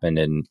this happened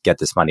and get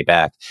this money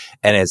back.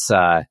 And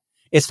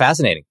it's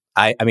fascinating.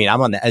 I mean, I'm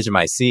on the edge of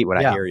my seat when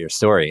I hear your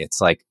story. It's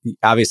like,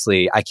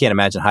 obviously, I can't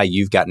imagine how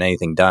you've gotten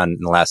anything done in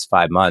the last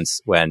 5 months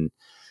when,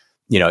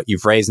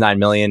 you've raised 9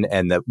 million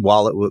and the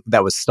wallet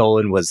that was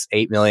stolen was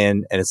 8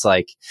 million. And it's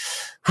like,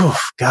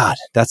 God,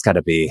 that's got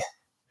to be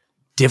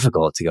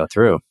difficult to go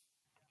through.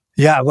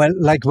 Yeah,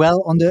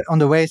 well, on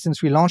the way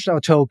since we launched our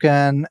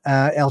token,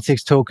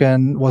 LTX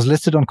token was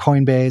listed on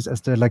Coinbase as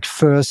the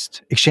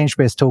first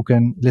exchange-based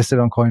token listed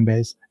on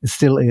Coinbase. It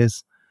still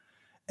is.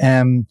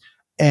 So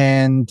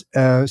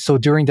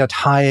during that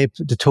hype,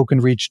 the token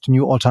reached a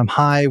new all-time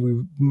high.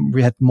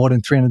 We had more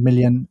than 300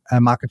 million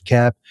market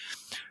cap.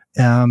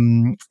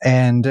 So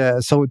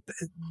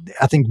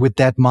I think with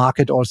that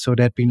market also,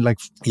 there'd been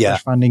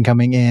fresh funding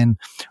coming in.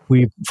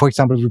 For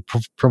example, we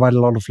provide a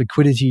lot of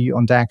liquidity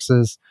on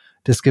DEXs.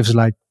 This gives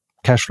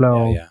cash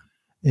flow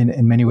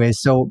in many ways.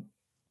 So,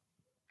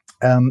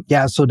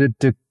 so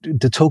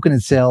the token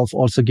itself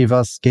also gave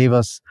us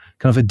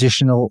kind of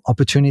additional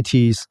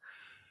opportunities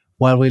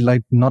while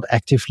we're not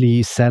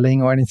actively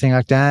selling or anything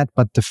like that.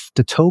 But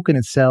the token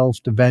itself,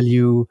 the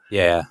value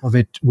of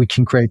it, we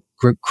can create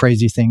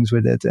crazy things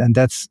with it. And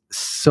that's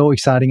so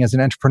exciting as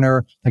an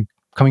entrepreneur.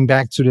 Coming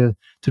back to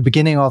the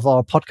beginning of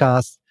our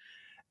podcast,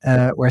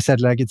 where I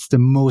said it's the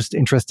most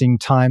interesting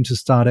time to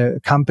start a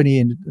company,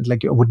 and I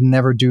would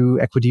never do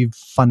equity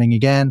funding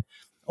again.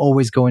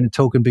 Always go in a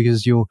token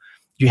because you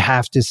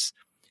have this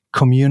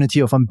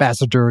community of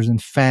ambassadors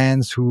and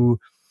fans who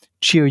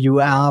cheer you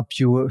up,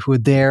 who are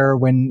there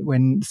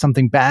when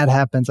something bad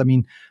happens. I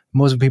mean,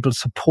 most of the people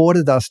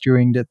supported us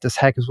during this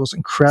hack. It was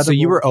incredible. So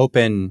you were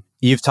open.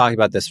 You've talked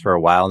about this for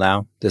a while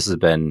now. This has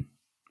been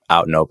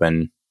out and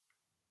open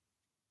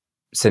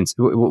since.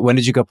 When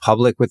did you go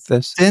public with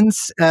this?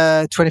 Since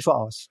 24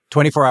 hours.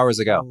 24 hours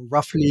ago. So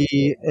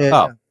roughly,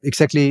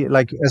 exactly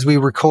as we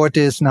record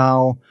this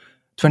now,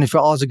 24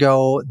 hours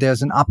ago,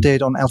 there's an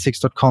update on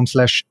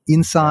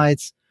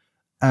ltx.com/insights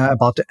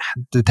about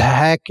the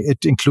hack.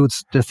 It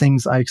includes the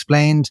things I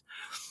explained.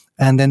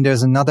 And then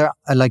there's another,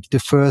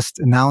 the first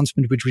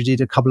announcement, which we did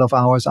a couple of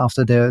hours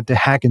after the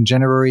hack in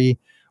January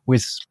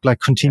with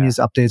continuous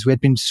updates. We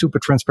had been super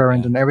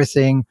transparent and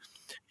everything.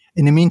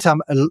 In the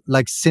meantime,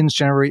 since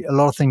January, a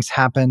lot of things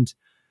happened,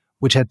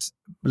 which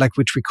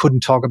we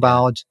couldn't talk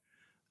about,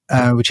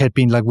 which had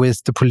been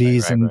with the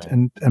police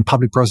and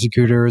public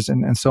prosecutors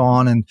and so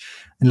on and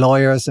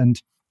lawyers.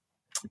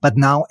 But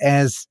now,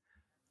 as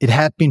it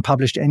had been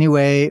published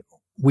anyway,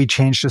 we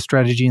changed the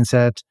strategy and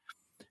said,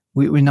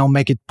 we now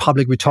make it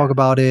public. We talk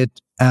about it.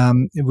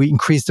 We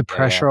increase the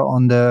pressure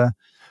on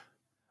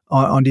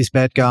these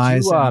bad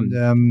guys.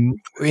 When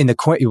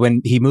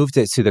he moved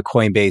it to the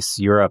Coinbase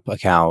Europe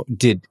account,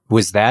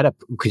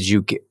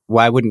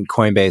 why wouldn't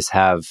Coinbase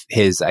have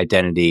his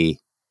identity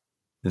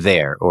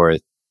there, or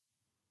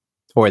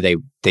they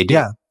do?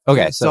 Yeah.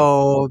 Okay.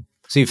 So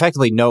you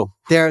effectively know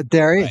there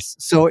is.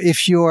 So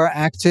if you are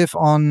active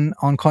on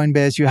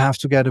Coinbase, you have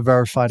to get a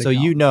verified account.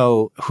 So you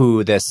know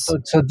who this.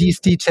 So these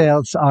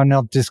details are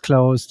not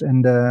disclosed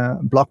in the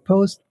blog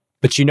post,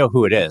 but you know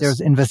who it is.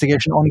 There's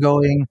investigation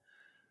ongoing.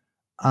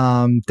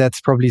 That's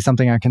probably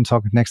something I can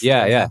talk next.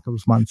 Yeah. couple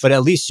of months. But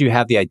at least you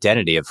have the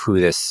identity of who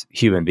this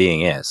human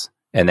being is,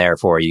 and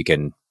therefore you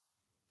can,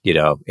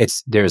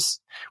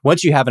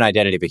 once you have an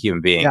identity of a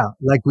human being. Yeah,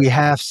 we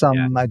have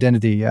some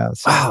identity. Yeah.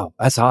 So. Wow,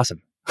 that's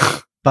awesome.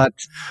 But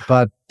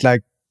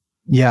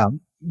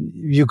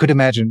you could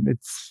imagine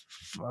it's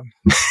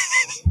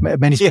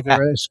many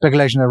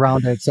speculation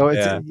around it. So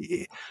it's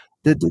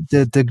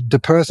the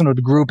person or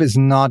the group is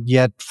not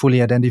yet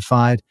fully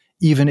identified,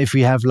 even if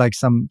we have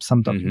some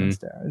documents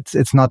there.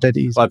 It's not that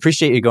easy. Well, I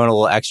appreciate you going a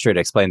little extra to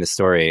explain the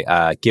story.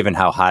 Given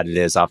how hot it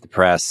is off the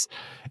press,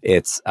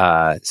 it's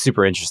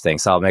super interesting.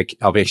 So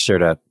I'll make sure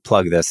to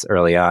plug this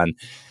early on.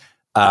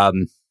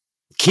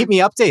 Keep me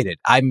updated.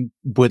 I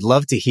would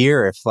love to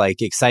hear if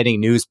exciting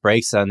news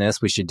breaks on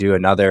this. We should do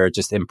another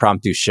just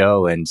impromptu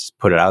show and just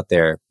put it out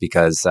there,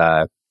 because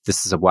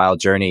this is a wild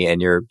journey, and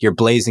you're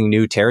blazing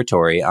new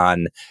territory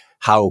on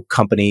how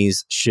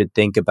companies should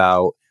think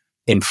about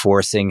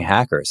enforcing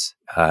hackers,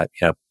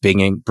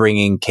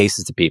 bringing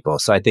cases to people.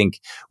 So I think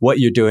what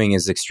you're doing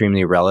is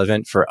extremely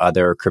relevant for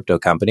other crypto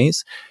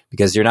companies,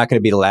 because you're not going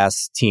to be the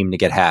last team to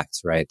get hacked,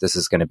 right? This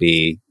is going to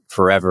be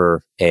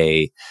forever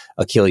a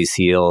Achilles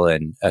heel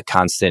and a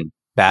constant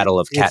battle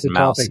of cat and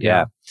mouse.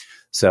 Topic,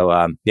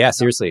 So,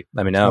 seriously,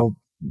 let me know.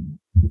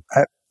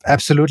 So,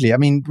 absolutely. I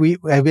mean, we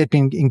had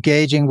been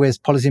engaging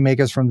with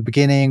policymakers from the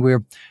beginning.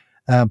 We're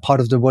part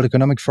of the World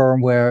Economic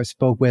Forum, where I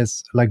spoke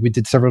with, we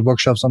did several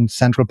workshops on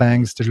central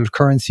banks, digital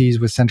currencies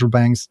with central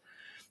banks.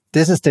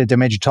 This is the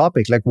major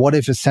topic. What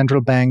if a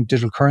central bank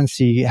digital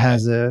currency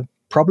has a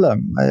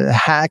problem, a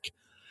hack?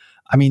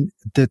 I mean,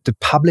 the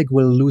public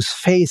will lose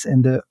faith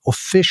in the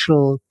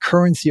official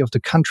currency of the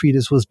country.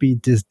 This will be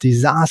this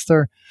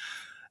disaster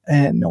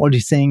and all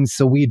these things.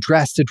 So we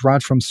addressed it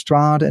right from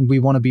start, and we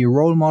want to be a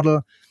role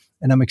model.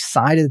 And I'm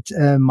excited,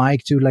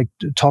 Mike, to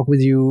talk with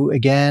you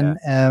again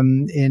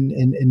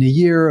in a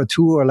year or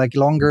two or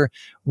longer.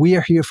 We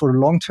are here for the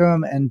long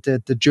term, and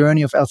the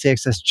journey of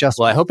LTX has just.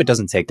 Well, I hope it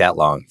doesn't take that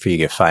long for you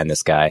to find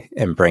this guy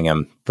and bring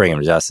him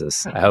to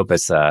justice. I hope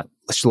it's a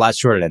lot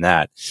shorter than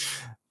that.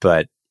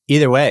 But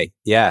either way,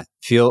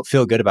 feel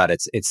good about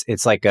it.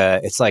 It's like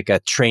a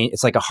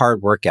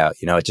hard workout.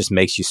 It just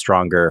makes you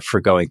stronger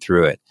for going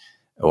through it,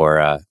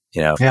 or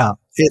Yeah,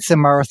 it's a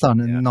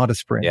marathon and not a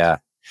sprint. Yeah.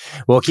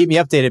 Well, keep me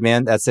updated,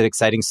 man. That's an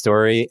exciting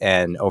story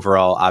and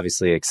overall,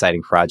 obviously,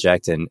 exciting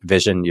project and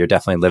vision. You're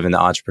definitely living the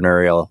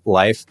entrepreneurial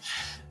life.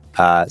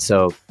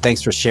 So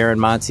thanks for sharing,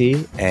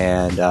 Monty,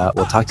 and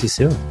we'll talk to you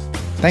soon.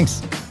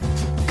 Thanks.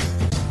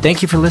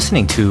 Thank you for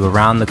listening to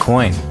Around the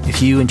Coin.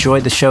 If you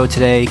enjoyed the show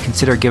today,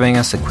 consider giving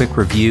us a quick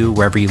review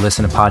wherever you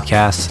listen to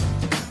podcasts.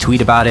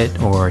 Tweet about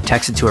it or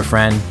text it to a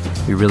friend.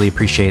 We really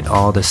appreciate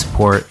all the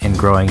support in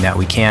growing that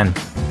we can.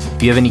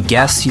 If you have any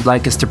guests you'd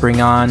like us to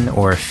bring on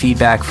or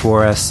feedback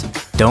for us,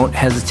 don't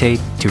hesitate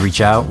to reach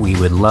out. We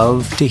would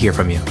love to hear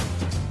from you.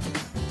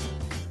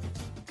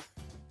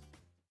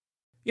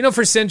 You know,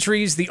 for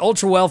centuries, the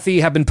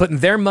ultra-wealthy have been putting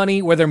their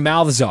money where their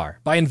mouths are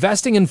by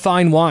investing in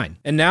fine wine.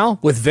 And now,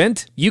 with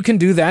Vint, you can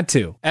do that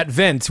too. At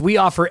Vint, we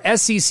offer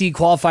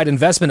SEC-qualified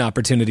investment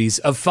opportunities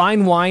of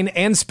fine wine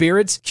and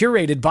spirits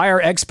curated by our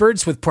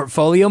experts with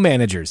portfolio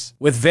managers.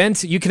 With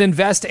Vint, you can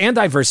invest and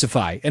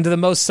diversify into the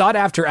most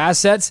sought-after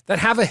assets that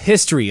have a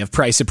history of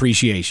price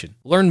appreciation.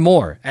 Learn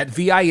more at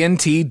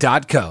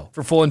vint.co.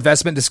 For full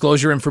investment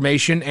disclosure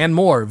information and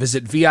more,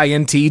 visit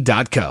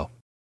vint.co.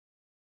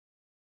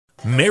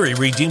 Mary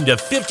redeemed a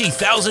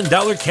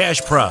 $50,000 cash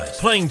prize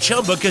playing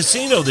Chumba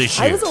Casino this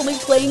year. I was only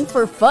playing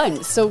for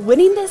fun, so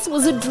winning this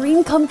was a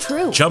dream come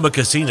true. Chumba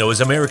Casino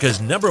is America's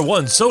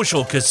 #1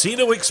 social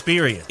casino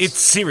experience. It's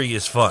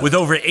serious fun. With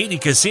over 80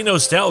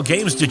 casino-style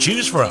games to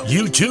choose from,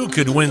 you too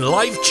could win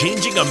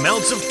life-changing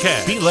amounts of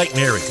cash. Be like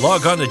Mary.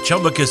 Log on to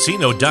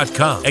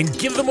ChumbaCasino.com and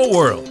give them a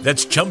whirl.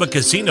 That's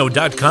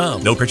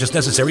ChumbaCasino.com. No purchase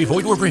necessary.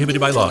 Void where prohibited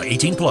by law.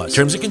 18+.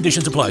 Terms and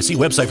conditions apply. See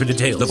website for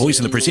details. The voice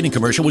in the preceding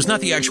commercial was not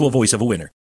the actual voice of a winner.